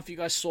 I don't know if you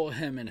guys saw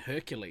him in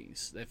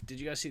Hercules. Did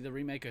you guys see the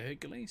remake of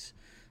Hercules?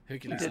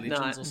 Hercules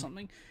Legends or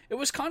something? It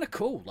was kind of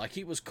cool. Like,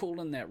 he was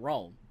cool in that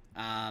role.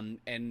 He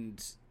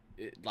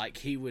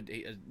would,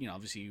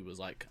 obviously he was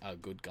like a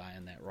good guy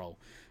in that role.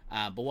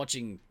 But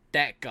watching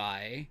that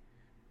guy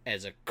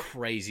as a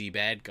crazy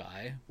bad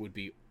guy would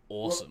be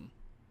awesome.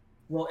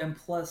 Well, and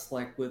plus,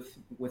 like, with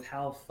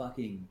how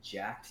fucking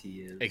jacked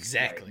he is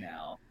exactly right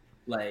now,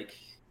 like,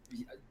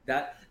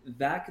 that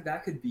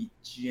could be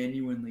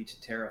genuinely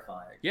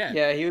terrifying.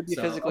 Yeah, he would be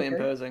physically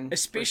imposing,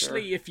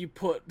 especially if you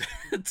put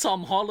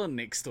Tom Holland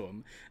next to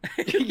him.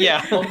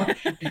 Yeah.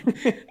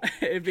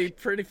 It'd be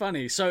pretty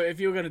funny. So if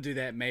you were going to do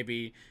that,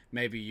 maybe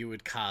you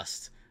would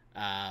cast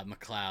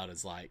McLeod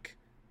as like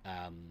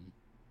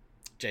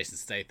Jason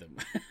Statham.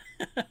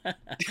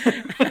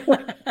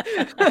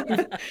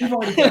 We've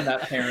already done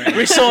that, parent.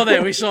 We saw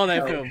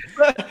that film.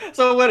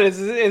 So what is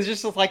it? It's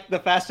just like the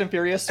Fast and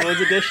Furious Swords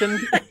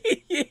edition?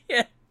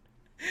 Yeah.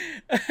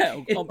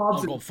 I'm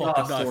gonna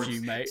fucking knife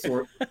you, mate.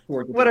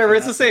 Whatever,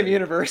 it's the same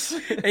universe.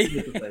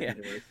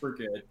 We're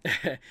good.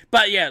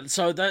 But yeah,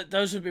 so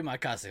those would be my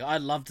casting.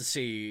 I'd love to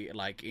see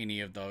like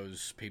any of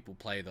those people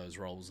play those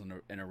roles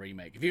in a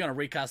remake. If you're gonna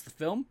recast the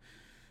film,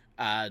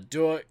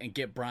 do it and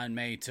get Brian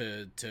May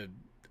to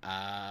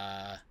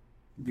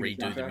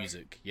redo the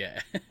music. Yeah.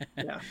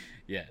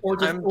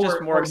 I'm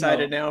just more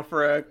excited now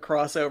for a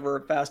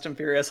crossover Fast and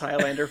Furious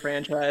Highlander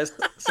franchise.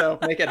 So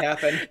make it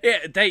happen.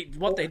 Yeah,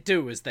 what they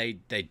do is they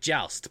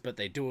joust, but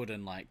they do it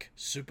in like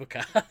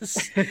supercars.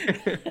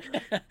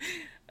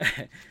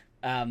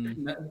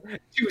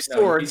 2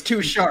 swords,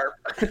 too sharp.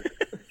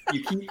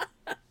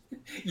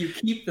 You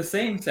keep the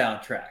same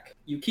soundtrack.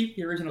 You keep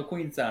the original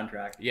Queen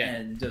soundtrack,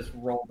 and just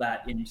roll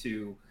that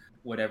into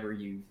whatever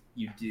you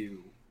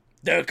do.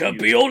 There could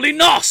be only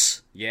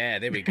nos. Yeah,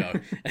 there we go.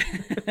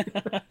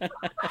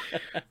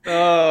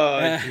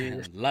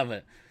 Love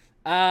it.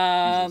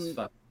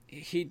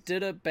 He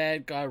did a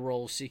bad guy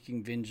role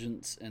seeking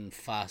vengeance in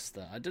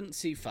Faster. I didn't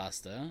see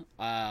Faster.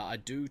 I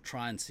do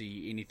try and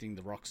see anything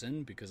The Rock's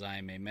in because I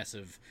am a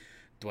massive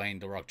Dwayne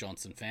The Rock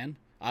Johnson fan.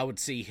 I would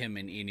see him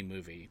in any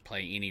movie,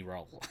 play any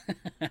role.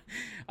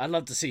 I'd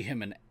love to see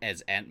him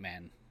as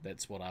Ant-Man.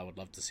 That's what I would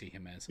love to see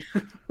him as.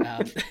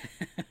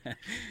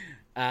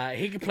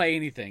 He could play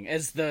anything.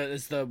 As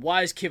the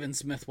wise Kevin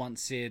Smith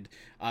once said,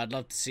 I'd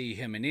love to see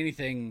him in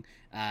anything,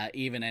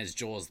 even as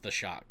Jaws the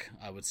shark.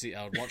 I would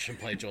watch him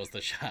play Jaws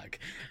the shark.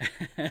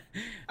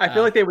 I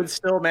feel like they would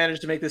still manage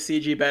to make the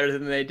CG better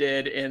than they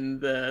did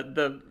in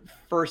the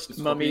first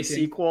Mummy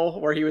sequel,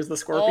 where he was the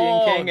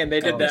Scorpion King, and they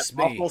did that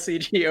awful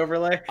CG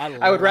overlay.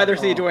 I would rather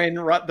see Dwayne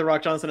The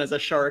Rock Johnson as a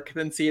shark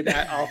than see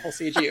that awful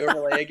CG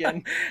overlay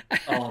again.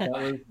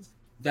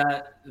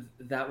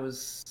 That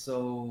was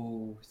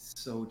so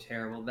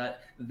terrible.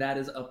 That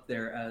is up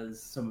there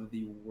as some of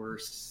the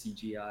worst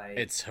CGI.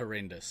 It's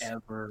horrendous.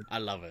 Ever. I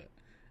love it.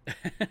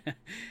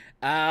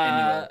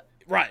 Anyway,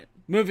 right.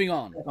 Moving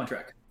on. on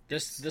track.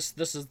 This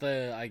is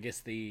the, I guess,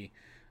 the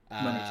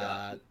Money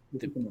shot.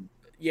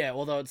 yeah.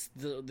 Although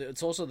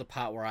it's also the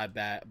part where I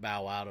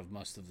bow out of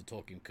most of the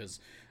talking because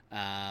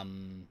I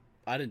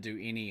didn't do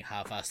any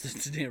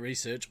half-assed internet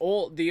research,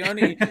 or the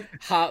only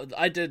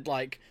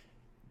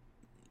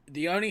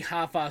the only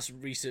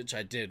half-assed research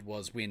I did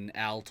was when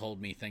Al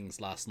told me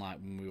things last night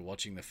when we were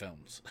watching the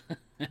films.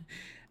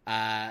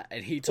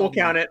 And he told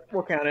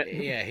We'll count it.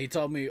 Yeah, he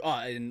told me. Oh,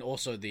 and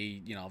also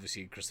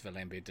obviously Christopher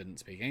Lambert didn't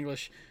speak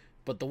English,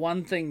 but the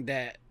one thing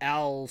that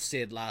Al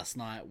said last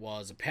night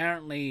was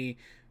apparently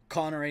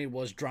Connery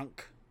was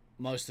drunk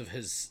most of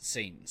his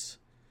scenes,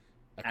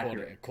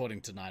 according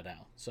to Night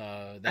Owl.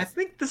 So I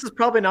think this is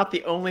probably not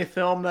the only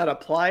film that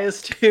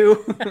applies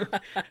to.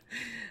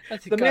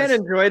 The man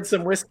enjoyed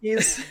some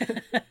whiskeys.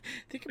 I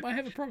think it might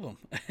have a problem.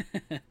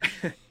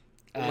 It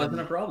wasn't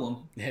a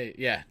problem.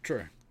 Yeah,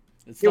 true.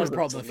 It's not a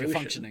problem if you're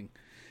functioning.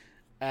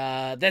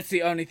 That's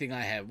the only thing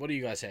I have. What do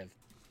you guys have?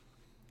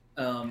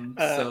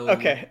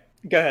 Okay,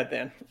 go ahead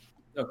then.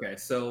 Okay,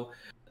 so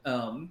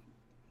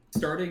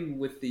starting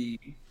with the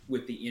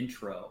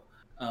intro,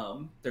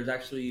 there's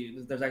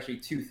actually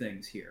two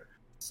things here.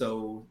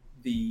 So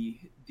the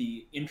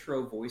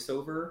intro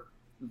voiceover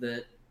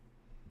that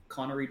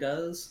Connery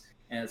does,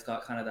 and it's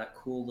got kind of that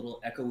cool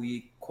little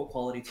echoey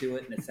quality to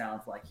it, and it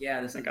sounds like,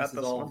 yeah, this is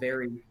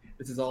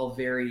all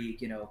very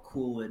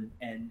cool and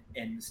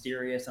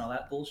mysterious and all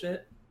that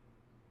bullshit.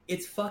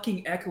 It's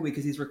fucking echoey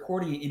because he's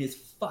recording it in his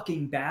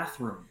fucking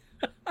bathroom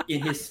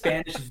in his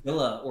Spanish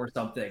villa or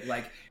something,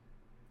 like,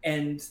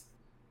 and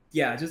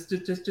yeah, just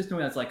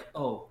knowing that's like,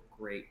 oh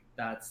great,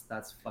 that's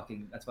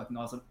fucking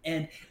awesome.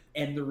 And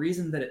the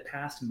reason that it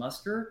passed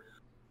muster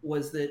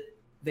was that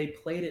they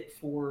played it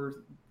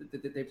for the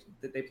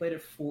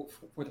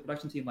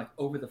production team, like,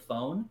 over the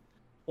phone.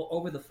 Well,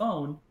 over the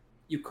phone,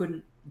 you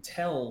couldn't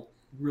tell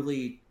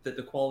really that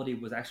the quality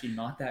was actually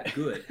not that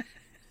good.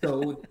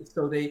 So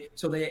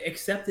they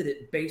accepted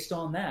it based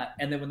on that,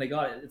 and then when they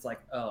got it, it's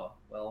like, oh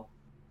well,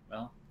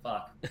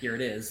 fuck, here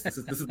it is. This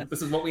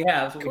is what we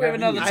have. Can we have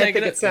another I think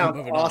it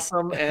sounds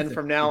awesome, and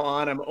from now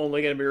on, I'm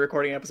only going to be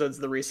recording episodes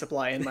of The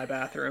Resupply in my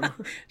bathroom.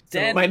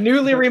 Dan, my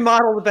newly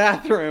remodeled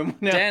bathroom.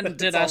 Dan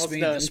did ask me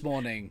this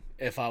morning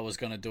if I was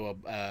going to do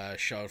a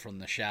show from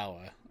the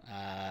shower,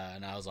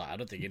 and I was like, I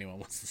don't think anyone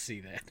wants to see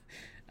that.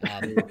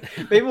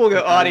 Maybe we'll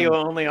go audio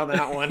only on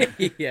that one.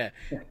 Yeah.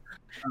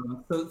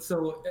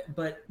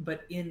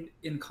 But in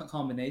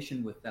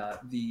combination with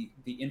that, the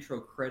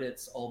intro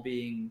credits all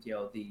being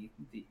the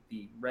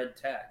red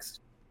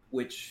text,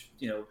 which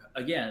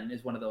again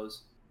is one of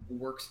those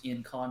works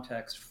in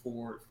context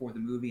for the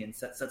movie and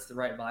sets the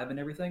right vibe and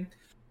everything.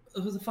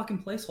 It was a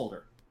fucking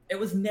placeholder. It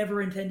was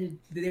never intended.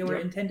 They were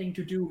intending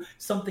to do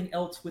something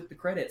else with the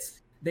credits.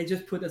 They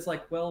just put this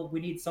like, well, we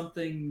need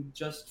something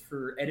just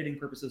for editing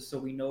purposes so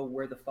we know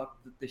where the fuck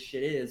this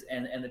shit is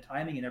and the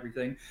timing and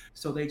everything.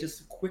 So they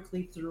just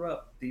quickly threw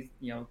up these,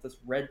 this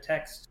red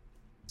text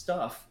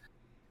stuff.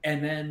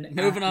 And then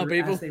moving on,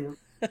 people. As they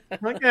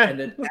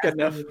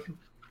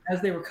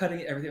were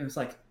cutting everything, it was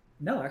like,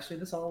 no, actually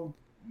this all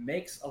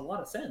makes a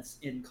lot of sense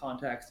in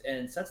context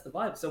and sets the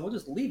vibe. So we'll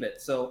just leave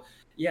it. So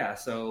yeah,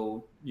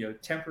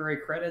 temporary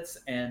credits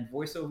and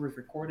voiceovers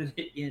recorded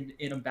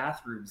in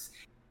bathrooms.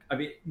 I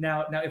mean,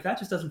 now if that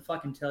just doesn't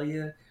fucking tell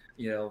you,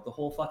 the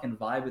whole fucking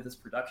vibe of this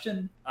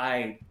production,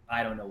 I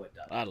don't know what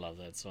does. I love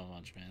that so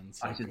much, man.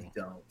 So I just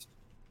don't.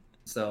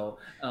 So,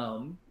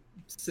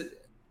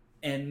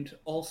 and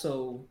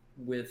also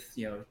with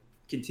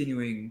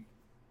continuing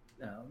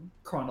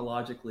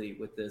chronologically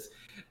with this,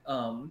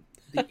 the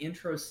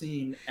intro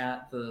scene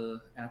at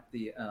the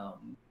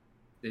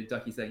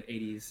Ducky saying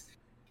 80s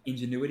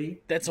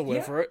ingenuity. That's a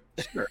word for it.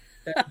 Sure.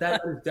 That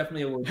is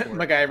definitely a word for it.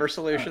 MacGyver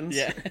solutions.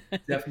 Yeah.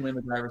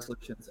 Definitely MacGyver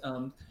solutions.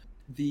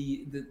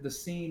 The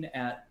scene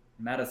at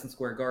Madison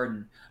Square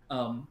Garden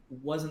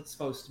wasn't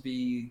supposed to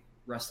be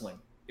wrestling.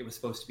 It was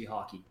supposed to be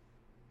hockey.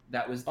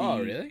 That was the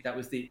really? That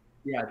was the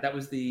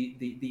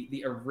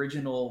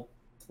original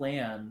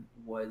plan,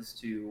 was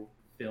to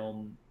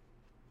film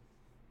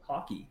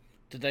hockey.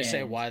 Did they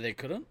say why they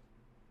couldn't?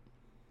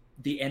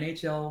 The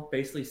NHL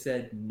basically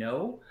said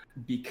no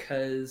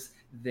because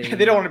they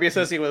don't want to be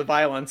associated with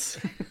violence.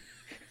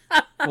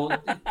 Well,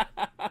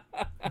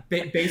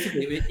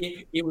 basically,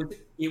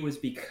 it was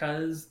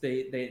because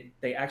they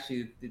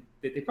actually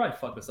they probably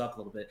fucked us up a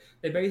little bit.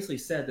 They basically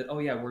said that, oh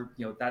yeah, we're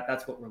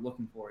that's what we're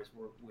looking for, is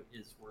we're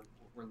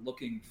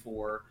looking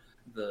for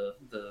the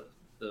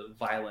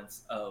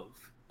violence of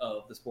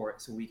the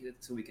sport, so we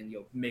can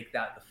make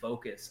that the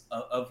focus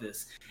of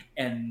this.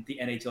 And the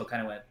NHL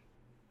kind of went,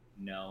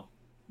 no,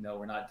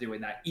 we're not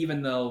doing that.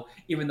 Even though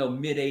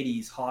mid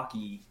 80s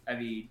hockey, I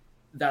mean,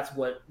 that's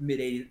what mid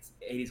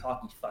 80s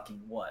hockey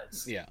fucking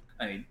was. Yeah.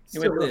 I mean,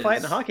 you went to a fight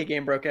and the hockey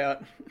game broke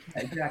out.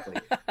 Exactly.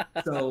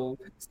 So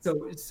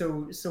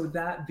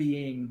that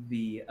being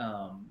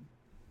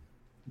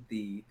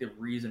the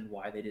reason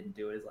why they didn't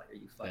do it is like, are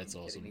you fucking That's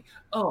kidding awesome. me?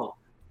 Oh,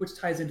 which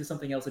ties into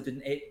something else that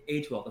didn't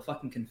age well: the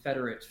fucking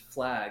Confederate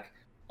flag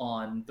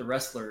on the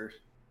wrestler.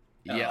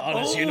 Yeah,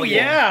 on his Oh uniform.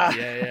 yeah,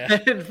 Yeah.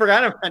 I had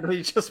forgotten about it.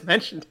 You just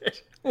mentioned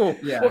it. Oh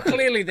Yeah. Well,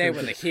 clearly they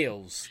were the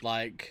heels.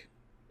 Like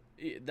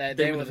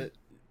they were the,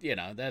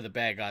 they're the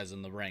bad guys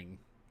in the ring.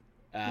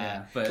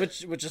 Yeah, but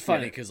which is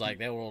funny because like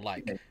they were all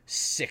like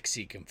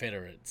sexy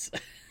Confederates.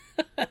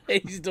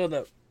 He's doing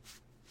the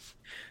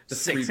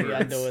sexy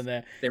Freebirds. underwear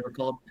there. They were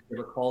called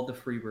the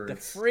Freebirds. The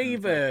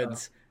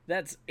Freebirds.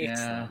 That's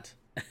excellent.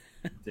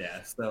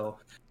 Yeah. So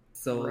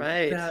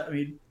Right. that, I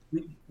mean,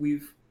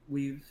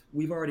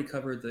 we've already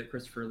covered that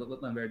Christopher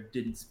Lambert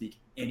didn't speak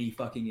any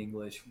fucking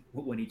English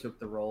when he took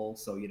the role.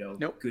 So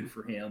Nope. good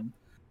for him.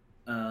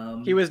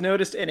 He was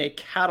noticed in a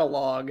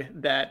catalog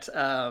that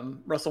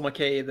Russell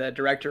McKay, the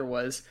director,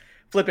 was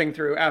flipping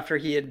through after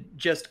he had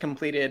just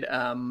completed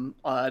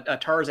a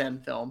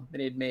Tarzan film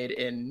that he'd made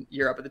in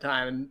Europe at the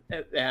time,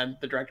 and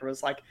the director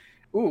was like,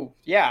 "Ooh,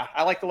 yeah,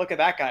 I like the look of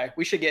that guy.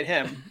 We should get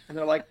him." And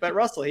they're like, "But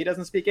Russell, he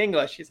doesn't speak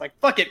English." He's like,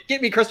 "Fuck it,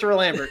 get me Christopher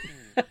Lambert."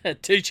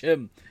 Teach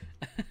him.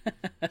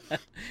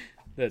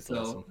 That's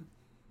awesome.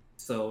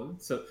 So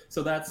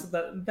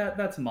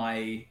that's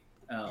my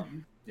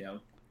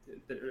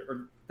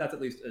or that's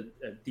at least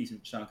a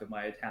decent chunk of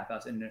my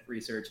half-ass internet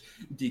research.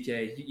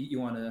 DK, you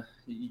want to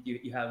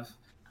you have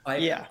I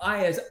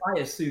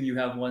assume you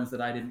have ones that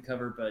I didn't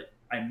cover, but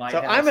I might. So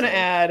I'm going to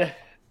add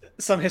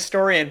some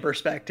historian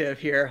perspective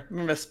here. I'm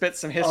going to spit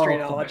some history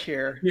knowledge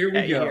here. Here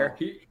we go.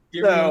 Here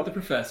we go with the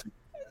professor.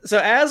 So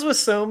as with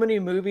so many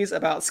movies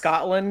about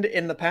Scotland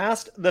in the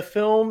past, the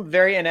film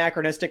very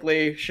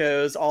anachronistically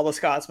shows all the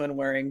Scotsmen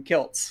wearing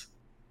kilts.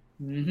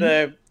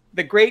 Mm-hmm.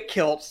 The great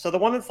kilt, so the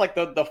one that's like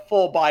the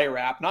full body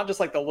wrap, not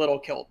just like the little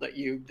kilt that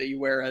you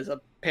wear as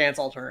a pants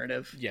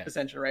alternative,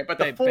 essentially, right? But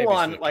the full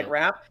on like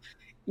wrap,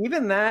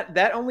 even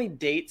that only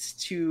dates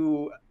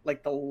to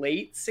like the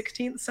late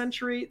 16th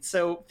century.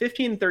 So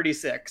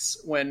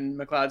 1536, when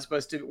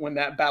when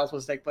that battle's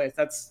supposed to take place,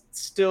 that's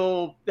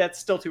still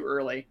too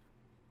early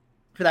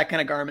for that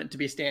kind of garment to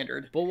be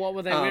standard. But what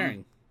were they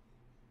wearing?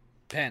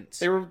 Pants.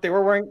 They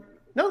were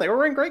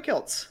wearing great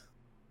kilts.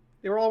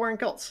 They were all wearing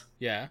kilts.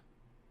 Yeah.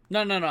 No.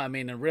 I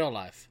mean, in real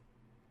life.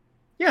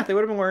 Yeah, they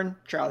would have been wearing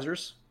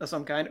trousers of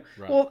some kind.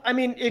 Right. Well, I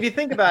mean, if you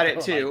think about it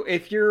too,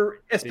 if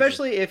you're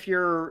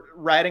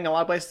riding a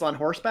lot of places on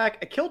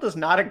horseback, a kilt is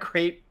not a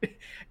great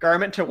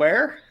garment to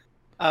wear.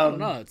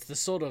 No, it's the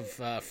sort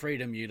of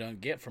freedom you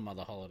don't get from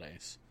other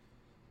holidays.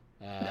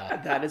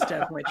 That is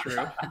definitely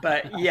true.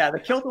 But yeah, the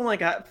kilt only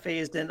got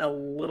phased in a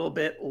little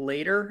bit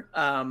later.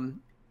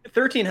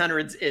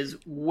 1300s is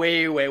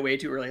way, way, way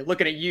too early.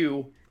 Looking at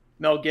you,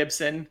 Mel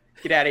Gibson.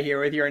 Get out of here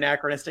with your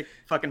anachronistic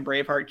fucking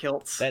Braveheart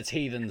kilts. That's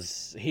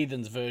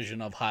Heathen's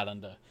version of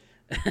Highlander.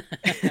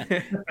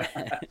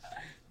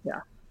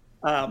 Yeah.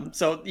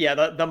 So yeah,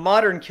 the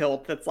modern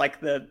kilt that's like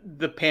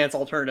the pants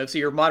alternative. So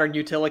your modern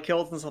utility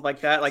kilts and stuff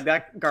like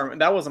that garment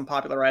that wasn't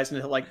popularized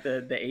until like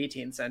the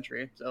 18th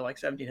century, so like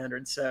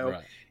 1700s. So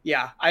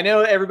Yeah, I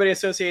know everybody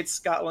associates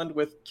Scotland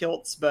with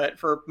kilts, but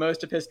for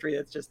most of history,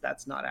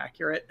 that's not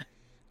accurate.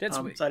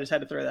 So I just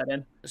had to throw that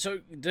in.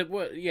 So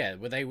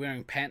were they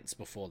wearing pants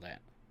before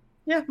that?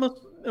 Yeah,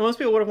 most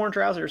people would have worn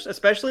trousers,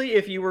 especially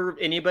if you were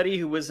anybody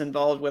who was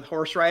involved with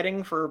horse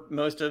riding for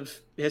most of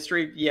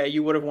history. Yeah,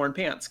 you would have worn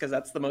pants because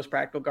that's the most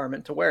practical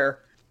garment to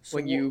wear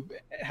when you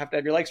have to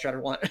have your legs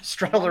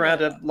straddled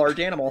around a large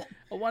animal.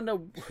 I wonder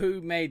who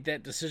made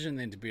that decision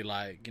then to be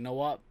like, you know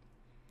what,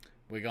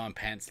 we're going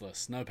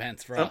pantsless, no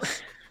pants for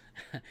us.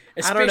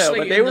 I don't know,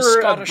 but they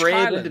were a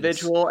brave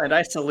individual, and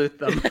I salute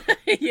them.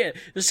 Yeah,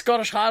 the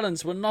Scottish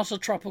Highlands were not a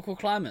tropical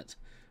climate.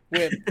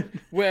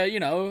 Where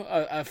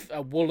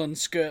a woolen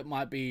skirt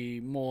might be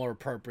more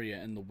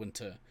appropriate in the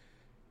winter.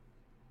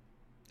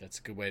 That's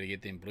a good way to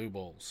get them blue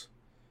balls.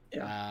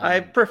 Yeah, I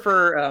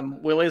prefer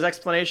Willie's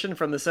explanation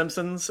from The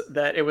Simpsons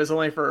that it was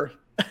only for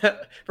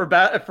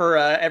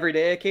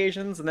everyday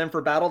occasions, and then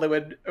for battle they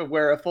would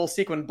wear a full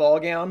sequin ball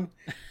gown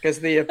because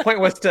the point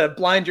was to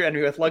blind your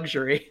enemy with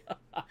luxury.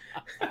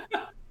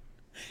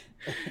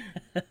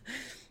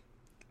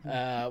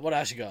 What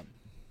else you got?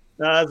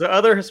 The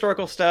other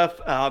historical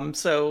stuff.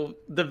 So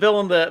the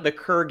villain, the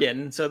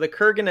Kurgan. So the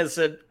Kurgan is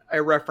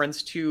a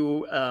reference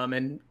to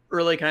an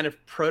early kind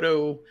of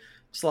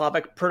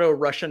proto-Slavic,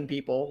 proto-Russian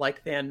people,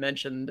 like Than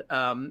mentioned.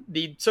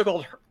 The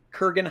so-called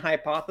Kurgan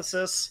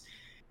hypothesis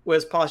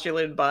was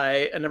postulated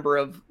by a number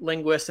of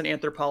linguists and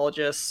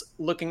anthropologists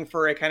looking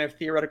for a kind of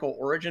theoretical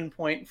origin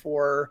point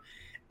for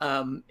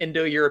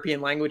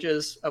Indo-European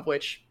languages, of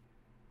which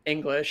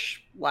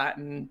English,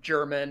 Latin,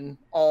 German,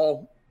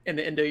 all in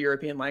the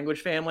Indo-European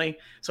language family.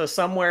 So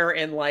somewhere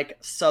in like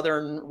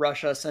southern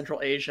Russia,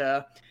 Central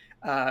Asia,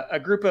 a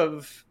group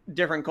of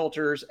different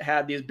cultures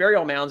had these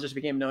burial mounds, just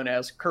became known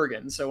as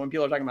kurgans. So when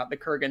people are talking about the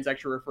kurgans,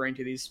 actually referring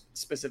to these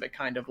specific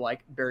kind of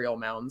like burial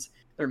mounds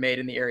they're made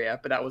in the area.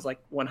 But that was like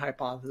one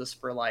hypothesis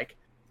for like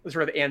the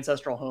sort of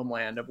ancestral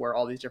homeland of where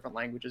all these different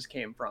languages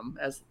came from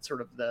as sort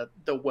of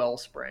the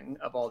wellspring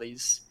of all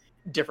these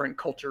different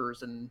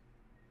cultures and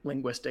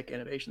linguistic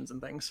innovations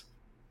and things.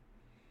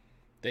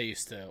 They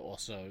used to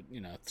also,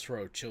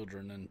 throw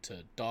children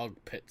into dog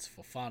pits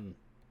for fun.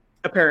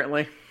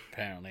 Apparently.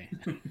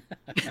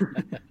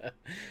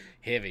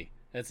 Heavy.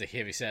 That's a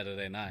heavy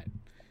Saturday night.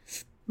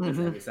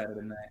 Heavy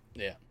Saturday night.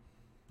 Yeah.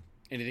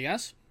 Anything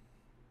else?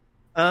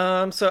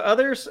 So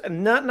others,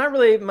 not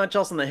really much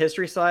else on the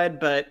history side,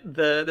 but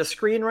the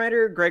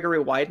screenwriter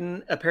Gregory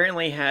Wyden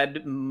apparently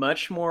had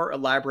much more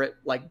elaborate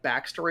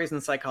backstories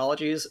and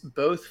psychologies,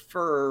 both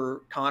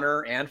for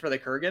Connor and for the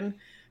Kurgan,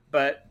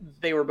 but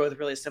they were both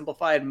really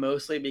simplified,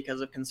 mostly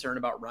because of concern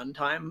about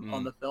runtime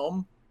on the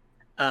film.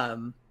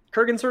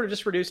 Kurgan sort of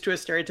just reduced to a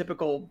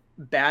stereotypical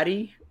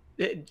baddie,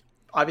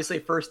 obviously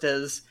first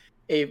as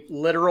a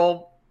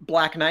literal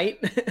Black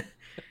Knight,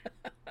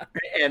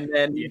 and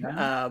then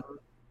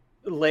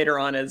later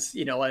on as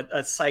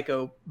a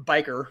psycho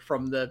biker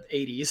from the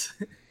 80s.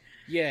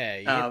 Yeah,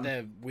 you get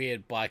the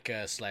weird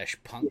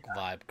biker / punk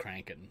vibe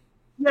cranking.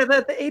 Yeah,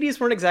 the 80s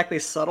weren't exactly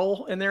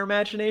subtle in their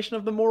imagination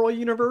of the moral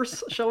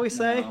universe, shall we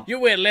say. No. You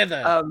wear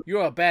leather.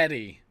 You're a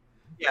baddie.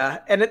 Yeah,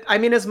 and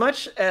as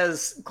much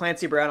as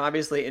Clancy Brown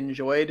obviously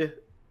enjoyed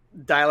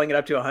dialing it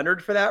up to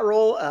 100 for that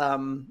role,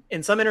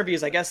 in some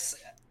interviews, I guess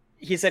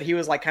he said he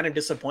was kind of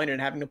disappointed in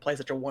having to play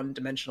such a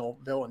one-dimensional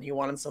villain. He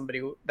wanted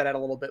somebody that had a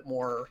little bit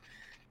more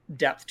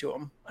depth to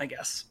him, I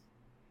guess.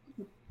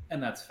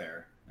 And that's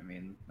fair. I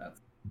mean,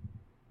 that's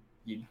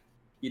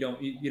you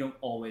don't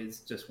always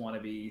just want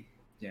to be,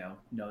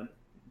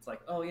 it's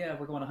like, oh yeah,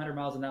 we're going 100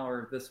 miles an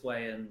hour this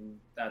way and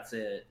that's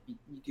it. You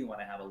do want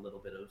to have a little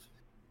bit of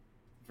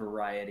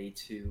variety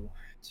to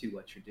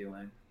what you're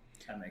doing.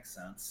 That makes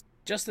sense.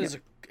 Just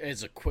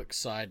as a quick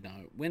side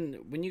note,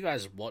 when you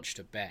guys watched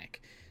it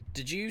back,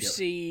 did you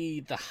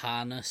see the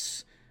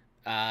harness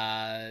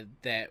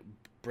that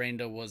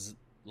Brenda was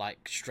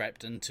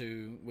strapped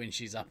into when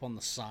she's up on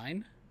the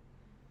sign?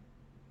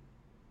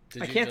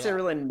 I can't say I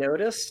really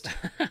noticed.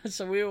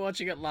 So we were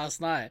watching it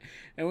last night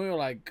and we were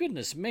like,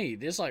 goodness me,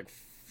 there's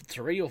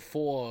 3 or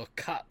 4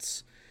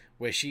 cuts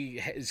where she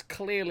is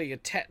clearly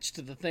attached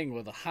to the thing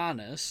with a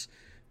harness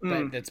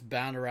that's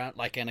bound around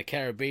in a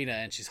carabiner,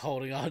 and she's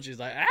holding on. She's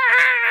like,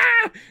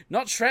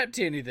 not strapped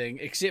to anything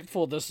except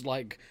for this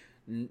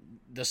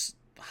this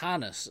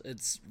harness.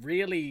 It's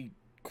really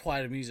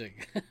quite amusing.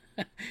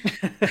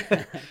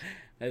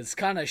 It's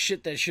kind of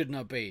shit that should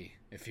not be,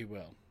 if you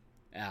will.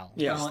 Al.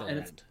 Yeah,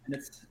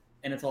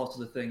 and it's also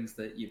the things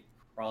that you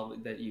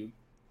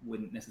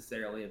wouldn't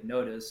necessarily have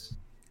noticed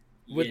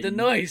with the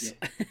noise.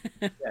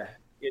 In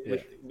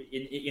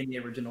the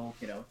original,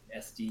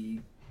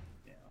 SD.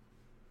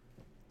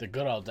 The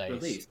good old days.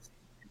 Release.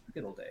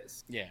 Good old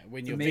days. Yeah,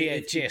 when your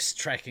VHS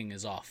tracking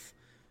is off,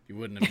 you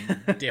wouldn't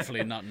have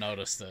definitely not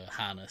noticed the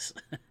harness.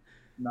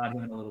 Not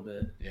even a little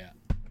bit. Yeah.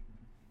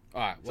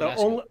 All right.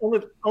 So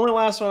only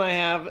last one I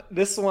have.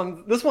 This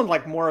one's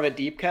more of a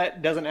deep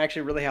cut. Doesn't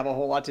actually really have a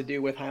whole lot to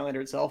do with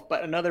Highlander itself,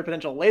 but another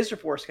potential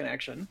Laserforce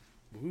connection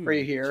for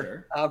you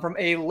here from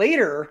a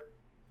later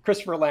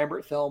Christopher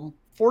Lambert film,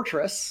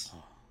 Fortress.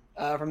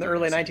 From the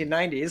early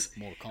 1990s,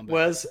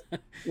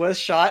 was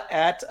shot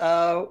at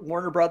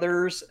Warner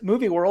Brothers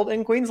Movie World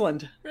in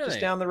Queensland, just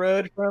down the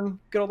road from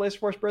good old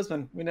Laserforce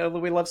Brisbane. We know that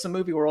we love some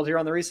Movie World here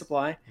on the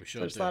Resupply.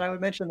 So I just thought I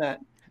would mention that.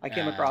 I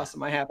came across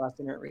in my half-assed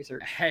internet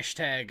research.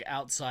 #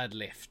 outside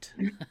left.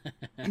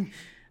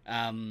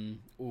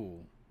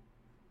 Ooh.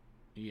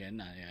 Yeah,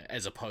 no, yeah.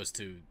 As opposed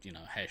to,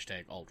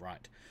 #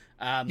 alt-right.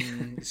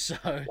 So...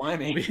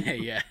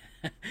 Blimey. Yeah.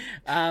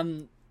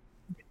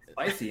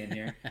 Spicy in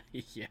here.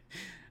 Yeah.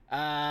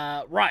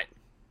 Right.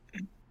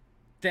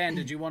 Dan,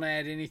 did you want to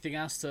add anything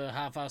else to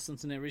half-assed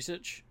internet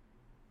research?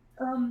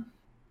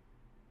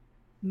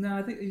 No,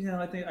 I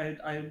think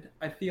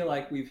I feel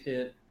like we've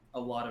hit a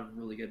lot of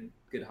really good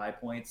high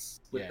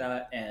points with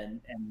that, and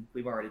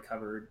we've already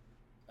covered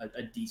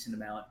a decent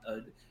amount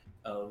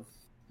of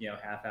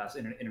half-assed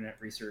internet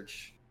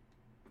research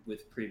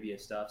with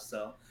previous stuff.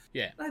 So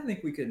yeah, I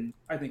think we can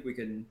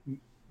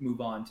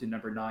move on to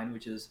number 9,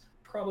 which is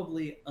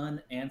probably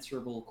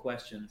unanswerable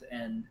questions,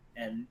 and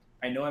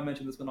I know I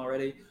mentioned this one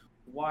already.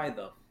 Why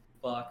the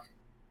fuck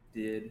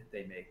did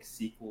they make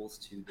sequels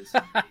to this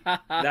movie?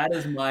 That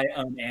is my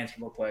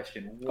unanswerable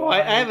question.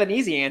 I have an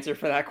easy answer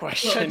for that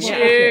question.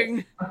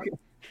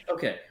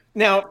 Okay.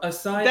 Now,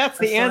 that's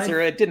the answer.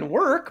 It didn't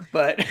work,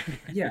 but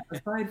yeah.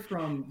 Aside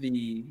from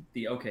the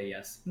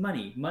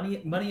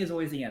money is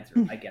always the answer.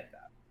 I get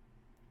that.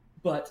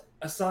 But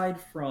aside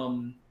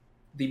from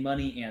the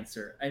money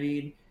answer, I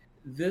mean,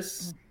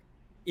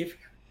 if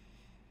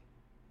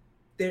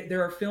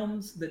there are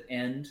films that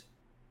end,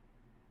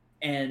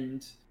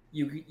 and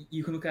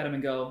you can look at them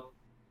and go,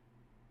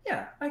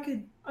 yeah, I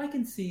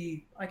can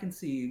see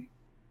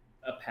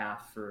a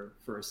path for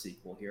a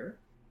sequel here.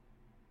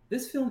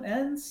 This film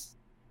ends.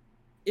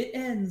 It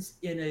ends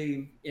in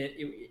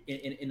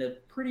a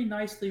pretty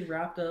nicely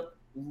wrapped up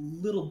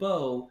little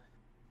bow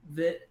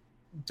that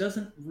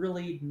doesn't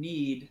really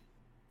need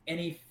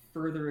any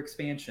further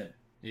expansion.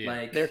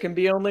 Yeah. There can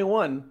be only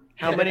one.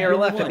 How many are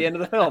left at the end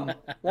of the film?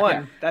 One.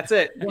 Yeah. That's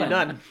it. You're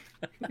done.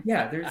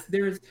 Yeah,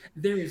 there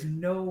is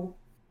no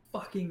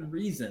fucking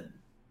reason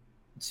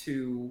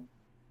to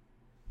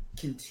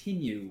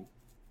continue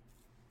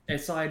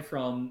aside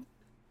from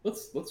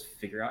let's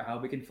figure out how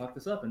we can fuck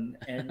this up and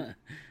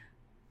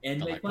make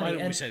like, money. why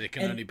don't we say there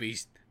can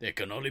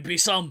only be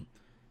some?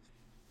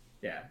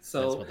 Yeah,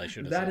 so that's what they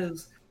should have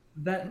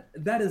said.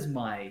 That is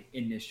my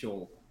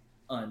initial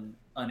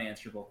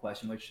unanswerable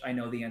question, which I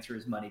know the answer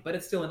is money, but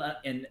it's still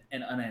an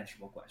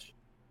unanswerable question.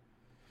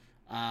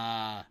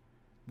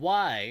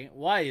 Why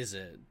is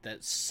it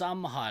that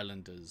some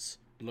Highlanders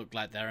look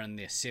like they're in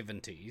their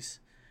 70s,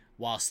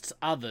 whilst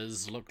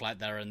others look like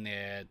they're in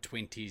their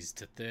 20s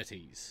to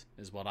 30s?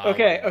 Is what I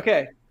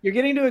Okay. You're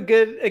getting to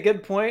a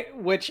good point,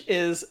 which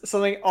is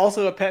something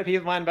also a pet peeve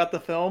of mine about the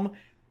film.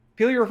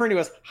 People you're referring to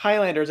as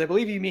Highlanders, I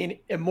believe you mean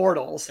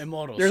Immortals.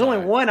 There's only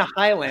one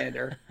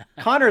Highlander.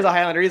 Connor's a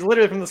Highlander. He's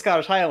literally from the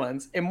Scottish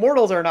Highlands.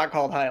 Immortals are not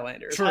called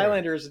Highlanders. True.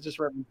 Highlanders is just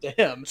referring to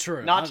him,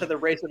 not to the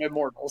race of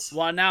Immortals.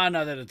 Well, now I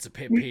know that it's a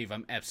pet peeve.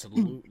 I'm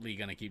absolutely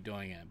going to keep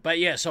doing it. But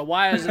yeah, so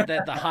why is it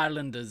that the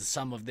Highlanders,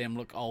 some of them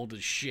look old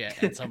as shit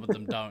and some of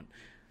them don't?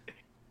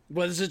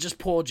 Well, is it just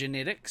poor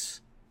genetics?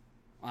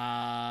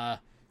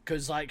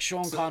 Because like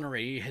Sean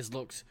Connery has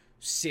looked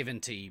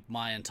 70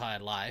 my entire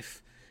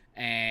life.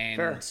 And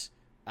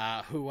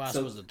who else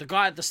was it? The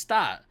guy at the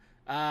start.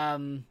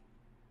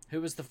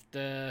 Who was the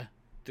guy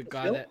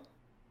Vasil? that?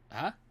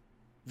 Huh?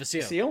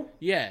 Vasil. Vasil?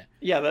 Yeah.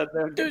 Yeah,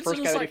 the dude's first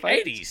in guy his, that he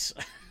fights. 80s.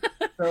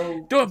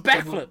 So doing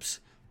backflips.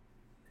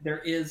 There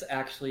is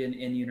actually an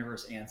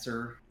in-universe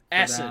answer.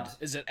 Acid. That.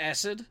 Is it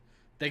acid?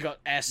 They got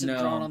acid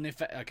drawn on their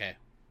face. Okay.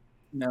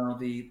 No,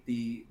 the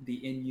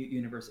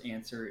in-universe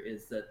answer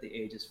is that the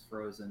age is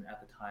frozen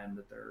at the time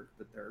that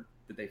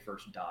they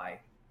first die.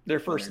 Their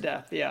first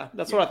death, yeah.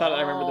 That's what I thought I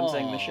remember them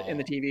saying in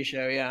the TV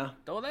show, yeah.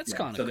 Oh, that's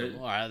kind of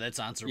cool. All right, that's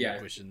answering my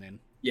question then.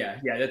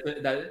 Yeah.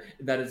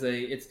 That is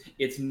it's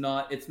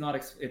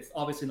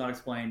obviously not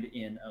explained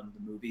in the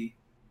movie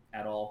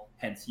at all.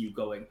 Hence, you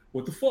going,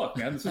 what the fuck,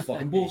 man? This is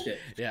fucking bullshit.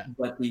 Yeah.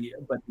 But the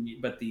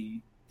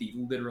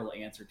literal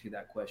answer to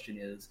that question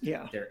is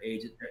their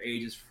age is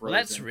frozen. Well,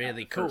 that's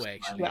really cool,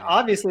 actually. Yeah,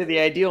 obviously, the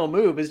ideal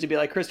move is to be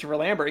like Christopher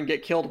Lambert and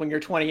get killed when you're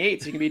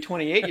 28, so you can be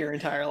 28 your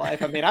entire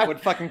life. I mean, I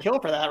would fucking kill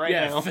for that now.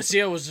 Yeah,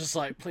 Vasil was just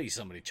like, please,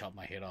 somebody chop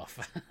my head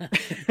off.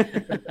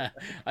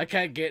 I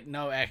can't get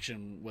no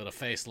action with a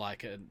face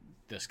like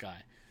this guy.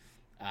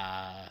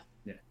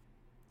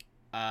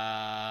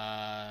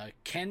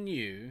 Can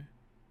you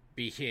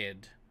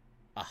behead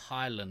a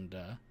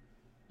Highlander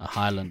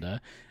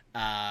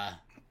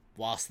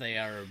whilst they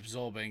are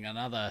absorbing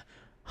another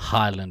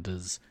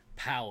Highlander's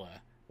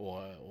power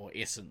or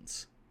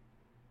essence?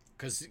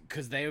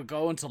 Because they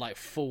go into like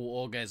full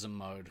orgasm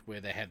mode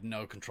where they have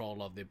no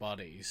control of their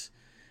bodies,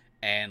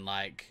 and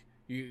like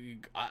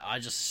I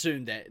just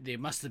assume that there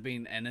must have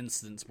been an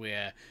instance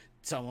where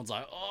someone's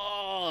like,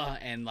 oh,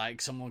 and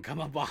like someone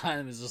come up behind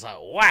them and is just like,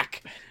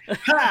 whack.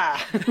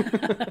 Ha!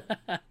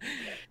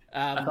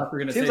 I thought we were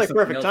going to seems say like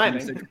something perfect else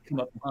timing. come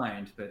up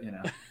behind, but you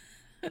know.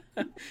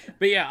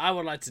 But yeah, I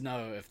would like to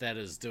know if that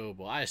is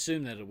doable. I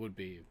assume that it would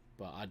be,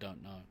 but I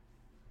don't know.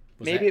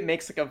 Maybe it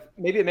makes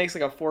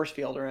like a force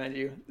field around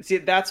you. See,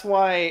 that's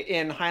why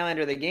in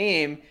Highlander the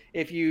game,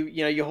 if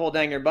you hold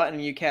down your button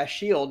and you cast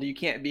shield, you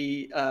can't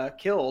be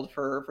killed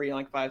for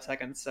like 5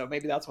 seconds. So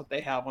maybe that's what they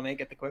have when they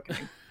get the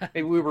quickening.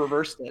 Maybe we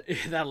reversed it.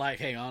 They're like,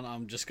 hang on,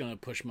 I'm just gonna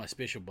push my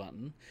special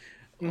button.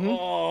 Mm-hmm.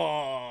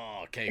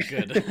 Oh, okay,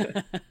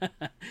 good.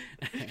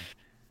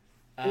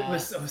 It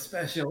was so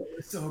special. It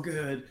was so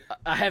good.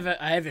 I have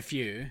a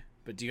few,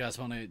 but do you guys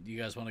want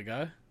to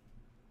go?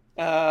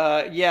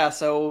 Yeah.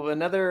 So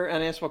another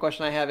unanswerable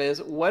question I have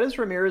is, what is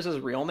Ramirez's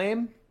real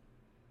name?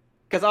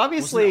 Because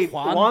obviously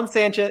Juan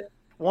Sanchez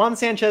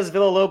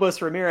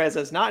Villalobos Ramirez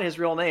is not his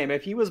real name.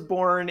 If he was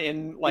born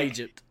in like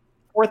Egypt,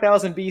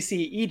 4000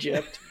 BC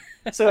Egypt.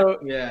 So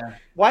yeah,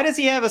 why does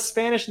he have a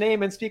Spanish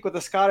name and speak with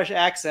a Scottish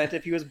accent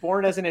if he was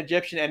born as an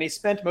Egyptian and he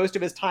spent most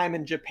of his time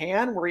in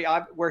Japan,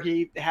 where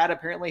he had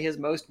apparently his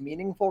most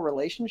meaningful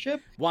relationship?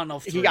 One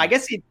of three. I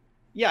guess he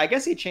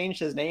changed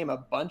his name a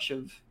bunch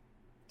of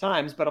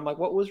times, but I'm like,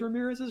 what was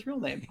Ramirez's real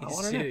name? I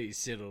want to know. He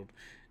settled.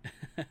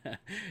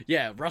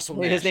 Yeah, Russell.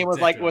 Maybe his name was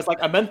like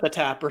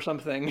Amenhotep or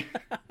something.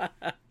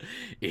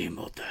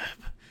 Imhotep.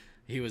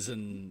 He was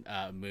in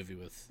a movie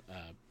with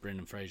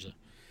Brendan Fraser.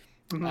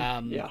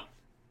 Mm-hmm. Yeah.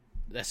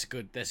 That's a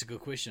good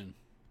question.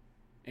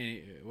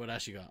 What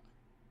else you got?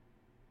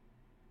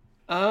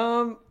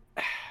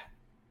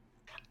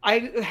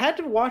 I had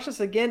to watch this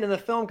again in the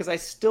film because I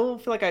still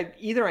feel like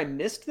I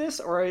missed this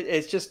or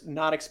it's just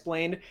not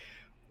explained.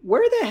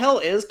 Where the hell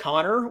is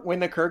Connor when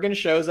the Kurgan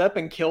shows up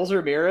and kills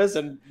Ramirez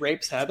and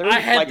rapes Heather? I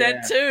had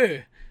that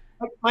too.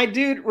 Like, my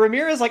dude,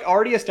 Ramirez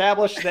already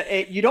established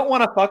that you don't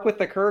want to fuck with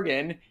the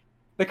Kurgan.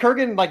 The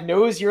Kurgan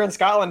knows you're in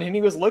Scotland and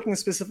he was looking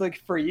specifically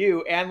for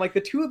you, and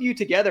the two of you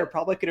together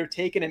probably could have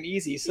taken him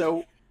easy.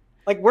 So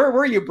where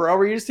were you, bro?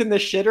 Were you just in the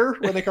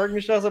shitter when the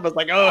Kurgan shows up? I was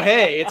like, oh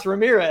hey, it's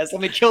Ramirez.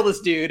 Let me kill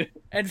this dude.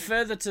 And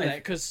further to that,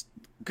 because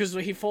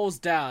he falls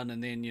down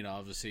and then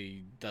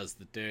obviously does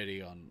the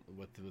dirty on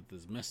with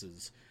his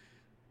missus.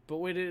 But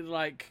where did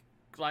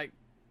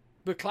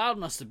But Cloud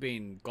must have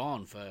been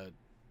gone for,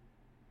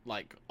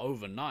 like,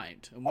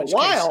 overnight. In A which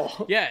while.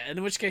 Case, yeah,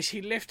 in which case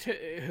he left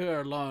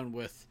her alone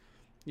with,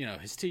 you know,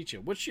 his teacher,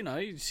 which, you know,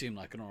 he seemed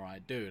like an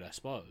alright dude, I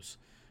suppose.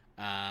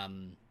 But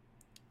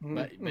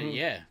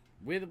yeah,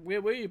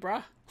 where were you,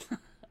 bruh?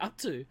 Up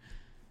to?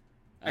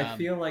 I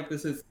feel like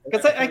this is...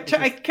 Because I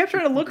kept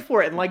trying to look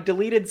for it in, like,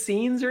 deleted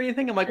scenes or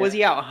anything. I'm like, was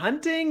he out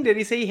hunting? Did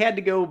he say he had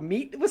to go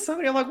meet with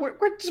somebody? I'm like, where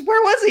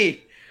was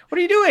he? What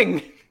are you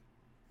doing?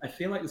 I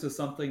feel like this is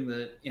something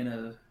that in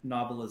a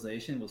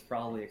novelization was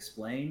probably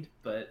explained,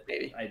 but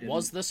Maybe. I didn't.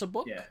 Was this a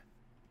book? Yeah.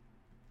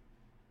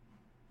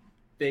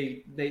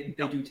 They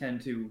do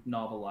tend to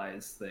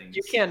novelize things.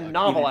 You can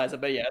novelize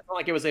it, but yeah, it's not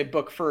like it was a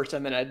book first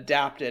and then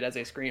adapted as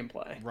a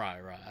screenplay. Right,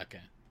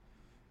 okay.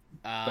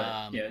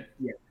 But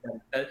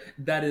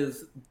that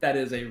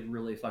is a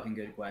really fucking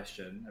good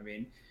question. I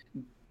mean,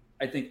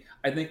 I think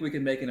we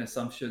can make an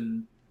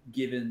assumption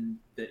given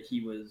that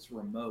he was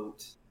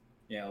remote.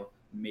 You know,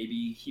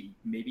 maybe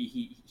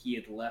he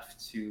had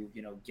left to,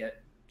 you know,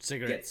 get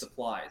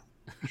supplies.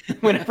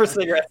 Went for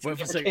cigarettes.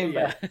 Came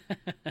back.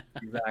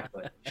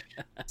 Exactly.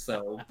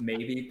 So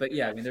maybe, but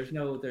yeah, I mean, there's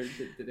no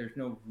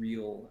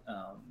real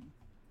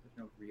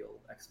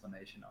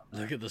explanation on that.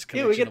 Look at this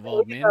collection of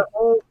old men. A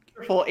whole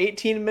wonderful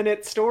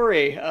 18-minute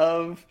story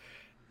of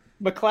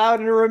McLeod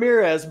and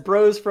Ramirez,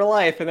 bros for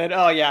life, and then,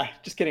 oh yeah,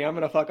 just kidding, I'm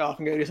gonna fuck off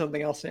and go do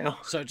something else now.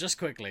 So just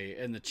quickly,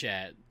 in the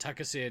chat,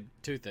 Tucker said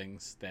two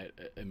things that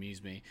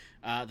amused me.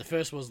 The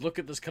first was, look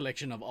at this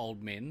collection of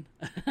old men.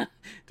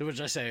 To which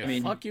I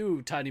say, fuck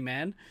you, tiny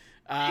man.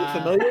 Are you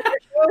familiar with that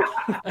show?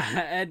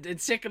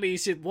 and secondly, he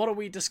said, what are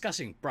we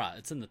discussing? Bruh,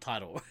 it's in the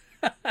title.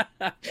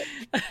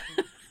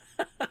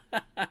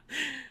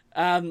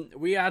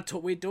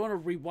 We're doing a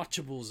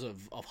Rewatchables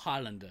of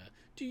Highlander.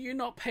 Do you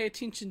not pay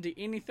attention to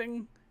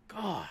anything?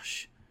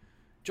 Gosh,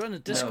 join the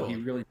Discord. No, he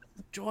really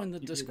doesn't. Join the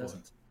He Discord.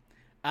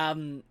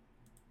 Really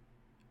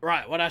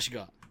Right, what else you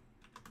got?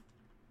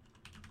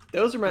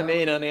 Those are my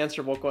main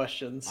unanswerable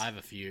questions. I have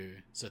a few.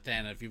 So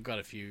Than, if you've got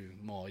a few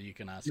more, you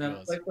can ask No,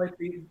 yours. like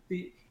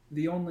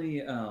the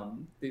only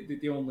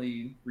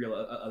real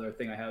other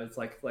thing I have is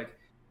like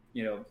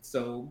you know,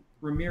 so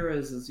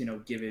Ramirez is, you know,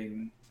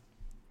 giving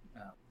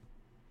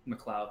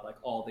McLeod like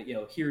all the, you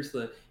know, here is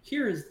the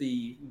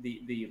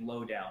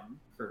lowdown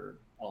for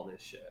all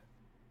this shit.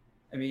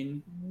 I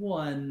mean,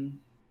 one,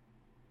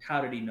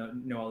 how did he know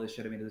all this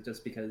shit? I mean, is it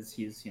just because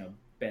he's, you know,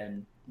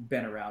 been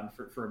around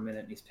for a minute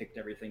and he's picked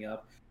everything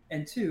up?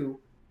 And two,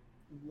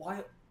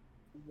 why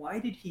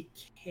did he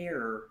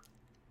care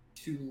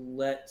to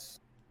let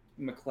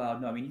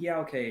McLeod know? I mean, yeah,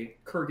 okay,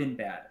 Kurgan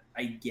bad,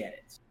 I get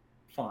it,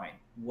 fine,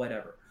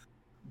 whatever.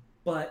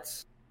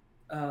 But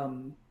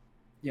you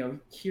know,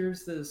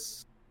 here's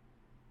this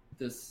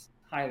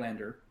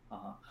Highlander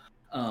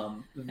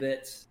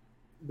that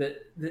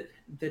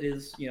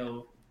is, you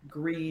know,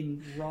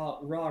 green,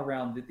 raw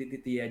around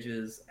the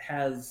edges,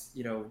 has,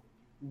 you know,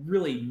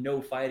 really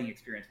no fighting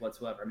experience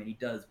whatsoever. I mean, he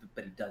does,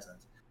 but he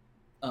doesn't.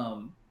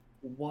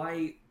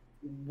 Why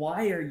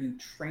are you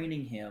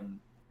training him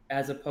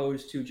as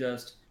opposed to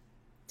just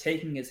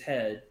taking his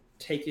head,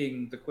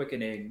 taking the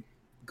quickening,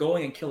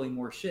 going and killing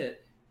more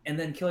shit, and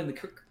then killing the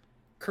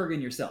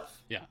Kurgan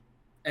yourself? Yeah.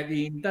 I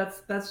mean,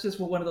 that's just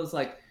one of those,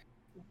 like,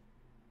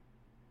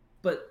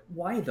 but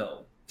why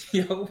though?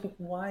 You know,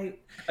 why?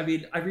 I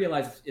mean, I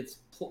realize it's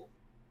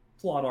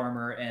plot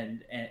armor,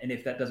 and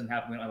if that doesn't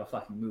happen, we don't have a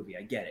fucking movie.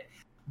 I get it,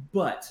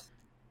 but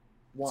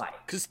why?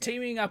 Because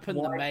teaming up in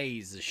the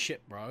maze is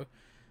shit, bro.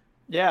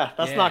 Yeah,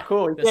 that's not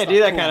cool. You can't do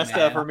that kind of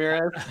stuff,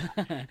 Ramirez.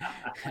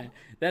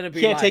 That'd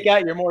be you can't take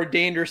out your more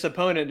dangerous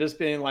opponent just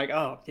being like,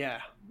 oh yeah,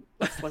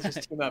 let's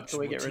just team up till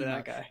we get rid of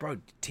that guy. Bro,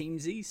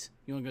 teamsies?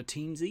 You want to go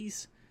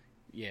teamsies?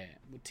 Yeah,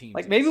 with teamsies.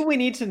 Like, maybe we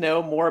need to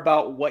know more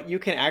about what you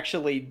can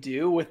actually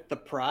do with the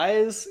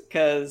prize,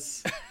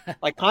 because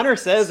like Connor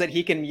says that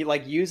he can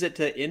like use it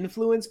to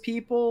influence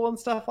people and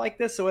stuff like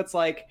this. So it's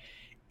like,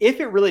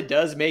 if it really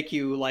does make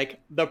you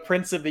like the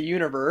prince of the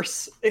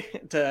universe,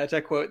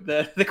 to quote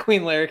the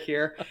Queen lyric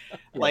here,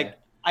 like,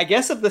 I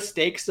guess if the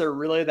stakes are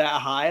really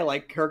that high,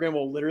 like Kurgan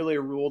will literally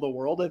rule the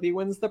world if he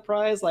wins the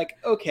prize. Like,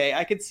 okay,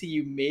 I could see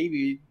you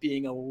maybe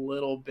being a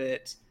little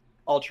bit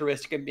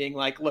altruistic and being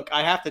like, look,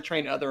 I have to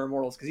train other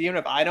immortals, because even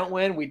if I don't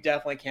win, we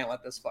definitely can't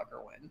let this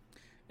fucker win.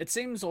 It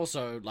seems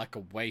also like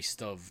a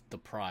waste of the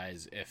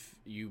prize if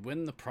you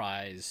win the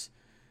prize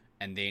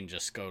and then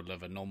just go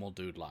live a normal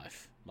dude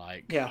life.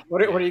 Like, yeah,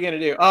 what are you gonna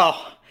do?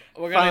 Oh,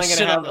 we're gonna finally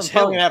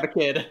gonna have a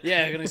kid.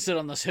 Yeah, I'm gonna sit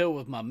on this hill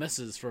with my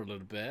missus for a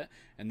little bit,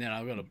 and then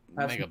I'm gonna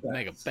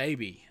make a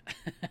baby.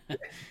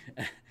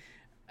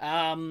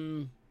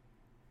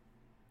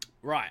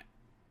 Right.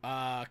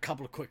 A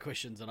couple of quick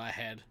questions that I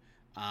had.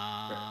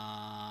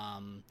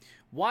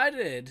 Why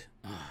did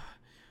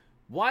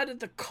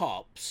the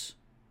cops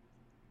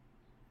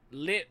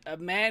let a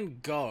man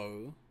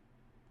go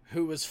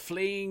who was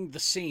fleeing the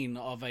scene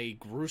of a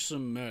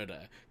gruesome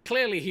murder?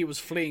 Clearly he was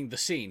fleeing the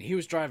scene. He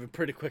was driving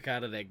pretty quick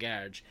out of that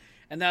garage.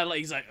 And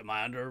he's like, am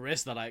I under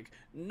arrest? They're like,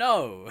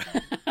 no.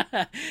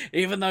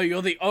 Even though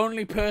you're the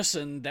only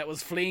person that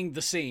was fleeing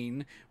the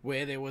scene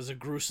where there was a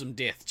gruesome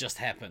death just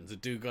happened. The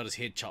dude got his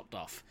head chopped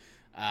off.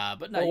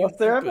 But no, what's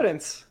their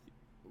evidence?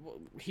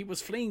 He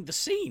was fleeing the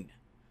scene.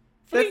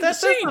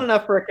 That's not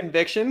enough for a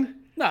conviction.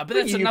 No, but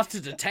that's enough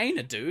to detain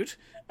a dude.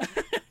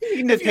 You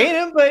can detain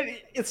him, but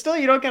it's still,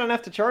 you don't get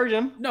enough to charge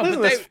him. No,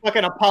 Listen but to this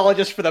fucking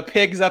apologist for the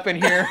pigs up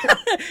in here.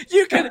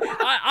 You can.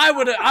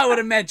 I would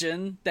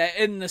imagine that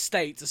in the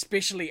States,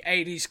 especially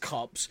 80s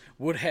cops,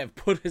 would have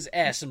put his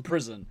ass in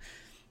prison.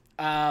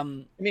 I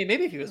mean,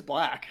 maybe if he was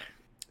black.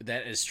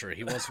 That is true.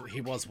 He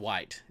was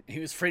white. He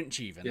was French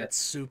even. Yeah. That's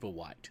super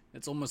white.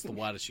 That's almost the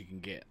whitest you can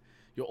get.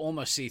 You're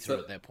almost see-through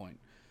at that point.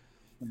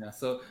 Yeah.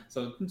 So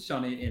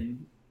Shawnee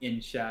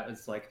in chat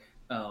is like,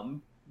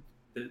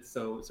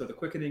 so the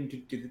quickening,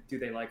 do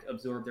they like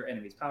absorb their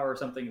enemy's power or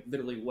something?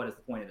 Literally, what is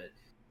the point of it?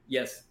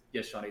 Yes,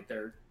 Shawnee.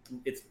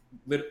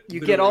 You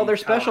get all their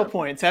special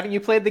points. Haven't you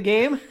played the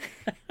game?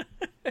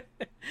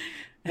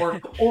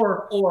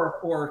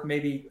 or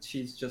maybe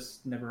she's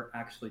just never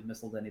actually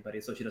missiled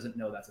anybody, so she doesn't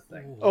know that's a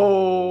thing.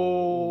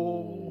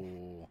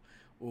 Oh,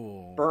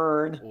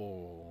 burn.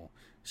 Oh.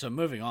 So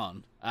moving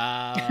on.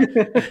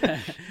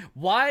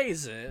 Why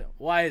is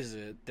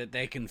it that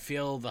they can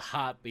feel the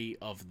heartbeat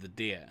of the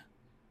deer?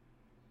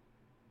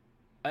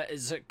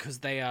 Is it because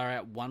they are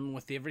at one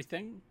with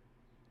everything?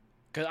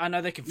 Because I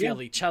know they can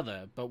feel each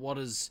other, but what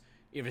has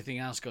everything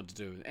else got to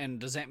do? And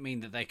does that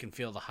mean that they can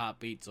feel the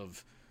heartbeats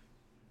of,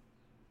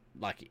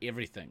 like,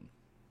 everything?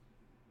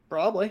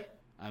 Probably.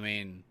 I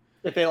mean,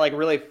 if they like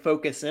really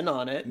focus in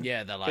on it.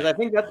 Yeah, they're like, because I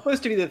think that's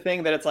supposed to be the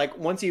thing that it's like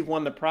once you've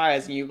won the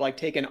prize and you've like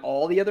taken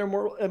all the other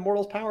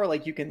immortals' power,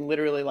 like you can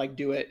literally like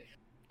do it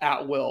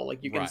at will.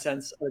 Like you can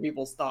sense other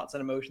people's thoughts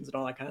and emotions and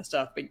all that kind of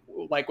stuff, but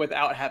like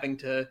without having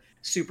to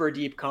super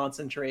deep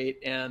concentrate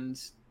and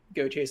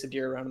go chase a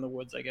deer around in the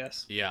woods, I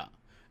guess. Yeah.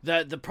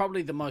 The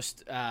probably the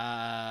most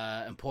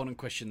important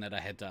question that I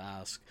had to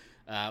ask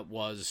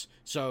was,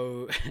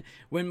 so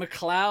when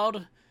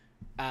McLeod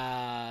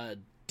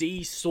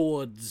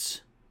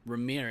de-swords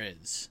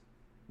Ramirez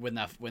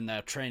when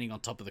they're training on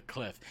top of the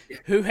cliff,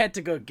 who had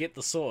to go get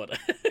the sword?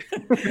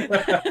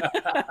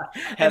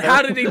 And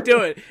how did he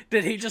do it?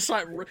 Did he just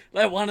like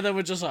one of them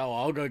was just like, oh,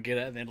 I'll go get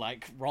it, and then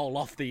like roll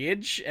off the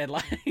edge and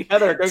like,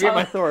 Heather, go get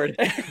my sword.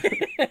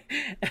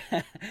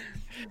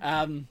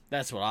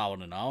 That's what I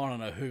want to know. I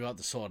want to know who got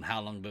the sword and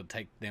how long did it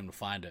take them to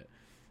find it.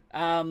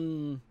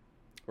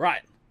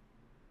 Right,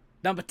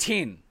 number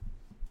 10.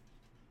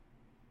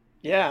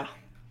 Yeah,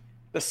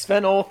 the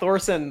Sven Ole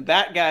Thorsen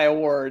That Guy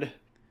Award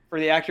for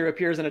the actor who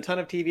appears in a ton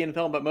of TV and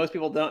film, but most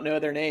people don't know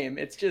their name.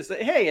 It's just,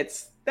 hey,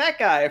 it's that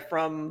guy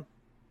from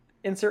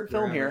insert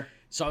film here.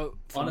 So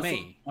for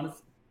me,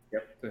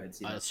 yep, go ahead.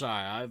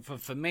 Sorry,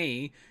 for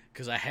me,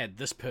 because I had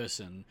this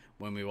person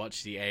when we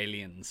watched the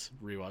Aliens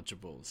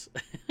Rewatchables,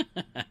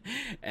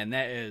 and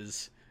that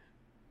is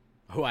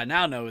who I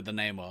now know the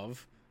name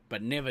of,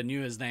 but never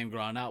knew his name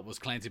growing up, was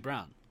Clancy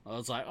Brown. I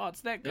was like, oh,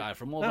 it's that guy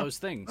from all those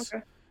things.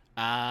 Okay.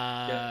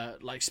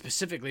 Like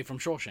specifically from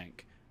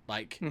Shawshank.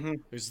 Like,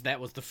 because that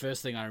was the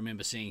first thing I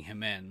remember seeing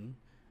him in.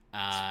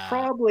 It's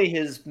probably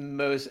his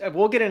most.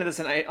 We'll get into this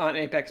on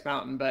Apex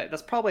Mountain, but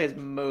that's probably his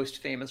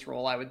most famous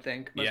role, I would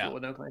think. Most people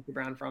would know Clancy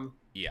Brown from.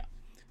 Yeah,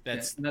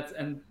 that's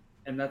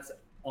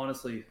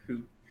honestly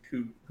who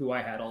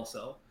I had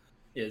also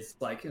is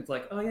like, it's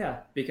like, oh yeah,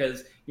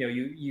 because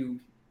you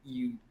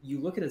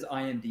look at his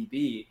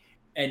IMDb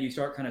and you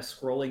start kind of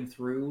scrolling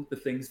through the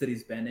things that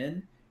he's been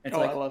in. And it's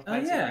I love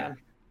Clancy Brown.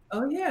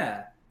 Oh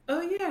yeah.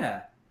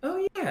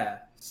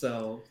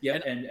 So yeah,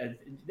 and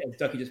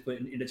Ducky just put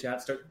in the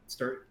chat,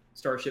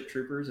 Starship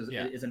Troopers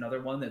is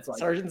another one that's like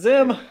Sergeant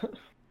Zim.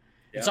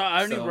 Yeah, so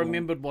I only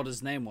remembered what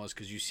his name was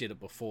because you said it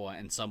before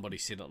and somebody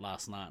said it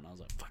last night, and I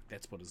was like, fuck,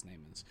 that's what his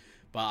name is.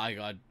 But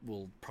I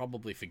will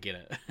probably forget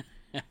it.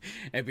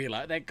 And be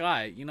like, that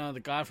guy,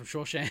 the guy from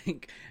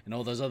Shawshank and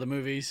all those other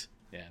movies.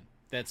 Yeah,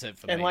 that's it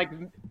for me. And like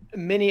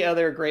many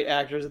other great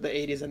actors of the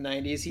 80s and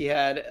 90s, he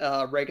had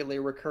a regularly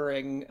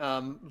recurring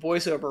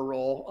voiceover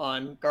role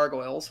on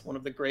Gargoyles, one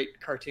of the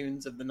great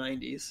cartoons of the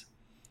 90s.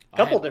 A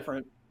couple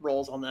different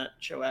roles on that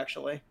show,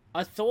 actually.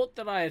 I thought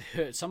that I had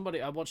heard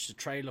I watched a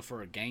trailer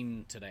for a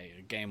game today,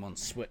 a game on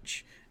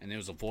Switch, and there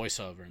was a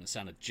voiceover and it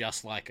sounded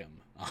just like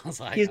him. I was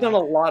like, he's done a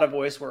lot of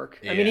voice work.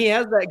 Yeah. I mean, he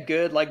has that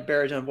good like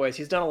baritone voice.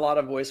 He's done a lot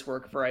of voice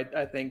work for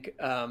I think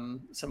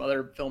some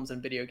other films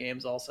and video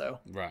games also.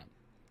 Right.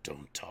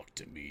 Don't talk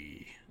to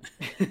me.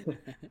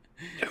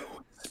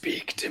 Don't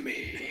speak to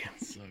me.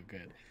 So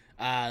good.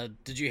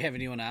 Did you have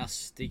anyone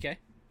else, DK?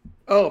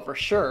 Oh, for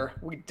sure.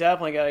 We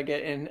definitely got to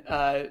get in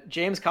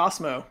James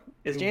Cosmo.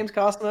 Is James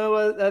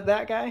Cosmo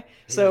that guy?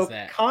 Who is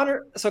that?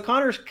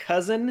 Connor's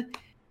cousin,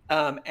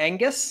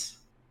 Angus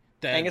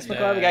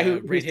McLeod, the guy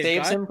who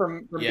saves him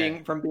from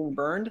being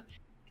burned.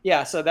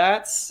 Yeah, so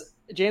that's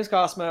James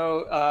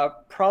Cosmo,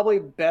 probably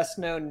best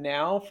known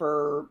now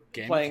for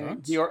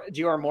playing Dior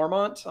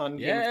Mormont on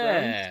Game of Thrones.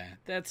 Yeah,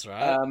 that's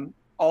right.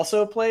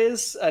 Also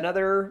plays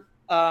another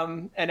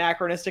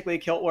anachronistically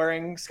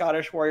kilt-wearing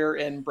Scottish warrior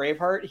in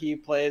Braveheart. He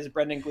plays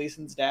Brendan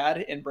Gleeson's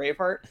dad in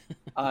Braveheart.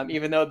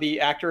 Even though the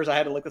actors, I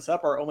had to look this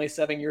up, are only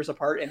 7 years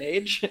apart in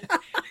age.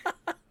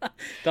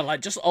 They're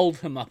like, just old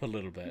him up a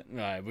little bit. All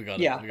right, we got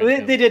it. Yeah, We got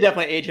it. they did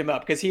definitely age him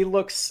up because he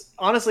looks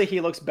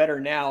better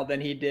now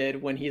than he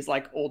did when he's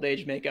like old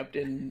age makeup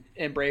in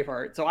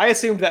Braveheart. So I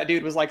assumed that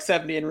dude was like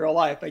 70 in real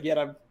life, but yet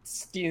I've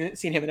seen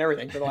him in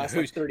everything for the last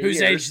like 30 years.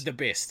 Who's aged the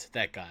best?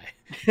 That guy.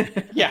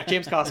 Yeah,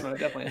 James Cosmo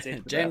definitely has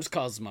aged the James best.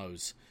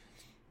 Cosmos.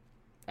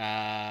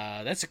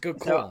 That's a good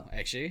call,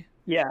 actually.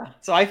 Yeah,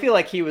 so I feel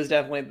like he was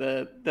definitely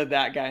the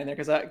that guy in there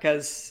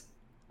because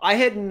I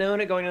had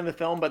known it going into the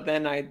film, but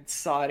then I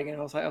saw it again.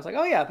 I was like,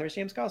 oh yeah, there's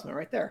James Cosmo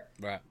right there.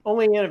 Right.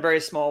 Only in a very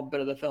small bit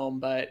of the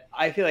film, but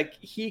I feel like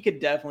he could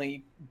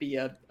definitely be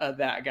a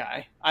that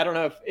guy. I don't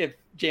know if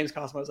James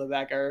Cosmo is a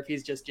that guy or if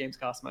he's just James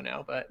Cosmo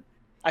now, but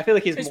I feel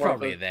like he's more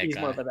of a that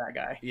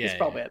guy. Yeah, he's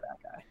probably a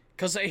that guy.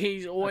 Because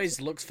he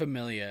always looks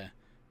familiar,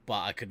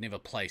 but I could never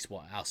place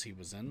what else he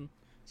was in.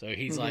 So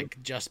he's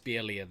like just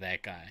barely a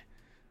that guy.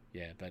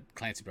 Yeah, but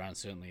Clancy Brown's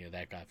certainly a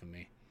that guy for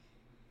me.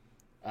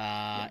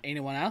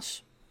 Anyone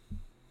else?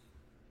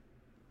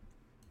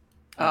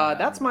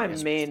 That's my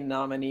main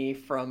nominee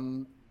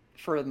from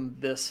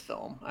this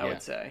film, I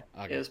would say,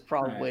 is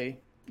probably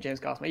James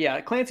Cosmo. Yeah,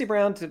 Clancy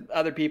Brown to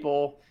other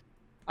people,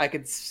 I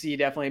could see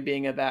definitely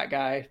being a that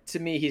guy. To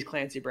me, he's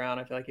Clancy Brown.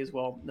 I feel like he's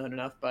well known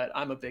enough, but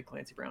I'm a big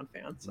Clancy Brown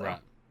fan, so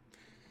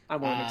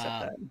I'm willing to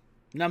accept that.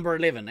 Number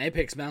 11,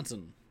 Apex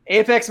Mountain.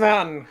 Apex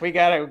Mountain. We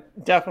got to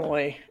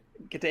definitely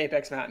get to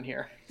Apex Mountain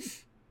here.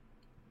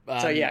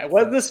 So yeah,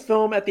 was this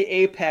film at the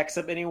apex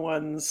of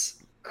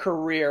anyone's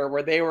career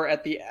where they were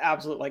at the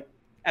absolute, like,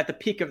 at the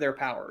peak of their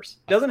powers?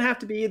 Doesn't have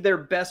to be their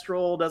best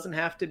role, doesn't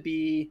have to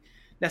be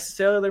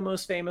necessarily their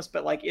most famous,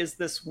 but like, is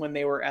this when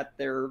they were at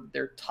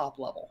their top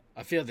level?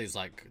 I feel there's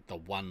like the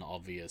one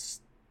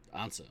obvious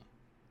answer,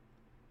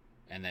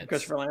 and that's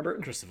Christopher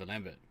Lambert. Christopher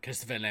Lambert.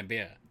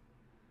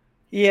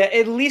 Yeah,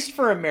 at least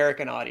for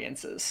American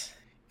audiences.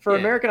 For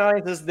American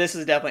audiences, this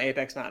is definitely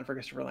Apex Mountain for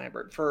Christopher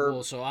Lambert.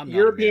 For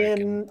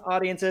European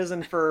audiences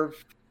and for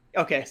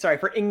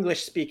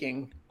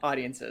English-speaking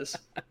audiences.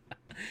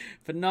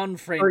 For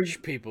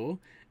non-French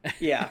people.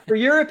 Yeah, for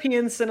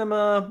European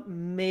cinema,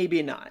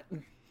 maybe not.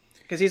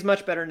 Because he's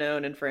much better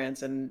known in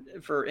France and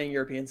in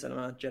European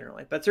cinema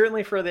generally. But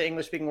certainly for the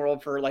English-speaking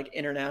world, for like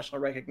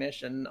international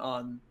recognition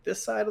on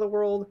this side of the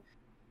world,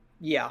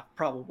 yeah,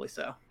 probably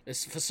so.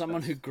 It's for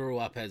someone who grew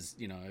up as,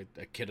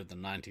 a kid of the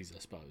 90s, I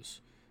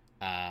suppose.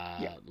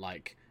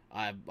 Like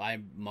I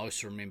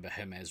most remember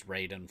him as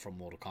Raiden from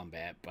Mortal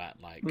Kombat, but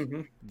like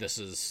this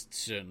is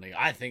certainly,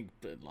 I think,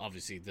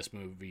 obviously this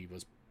movie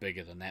was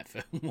bigger than that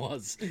film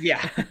was.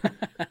 Yeah.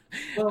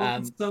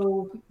 Well,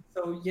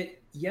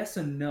 yes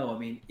and no. I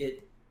mean,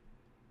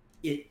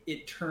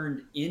 it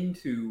turned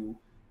into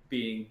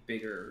being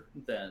bigger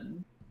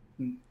than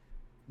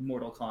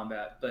Mortal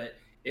Kombat, but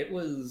it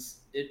was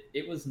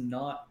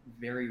not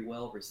very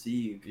well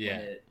received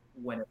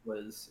when it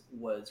was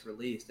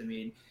released. I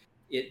mean,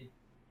 it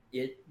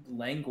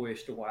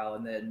languished a while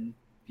and then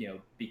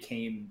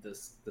became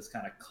this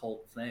kind of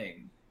cult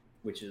thing,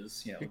 which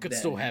is it could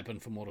still happen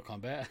for Mortal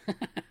Kombat.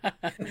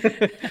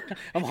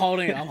 I'm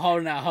holding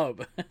out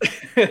hope.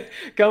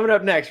 Coming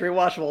up next,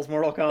 Rewatchables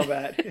Mortal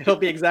Kombat. It'll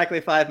be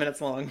exactly 5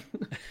 minutes long.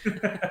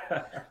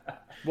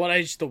 What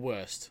age the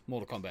worst?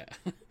 Mortal Kombat.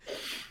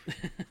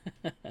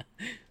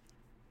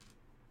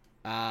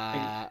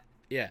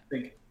 Yeah.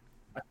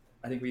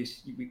 I think we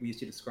used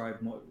to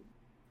describe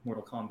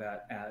Mortal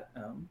Kombat at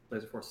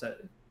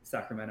Laserforce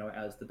Sacramento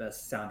as the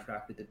best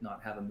soundtrack that did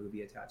not have a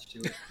movie attached to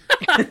it.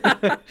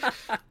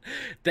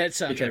 That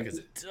soundtrack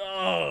is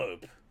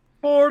dope.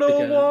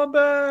 Mortal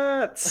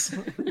Wombats.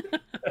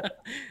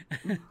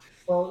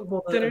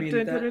 Well, I mean,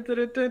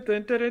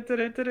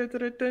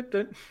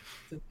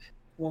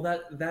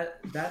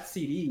 that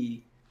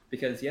CD,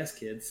 because yes,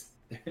 kids,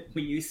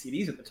 we used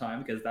CDs at the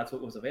time because that's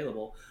what was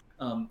available.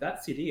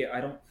 That CD,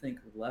 I don't think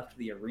left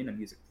the Arena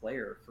Music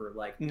player for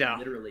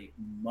literally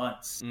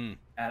months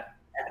at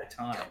a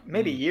time.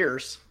 Maybe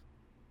years.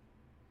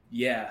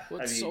 Yeah.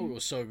 Well, it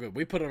was so good.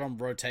 We put it on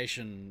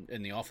rotation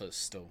in the office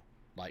still,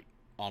 like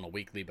on a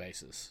weekly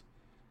basis.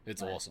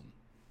 It's awesome.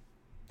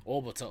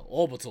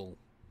 Orbital.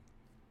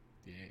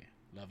 Yeah,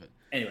 love it.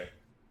 Anyway.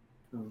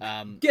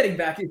 Getting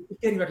back to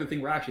the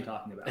thing we're actually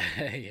talking about.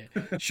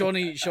 Yeah.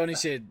 Shawnee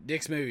said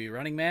next movie,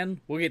 Running Man.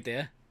 We'll get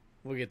there.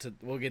 We'll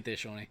get there,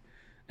 Shawnee.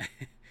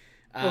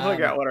 We'll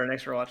figure out what our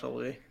next rewatch will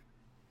be.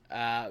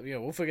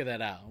 We'll figure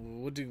that out.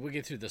 We'll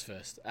get through this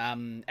first.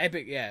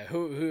 Epic, yeah.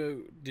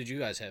 Who did you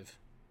guys have?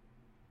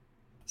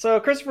 So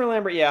Christopher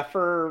Lambert, yeah,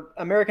 for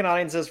American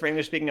audiences, for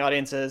English speaking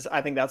audiences,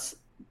 I think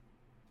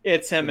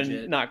it's him. Legit.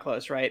 And not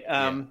close, right?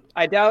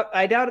 I doubt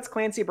it's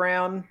Clancy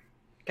Brown,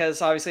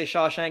 because obviously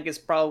Shawshank is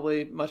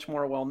probably much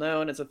more well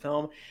known as a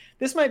film.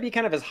 This might be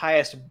kind of his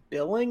highest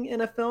billing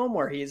in a film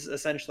where he's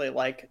essentially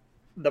like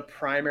the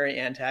primary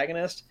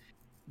antagonist.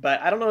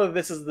 But I don't know if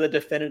this is the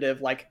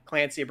definitive like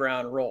Clancy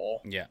Brown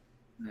role. Yeah.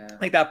 Yeah.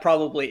 Like that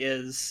probably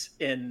is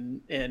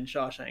in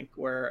Shawshank,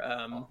 where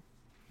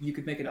You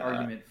could make an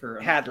argument for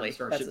Hadley.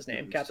 Starship That's his name,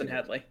 Troopers, Captain too.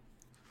 Hadley.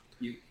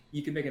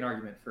 You could make an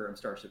argument for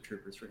Starship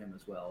Troopers for him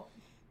as well.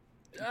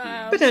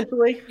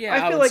 Potentially, Yeah, I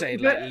I feel would like say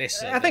like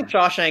lesser. I think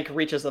Shawshank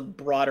reaches a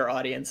broader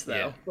audience, though.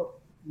 Yeah. Well,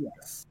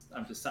 yes,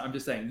 I'm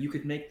just saying you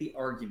could make the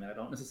argument. I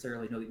don't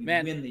necessarily know that you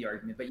Man. win the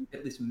argument, but you could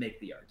at least make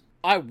the argument.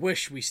 I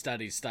wish we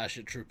studied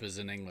Starship Troopers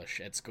in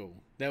English at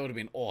school. That would have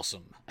been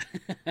awesome.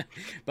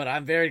 But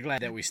I'm very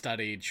glad that we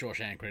studied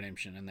Shawshank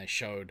Redemption and they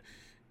showed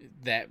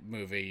that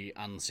movie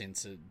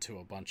uncensored to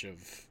a bunch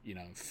of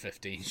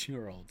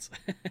 15-year-olds.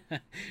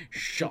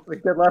 Shock. A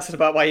good lesson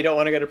about why you don't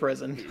want to go to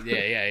prison.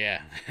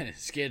 Yeah.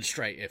 Scared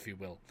straight, if you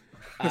will.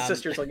 The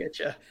sisters will get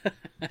you.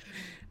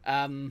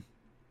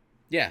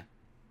 Yeah.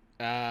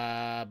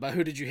 But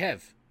who did you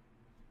have?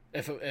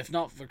 If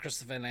not for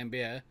Christopher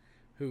Lambert,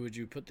 who would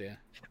you put there?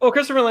 Well,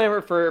 Christopher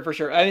Lambert for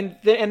sure. I mean,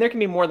 and there can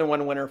be more than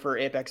one winner for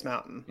Apex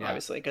Mountain,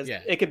 obviously, because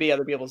it could be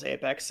other people's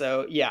Apex.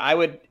 So yeah, I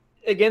would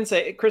again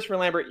say Christopher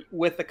Lambert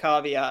with the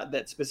caveat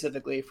that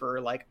specifically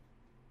for like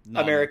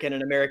American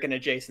and American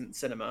adjacent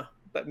cinema,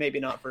 but maybe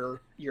not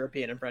for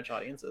European and French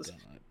audiences.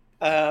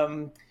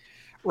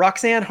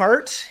 Roxanne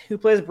Hart, who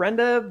plays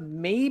Brenda,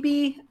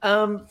 maybe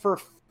for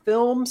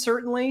film,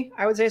 certainly,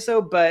 I would say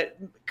so. But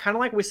kind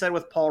of like we said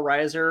with Paul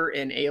Reiser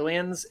in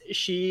Aliens,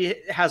 she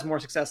has more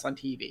success on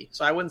TV.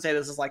 So I wouldn't say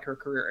this is like her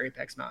career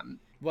Apex Mountain.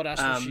 What else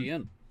was she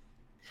in?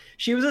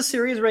 She was a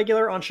series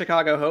regular on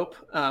Chicago Hope,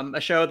 a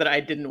show that I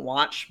didn't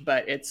watch,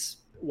 but it's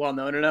well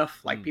known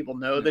enough. Like people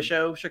know the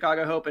show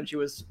Chicago Hope, and she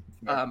was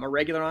a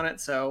regular on it.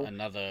 So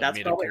that's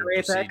probably her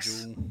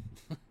Apex.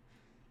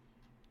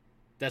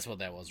 That's what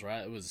that was,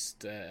 right? It was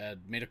a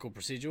medical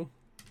procedural.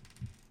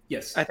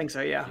 Yes, I think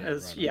so. Yeah,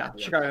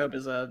 Chicago Hope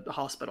is a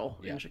hospital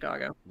in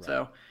Chicago,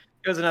 so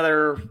it was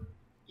another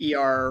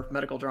ER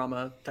medical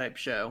drama type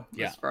show.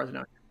 As far as I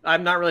know,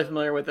 I'm not really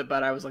familiar with it,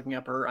 but I was looking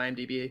up her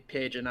IMDb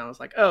page, and I was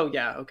like, oh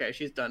yeah, okay,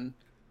 she's done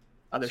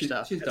other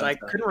stuff. I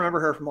couldn't remember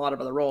her from a lot of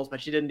other roles, but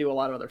she didn't do a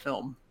lot of other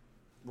film.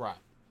 Right.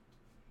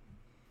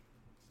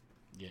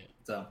 Yeah.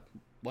 So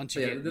once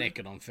you get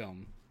naked on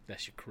film,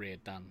 that's your career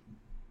done.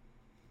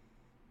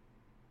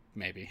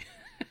 Maybe.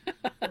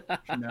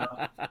 No,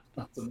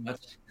 not so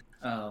much.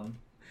 Not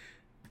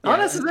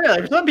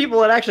necessarily. For some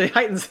people, it actually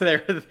heightens their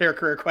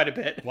career quite a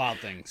bit. Wild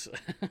Things.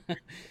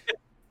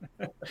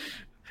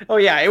 Oh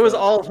yeah, it was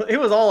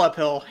all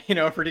uphill,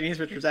 for Denise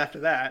Richards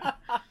after that.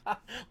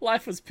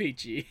 Life was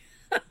peachy.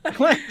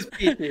 Life was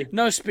peachy.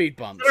 No speed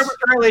bumps. For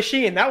Charlie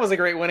Sheen, that was a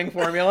great winning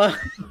formula.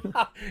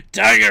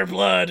 Tiger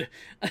blood.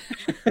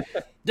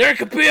 There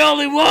could be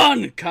only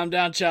one. Calm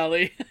down,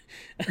 Charlie.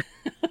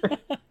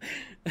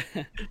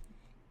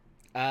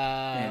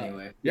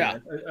 Anyway, yeah.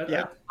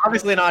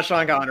 Obviously not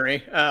Sean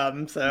Connery.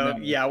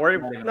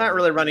 We're not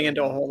really running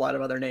into a whole lot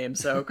of other names.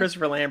 So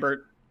Christopher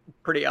Lambert,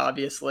 pretty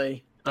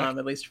obviously,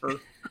 at least for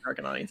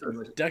American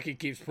audiences. Ducky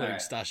keeps putting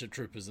Starship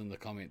Troopers in the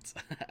comments.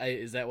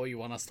 Is that what you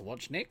want us to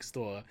watch next,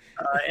 or?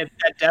 It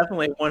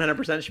definitely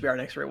 100% should be our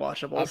next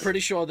Rewatchables. I'm pretty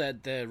sure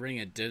that the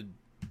Ringer did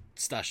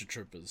Starship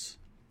Troopers.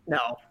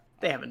 No,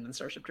 they haven't done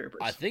Starship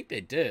Troopers. I think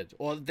they did,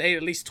 or they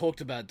at least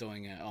talked about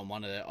doing it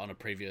on a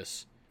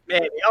previous.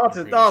 Maybe I'll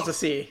have to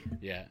see.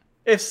 Yeah.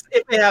 If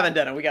they haven't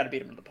done it, we got to beat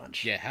them to the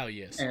punch. Yeah, hell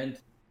yes. And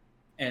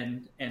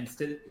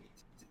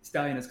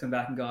Stallion has come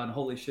back and gone,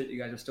 holy shit, you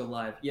guys are still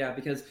alive. Yeah,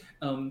 because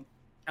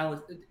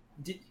Alex,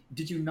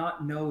 did you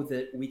not know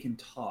that we can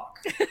talk?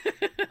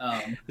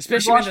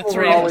 Especially when the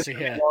three of us are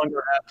here.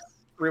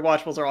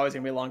 Rewatchables are always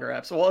going to be longer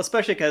eps. Well,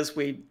 especially because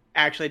we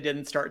actually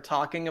didn't start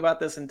talking about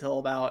this until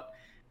about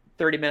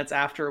 30 minutes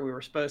after we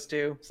were supposed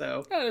to.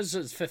 So it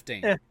was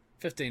 15.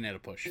 15 at a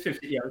push.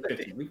 15.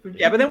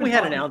 Yeah, but then we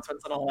had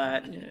announcements and all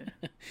that. Yeah.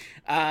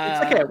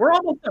 It's okay. We're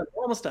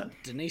almost done.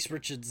 Denise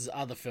Richards'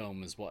 other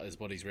film is what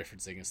he's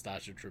referencing in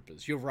Starship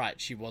Troopers. You're right.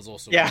 She was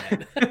also in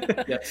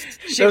it. Yes.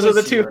 Those are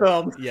the two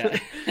films. Yeah.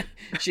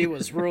 She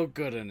was real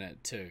good in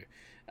it too.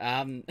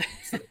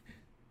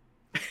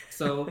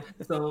 So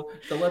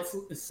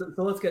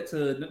let's get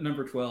to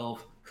number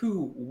 12.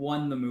 Who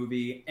won the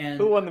movie? And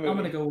who won the movie?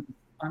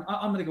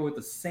 I'm gonna go with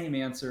the same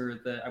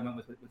answer that I went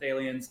with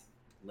Aliens.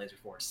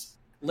 Laserforce.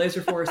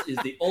 Laserforce is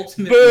the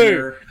ultimate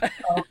winner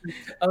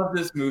of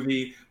this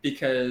movie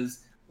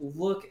because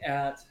look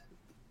at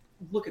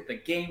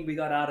the game we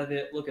got out of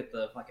it. Look at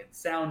the fucking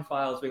sound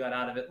files we got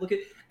out of it.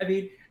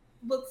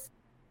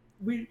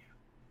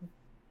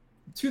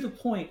 To the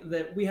point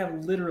that we have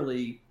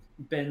literally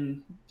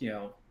been,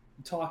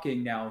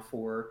 talking now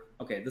for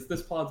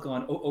this pod's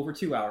gone over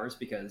 2 hours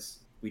because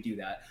we do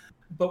that,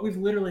 but we've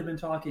literally been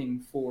talking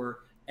for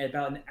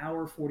about an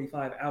hour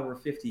 45, hour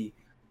 50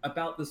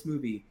 about this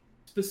movie,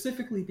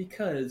 specifically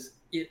because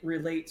it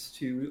relates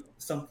to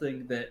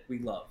something that we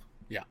love.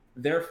 Yeah.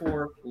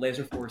 Therefore,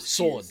 Laserforce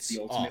Swords. Is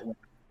the ultimate winner.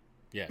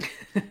 Yeah.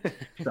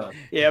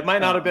 Yeah, it might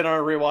not have been on our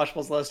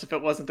Rewatchables list if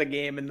it wasn't the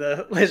game in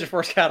the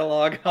Laserforce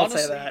catalog.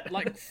 Honestly, say that.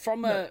 Like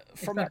from a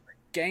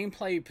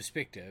gameplay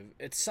perspective,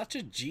 it's such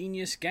a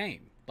genius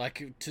game.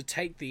 Like, to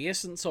take the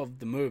essence of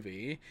the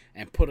movie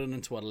and put it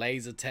into a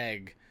laser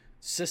tag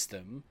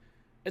system,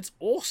 it's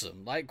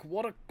awesome. Like,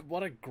 what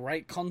a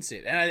great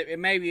concept.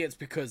 And maybe it's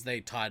because they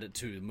tied it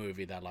to the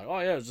movie. They're like, oh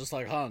yeah, it's just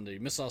like Highlander.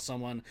 You missile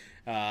someone,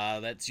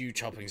 that's you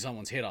chopping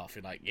someone's head off.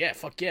 You're like, yeah,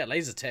 fuck yeah,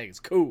 laser tag, it's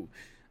cool.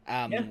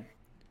 And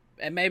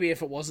maybe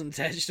if it wasn't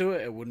attached to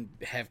it, it wouldn't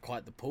have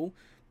quite the pull.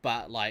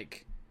 But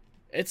like,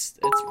 it's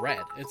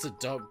rad. It's a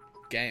dope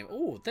game.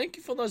 Oh, thank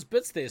you for those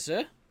bits there,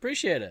 sir.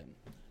 Appreciate it.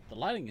 The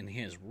lighting in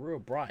here is real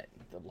bright.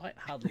 The light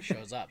hardly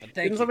shows up. But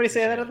Didn't somebody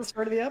say that at the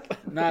start of the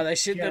app? No, they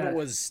said that it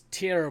was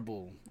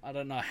terrible. I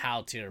don't know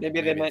how terrible. Maybe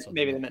they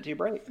meant too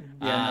bright.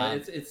 Yeah,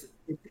 no, it's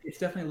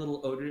definitely a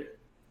little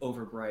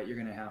over bright. You're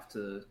gonna have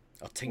to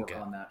work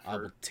on that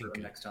for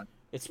next time.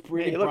 It's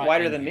really you look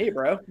whiter than me,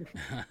 bro.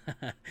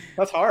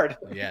 That's hard.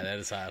 Yeah, that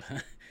is hard.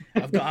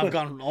 I've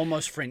gone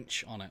almost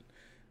French on it.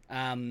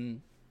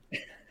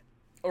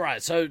 All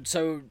right, so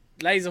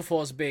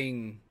Laserforce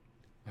being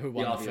who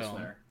won the film.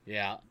 Winner.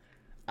 Yeah.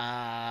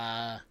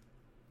 I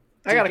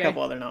got a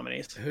couple other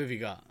nominees. Who have you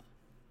got?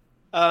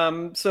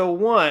 So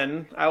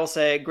one, I will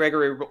say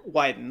Gregory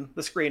Wyden,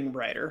 the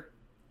screenwriter.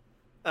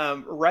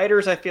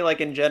 Writers, I feel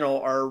like in general,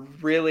 are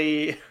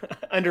really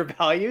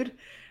undervalued,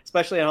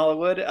 especially in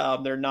Hollywood.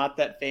 They're not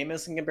that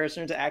famous in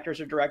comparison to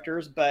actors or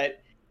directors,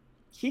 but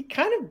he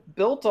kind of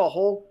built a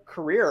whole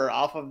career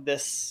off of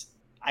this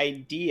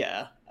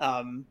idea,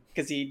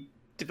 because he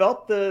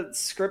developed the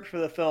script for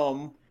the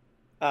film.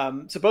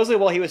 Supposedly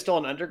while he was still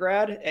an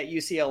undergrad at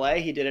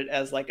UCLA, he did it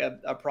as like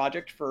a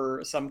project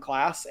for some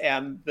class,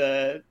 and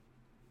the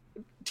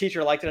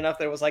teacher liked it enough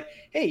that it was like,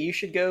 hey, you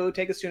should go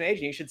take this to an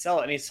agent, you should sell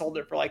it. And he sold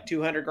it for like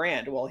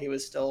 $200,000 while he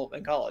was still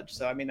in college.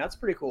 So I mean, that's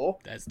pretty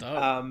cool. That's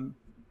dope.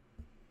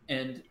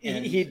 And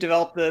he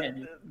developed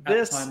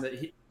this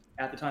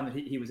at the time that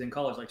he was in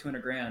college, like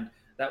 $200,000.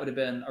 That would have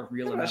been a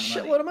real amount of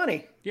money. Shitload of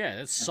money. Yeah,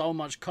 that's so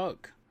much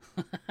coke.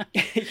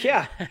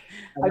 Yeah,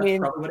 I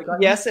mean,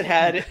 yes, it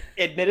had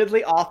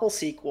admittedly awful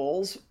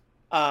sequels,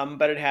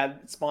 but it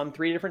had spawned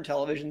 3 different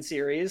television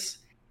series,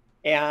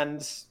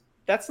 and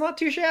that's not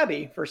too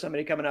shabby for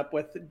somebody coming up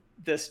with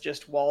this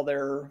just while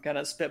they're kind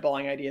of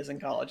spitballing ideas in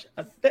college.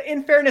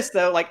 In fairness,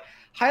 though, like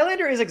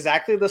Highlander is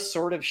exactly the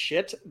sort of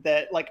shit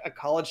that like a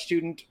college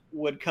student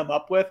would come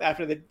up with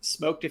after they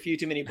smoked a few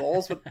too many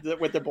bowls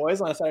with their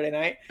boys on a Saturday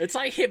night. It's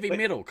like heavy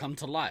metal come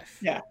to life.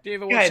 Yeah. Do you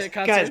ever watch that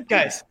cartoon?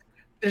 Guys.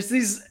 There's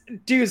these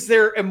dudes,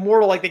 they're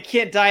immortal, like they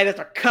can't die, they have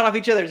to cut off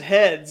each other's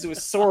heads with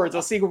swords.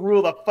 They'll see who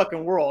rule the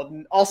fucking world.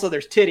 And also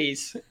there's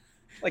titties.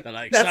 Like, they're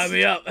like, sign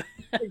me up.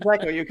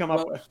 Exactly what you come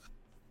up with.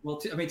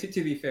 Well, I mean,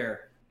 to be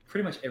fair,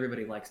 pretty much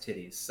everybody likes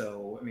titties.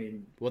 So, I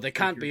mean... Well, they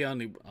can't be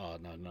only... Oh,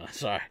 no,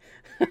 sorry.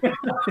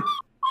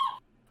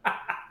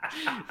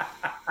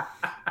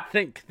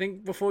 Think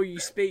before you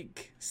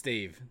speak,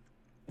 Steve.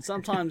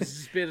 Sometimes it's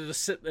just better to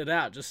sit it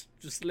out.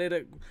 Just let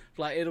it...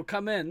 Like, it'll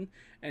come in,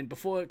 and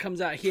before it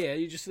comes out here,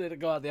 you just let it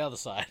go out the other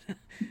side.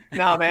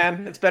 No,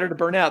 man. It's better to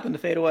burn out than to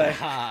fade away.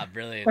 Ah,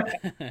 brilliant.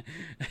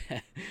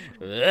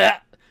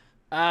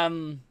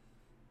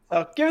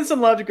 Giving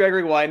some love to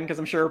Gregory Wyden, because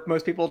I'm sure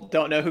most people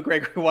don't know who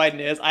Gregory Wyden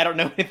is. I don't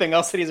know anything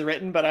else that he's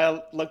written, but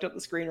I looked up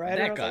the screenwriter.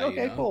 That guy, like,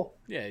 okay, cool.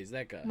 Yeah, he's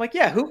that guy. I'm like,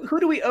 yeah, who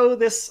do we owe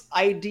this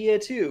idea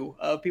to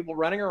of people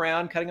running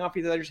around, cutting off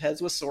each other's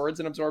heads with swords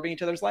and absorbing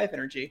each other's life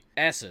energy?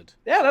 Acid.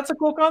 Yeah, that's a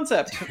cool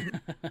concept.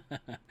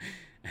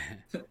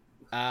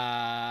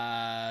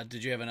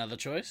 Did you have another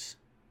choice?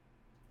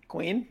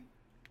 Queen?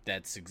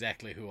 That's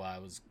exactly who I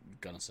was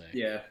gonna say.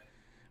 Yeah.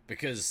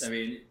 Because, I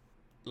mean...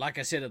 like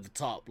I said at the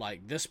top,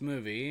 like, this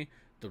movie,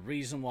 the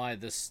reason why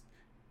this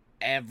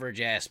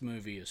average-ass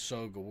movie is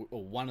so good,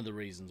 or one of the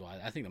reasons why,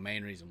 I think the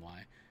main reason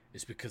why,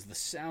 is because the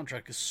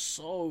soundtrack is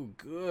so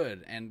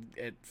good, and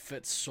it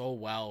fits so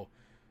well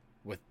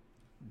with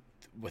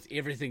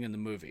everything in the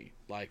movie.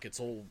 Like, it's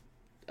all,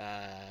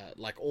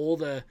 like, all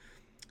the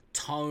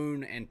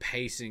tone and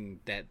pacing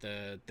that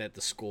the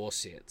score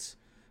sets.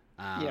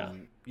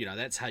 You know,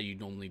 that's how you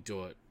normally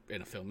do it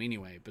in a film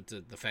anyway, but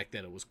the fact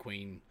that it was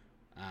Queen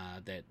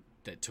that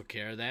took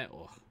care of that,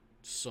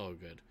 so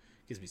good.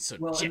 Gives me so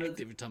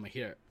jacked every time I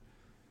hear it.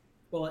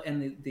 Well,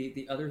 and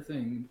the other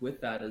thing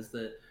with that is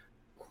that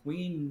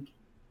Queen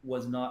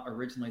was not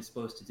originally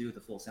supposed to do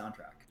the full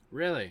soundtrack.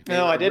 Really?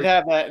 No, I did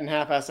have that in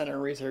half-ass center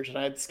research, and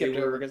I skipped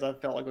over because I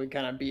felt like we'd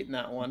kind of beaten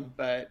that one.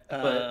 But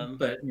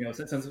you know,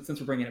 since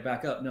we're bringing it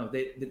back up, no,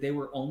 they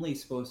were only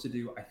supposed to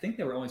do. I think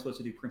they were only supposed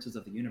to do Princes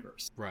of the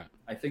Universe. Right.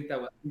 I think that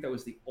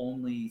was the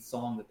only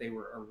song that they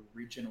were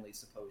originally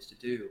supposed to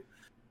do,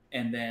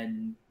 and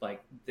then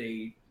like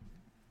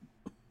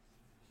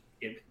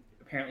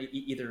apparently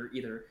either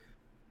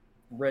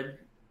read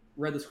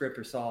the script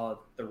or saw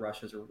the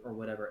rushes or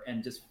whatever,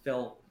 and just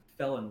fell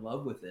in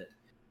love with it.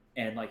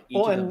 And like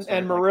and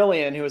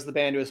Marillion, who was the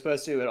band who was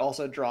supposed to, it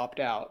also dropped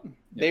out. Yeah.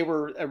 They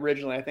were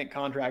originally, I think,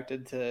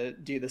 contracted to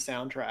do the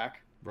soundtrack,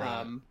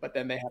 right. But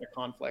then they had a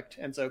conflict,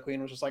 and so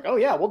Queen was just like, "Oh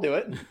yeah, we'll do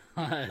it."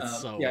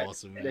 That's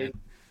awesome, man.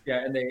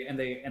 And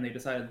they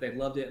decided they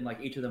loved it, and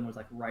like each of them was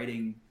like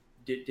writing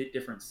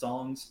different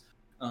songs.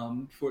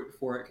 for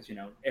it, because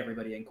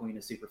everybody in Queen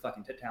is super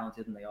fucking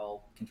talented and they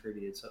all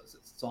contributed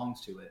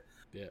songs to it.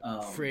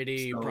 Yeah,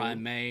 Freddie,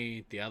 Brian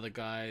May, the other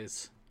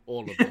guys,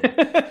 all of them.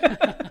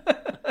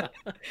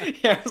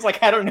 Yeah, I was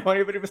like, I don't know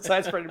anybody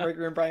besides Freddie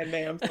Mercury and Brian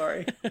May. I'm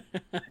sorry.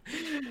 I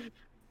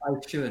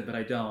should, but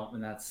I don't,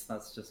 and that's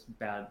just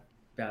bad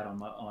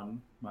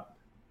on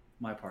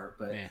my part.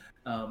 But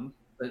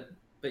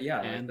but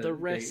yeah, and the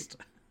rest.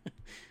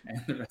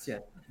 And the rest, yeah.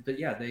 But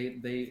yeah,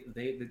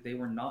 they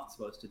were not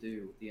supposed to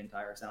do the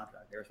entire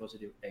soundtrack. They were supposed to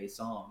do a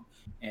song,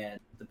 and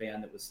the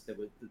band that was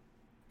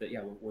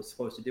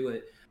supposed to do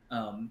it.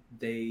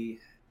 They,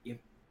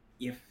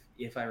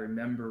 if I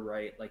remember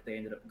right, like they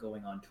ended up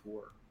going on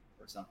tour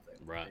or something.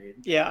 Right.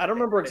 Yeah, I don't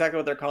remember exactly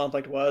what their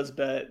conflict was,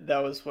 but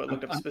that was what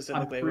looked up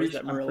specifically, was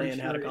that Marillion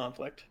had a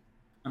conflict.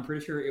 I'm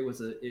pretty sure it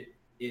was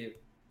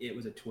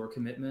a tour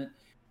commitment,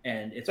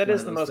 and that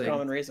is the most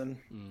common reason.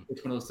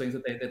 It's one of those things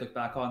that they look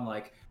back on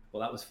like, well,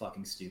 that was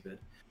fucking stupid.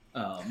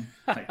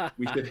 Like,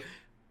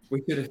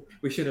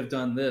 we should have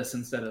done this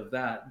instead of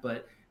that.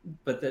 But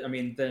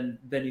then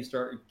you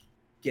start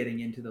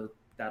getting into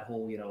that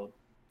whole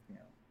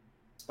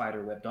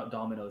spiderweb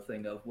domino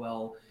thing of,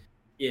 well,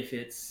 if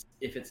it's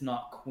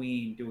not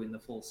Queen doing the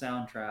full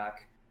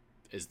soundtrack,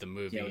 is the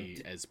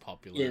movie as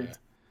popular?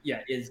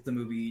 Is the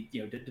movie,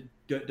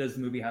 does the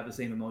movie have the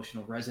same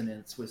emotional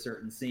resonance with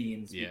certain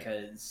scenes?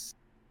 Yeah.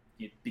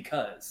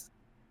 Because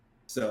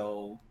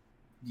so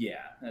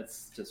yeah,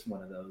 that's just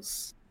one of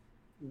those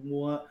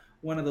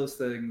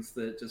things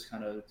that just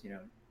kind of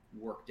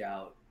worked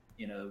out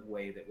in a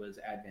way that was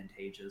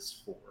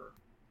advantageous for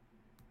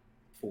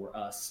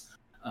us,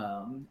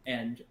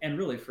 and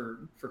really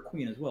for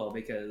Queen as well,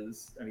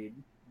 because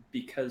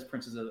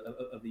Princes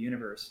of the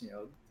Universe,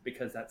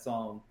 because that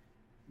song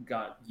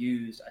got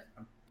used.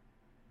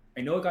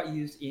 I know it got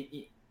used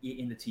in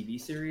the TV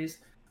series.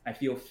 I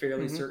feel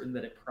fairly certain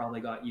that it probably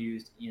got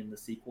used in the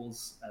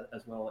sequels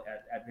as well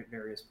at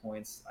various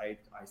points. I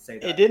say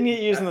that it didn't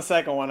get used in the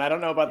second one. I don't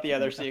know about the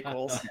other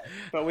sequels,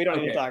 but we don't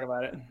need to talk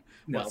about it.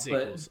 No,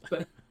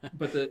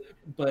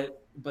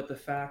 but the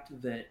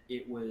fact that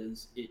it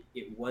was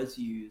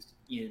used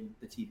in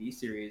the TV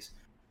series,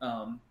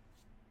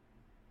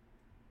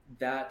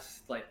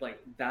 that's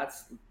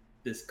that's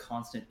this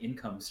constant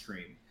income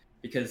stream,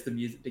 because the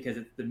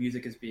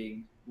music is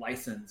being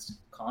licensed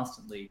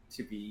constantly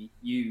to be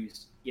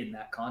used in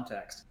that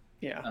context.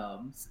 Yeah.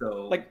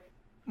 So like,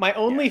 my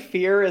only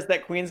fear is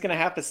that Queen's gonna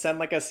have to send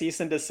like a cease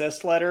and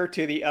desist letter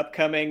to the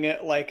upcoming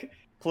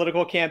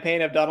political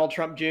campaign of Donald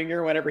Trump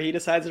Jr. whenever he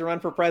decides to run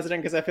for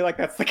president, because I feel like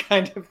that's the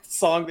kind of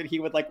song that he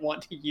would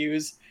want to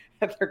use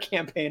at their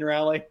campaign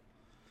rally.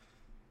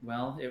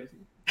 Well,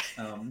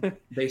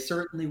 they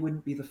certainly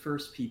wouldn't be the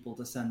first people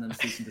to send them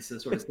cease and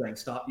desist orders saying,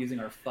 "Stop using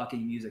our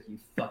fucking music, you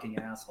fucking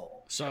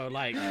asshole." So,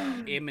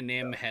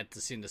 Eminem had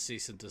to send a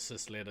cease and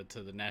desist letter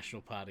to the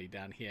National Party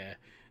down here.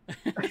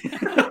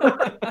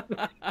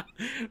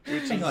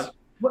 Hang on.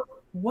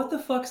 What the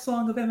fuck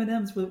song of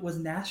Eminem's was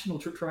National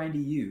trying to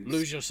use?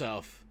 Lose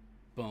Yourself.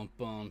 Bum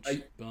bum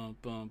bum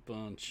bum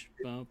bunch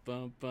bum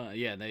bum bum.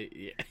 Yeah,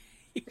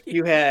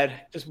 You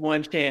had just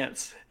one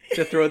chance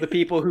to throw the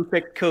people who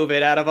picked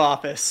COVID out of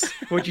office.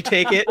 Would you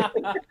take it? And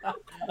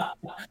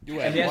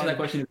the answer to that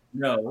question is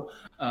no.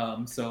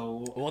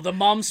 Well, the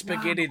mom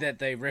spaghetti that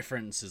they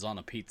reference is on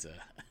a pizza.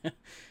 It's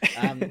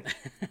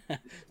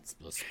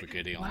the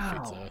spaghetti on a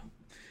pizza.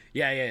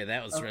 Yeah,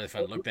 that was really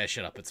fun. Look that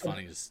shit up. It's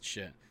funny as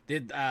shit.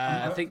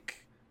 I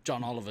think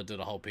John Oliver did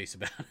a whole piece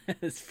about it.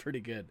 It's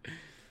pretty good.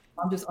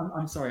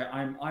 I'm sorry.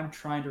 I'm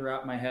trying to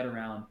wrap my head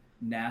around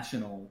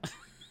National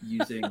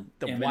using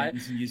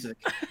Eminem's music,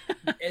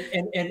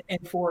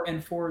 and for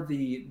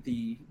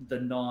the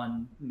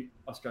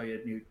non-Australia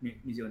New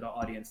Zealand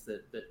audience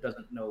that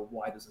doesn't know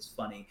why this is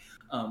funny.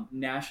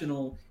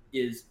 National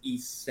is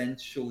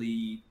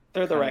essentially,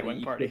 they're the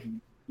right-wing party.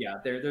 Yeah,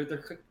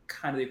 they're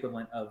kind of the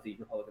equivalent of the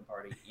Republican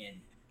Party in.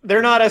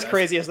 They're not as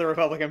crazy as the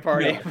Republican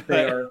Party.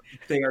 No,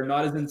 they are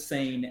not as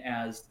insane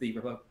as the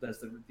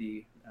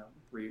Republican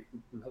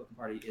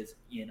Party is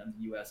in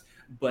the U.S.,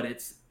 but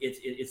it's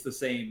the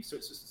same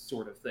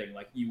sort of thing.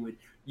 Like, you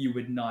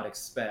would not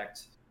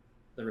expect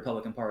the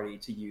Republican Party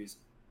to use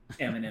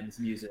Eminem's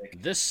music.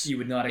 You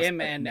would not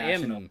expect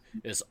National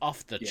is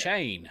off the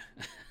chain.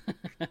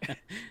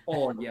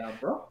 Oh yeah,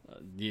 bro.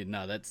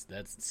 No, that's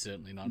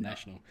certainly not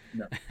National.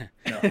 No,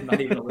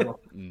 not even a little.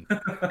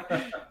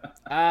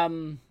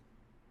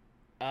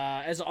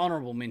 As an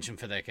honorable mention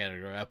for that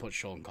category, I put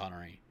Sean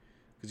Connery,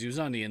 because he was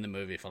only in the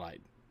movie for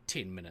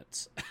 10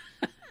 minutes.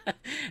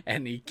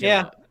 And he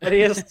killed it. But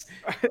he is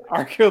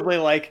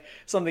arguably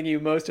something you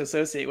most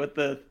associate with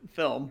the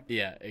film.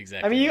 Yeah,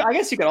 exactly. I mean, I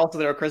guess you could also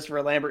throw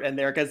Christopher Lambert in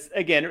there, because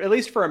again, at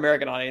least for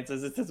American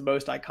audiences, it's his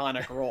most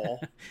iconic role.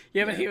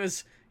 But he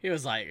was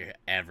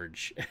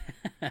average.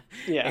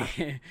 Yeah.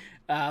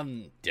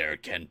 There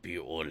can be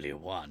only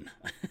one.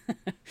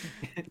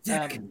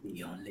 There can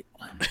be only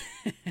one.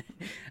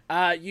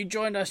 You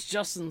joined us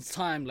just in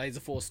time,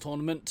 Laserforce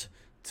tournament.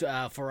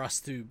 for us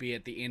to be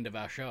at the end of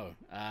our show.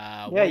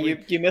 Yeah,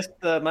 you missed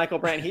the Michael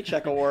Brandt Heat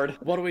Check Award.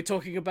 What are we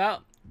talking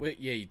about?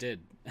 Yeah, you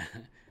did.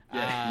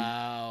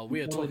 Yeah,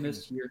 we are talking.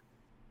 You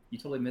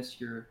totally missed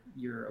your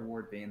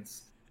award,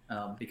 Beans,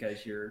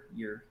 because you're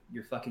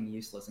fucking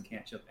useless and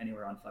can't show up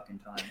anywhere on fucking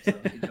time. So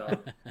good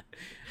job.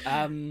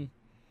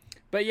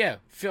 But yeah,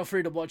 feel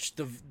free to watch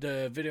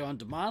the video on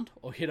demand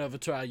or head over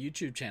to our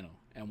YouTube channel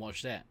and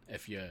watch that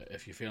if you're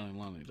feeling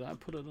lonely. Did I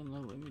put it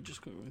on? Let me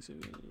just quickly see.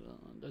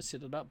 Did I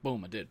set it up?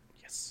 Boom! I did.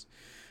 Yes.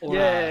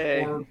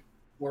 Or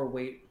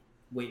wait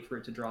for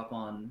it to drop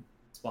on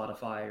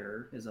Spotify,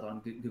 or is it on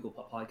Google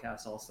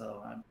Podcasts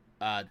also?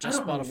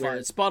 Just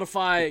Spotify.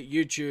 Spotify,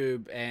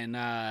 YouTube, and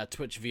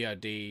Twitch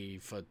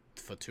VOD for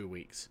 2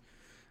 weeks.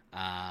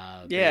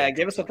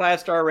 Give us a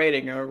 5-star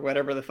rating or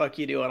whatever the fuck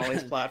you do on all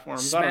these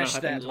platforms. Smash I don't know how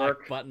that things like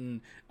work.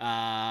 button.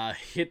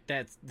 Hit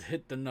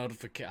the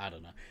notification. I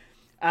don't know.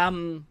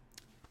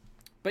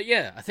 But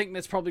yeah, I think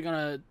that's probably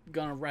gonna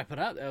wrap it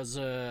up. That was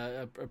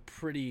a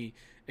pretty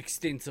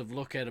extensive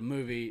look at a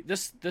movie.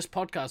 This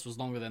podcast was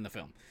longer than the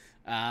film.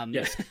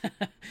 Yes.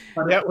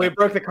 Yeah, we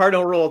broke the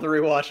cardinal rule of the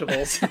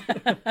rewatchables.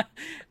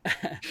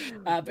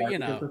 But you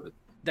know,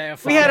 they are.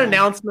 We had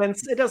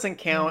announcements. It doesn't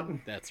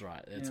count. That's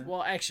right.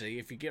 Well, actually,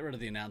 if you get rid of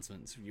the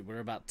announcements, we're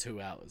about 2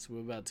 hours.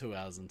 We're about 2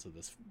 hours into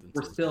this.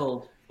 We're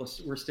still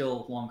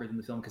longer than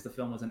the film because the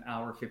film was an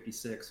hour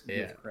 56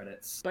 with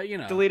credits. But you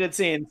know, Deleted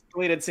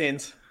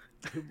scenes.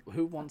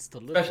 Who wants to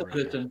live? Special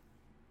edition.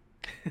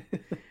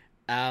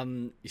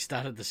 You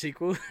started the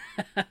sequel?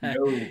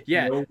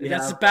 No,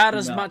 that's about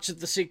as much of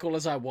the sequel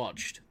as I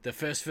watched. The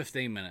first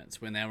 15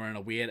 minutes when they were in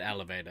a weird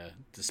elevator,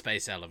 the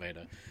space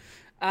elevator.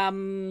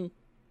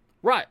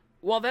 Right.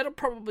 Well, that'll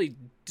probably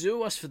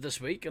do us for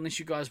this week, unless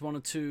you guys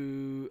wanted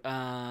to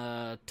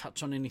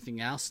touch on anything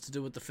else to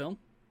do with the film.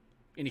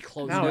 Any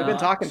closing? No, we've been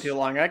talking too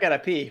long. I gotta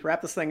pee.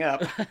 Wrap this thing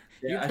up.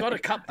 You've got a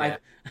cup there.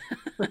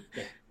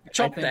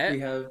 Chop that.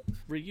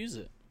 Reuse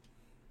it.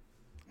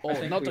 Oh,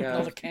 not the can.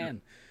 Not the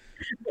can.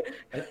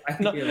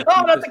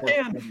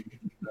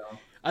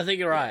 I think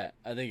you're right.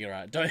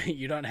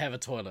 You don't have a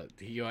toilet.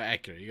 You're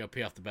accurate. You got to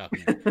pee off the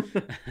balcony.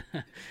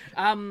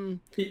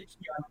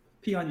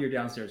 Pee on your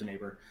downstairs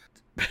neighbor.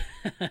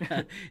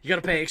 You got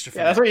to pay extra for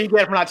that. That's what you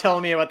get for not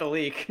telling me about the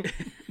leak.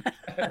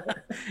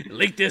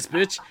 Leak this,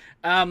 bitch.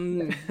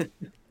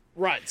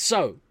 Right.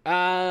 So,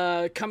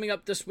 coming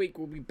up this week,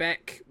 we'll be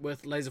back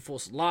with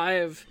Laserforce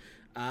Live.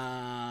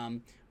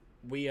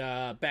 We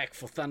are back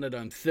for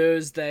Thunderdome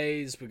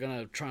Thursdays. We're going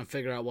to try and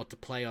figure out what to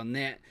play on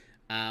that.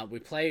 We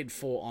played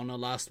For Honor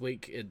last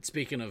week.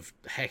 Speaking of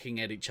hacking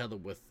at each other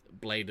with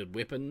bladed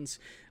weapons,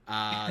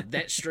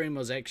 that stream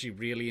was actually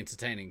really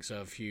entertaining.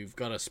 So if you've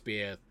got a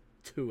spare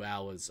 2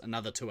 hours,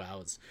 another 2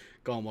 hours,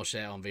 go and watch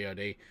that on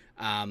VOD.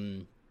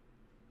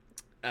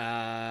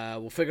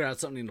 We'll figure out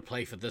something to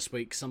play for this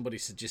week. Somebody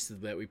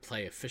suggested that we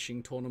play a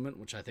fishing tournament,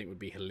 which I think would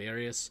be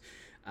hilarious.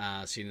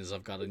 Seeing as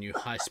I've got a new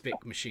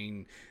high-spec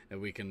machine that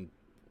we can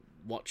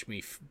watch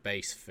me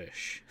bass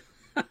fish.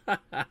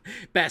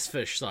 Bass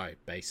fish, sorry,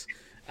 bass.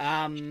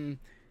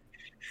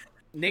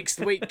 Next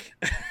week.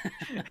 Is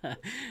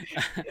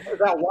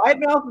that wide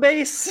mouth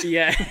bass?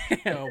 Yeah,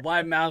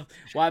 wide mouth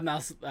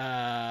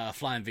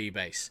flying V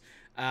bass.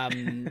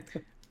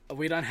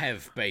 We don't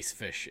have bass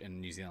fish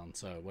in New Zealand,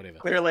 so whatever.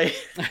 Clearly.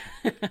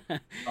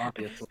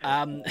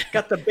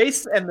 Got the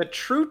bass and the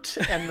trute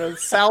and the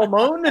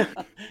salmon.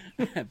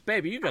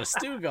 Baby, you got a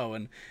stew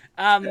going.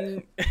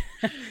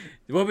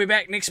 We'll be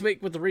back next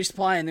week with the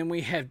resupply, and then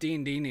we have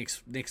D&D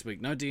next week.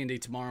 No D&D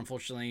tomorrow,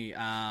 unfortunately.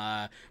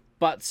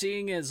 But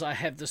seeing as I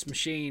have this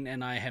machine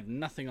and I have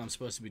nothing I'm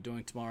supposed to be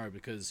doing tomorrow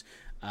because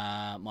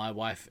my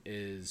wife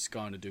is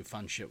going to do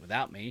fun shit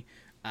without me,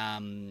 I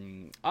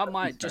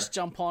might just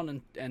jump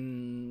on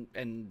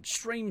and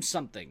stream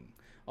something.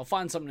 I'll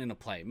find something to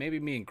play. Maybe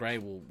me and Gray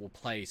will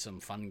play some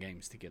fun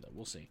games together.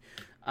 We'll see.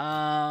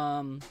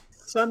 Thunderdome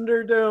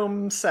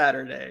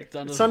Saturday.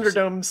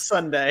 Thunderdome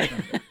Sunday.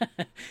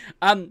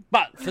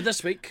 But for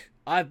this week,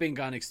 I've been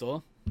Guy Next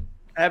Door.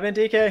 I've been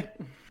DK.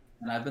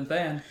 And I've been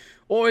Than.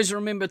 Always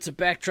remember to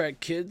backtrack,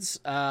 kids.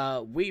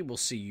 We will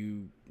see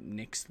you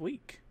next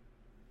week.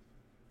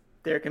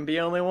 There can be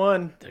only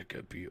one. There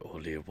could be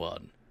only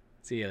one.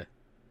 See ya.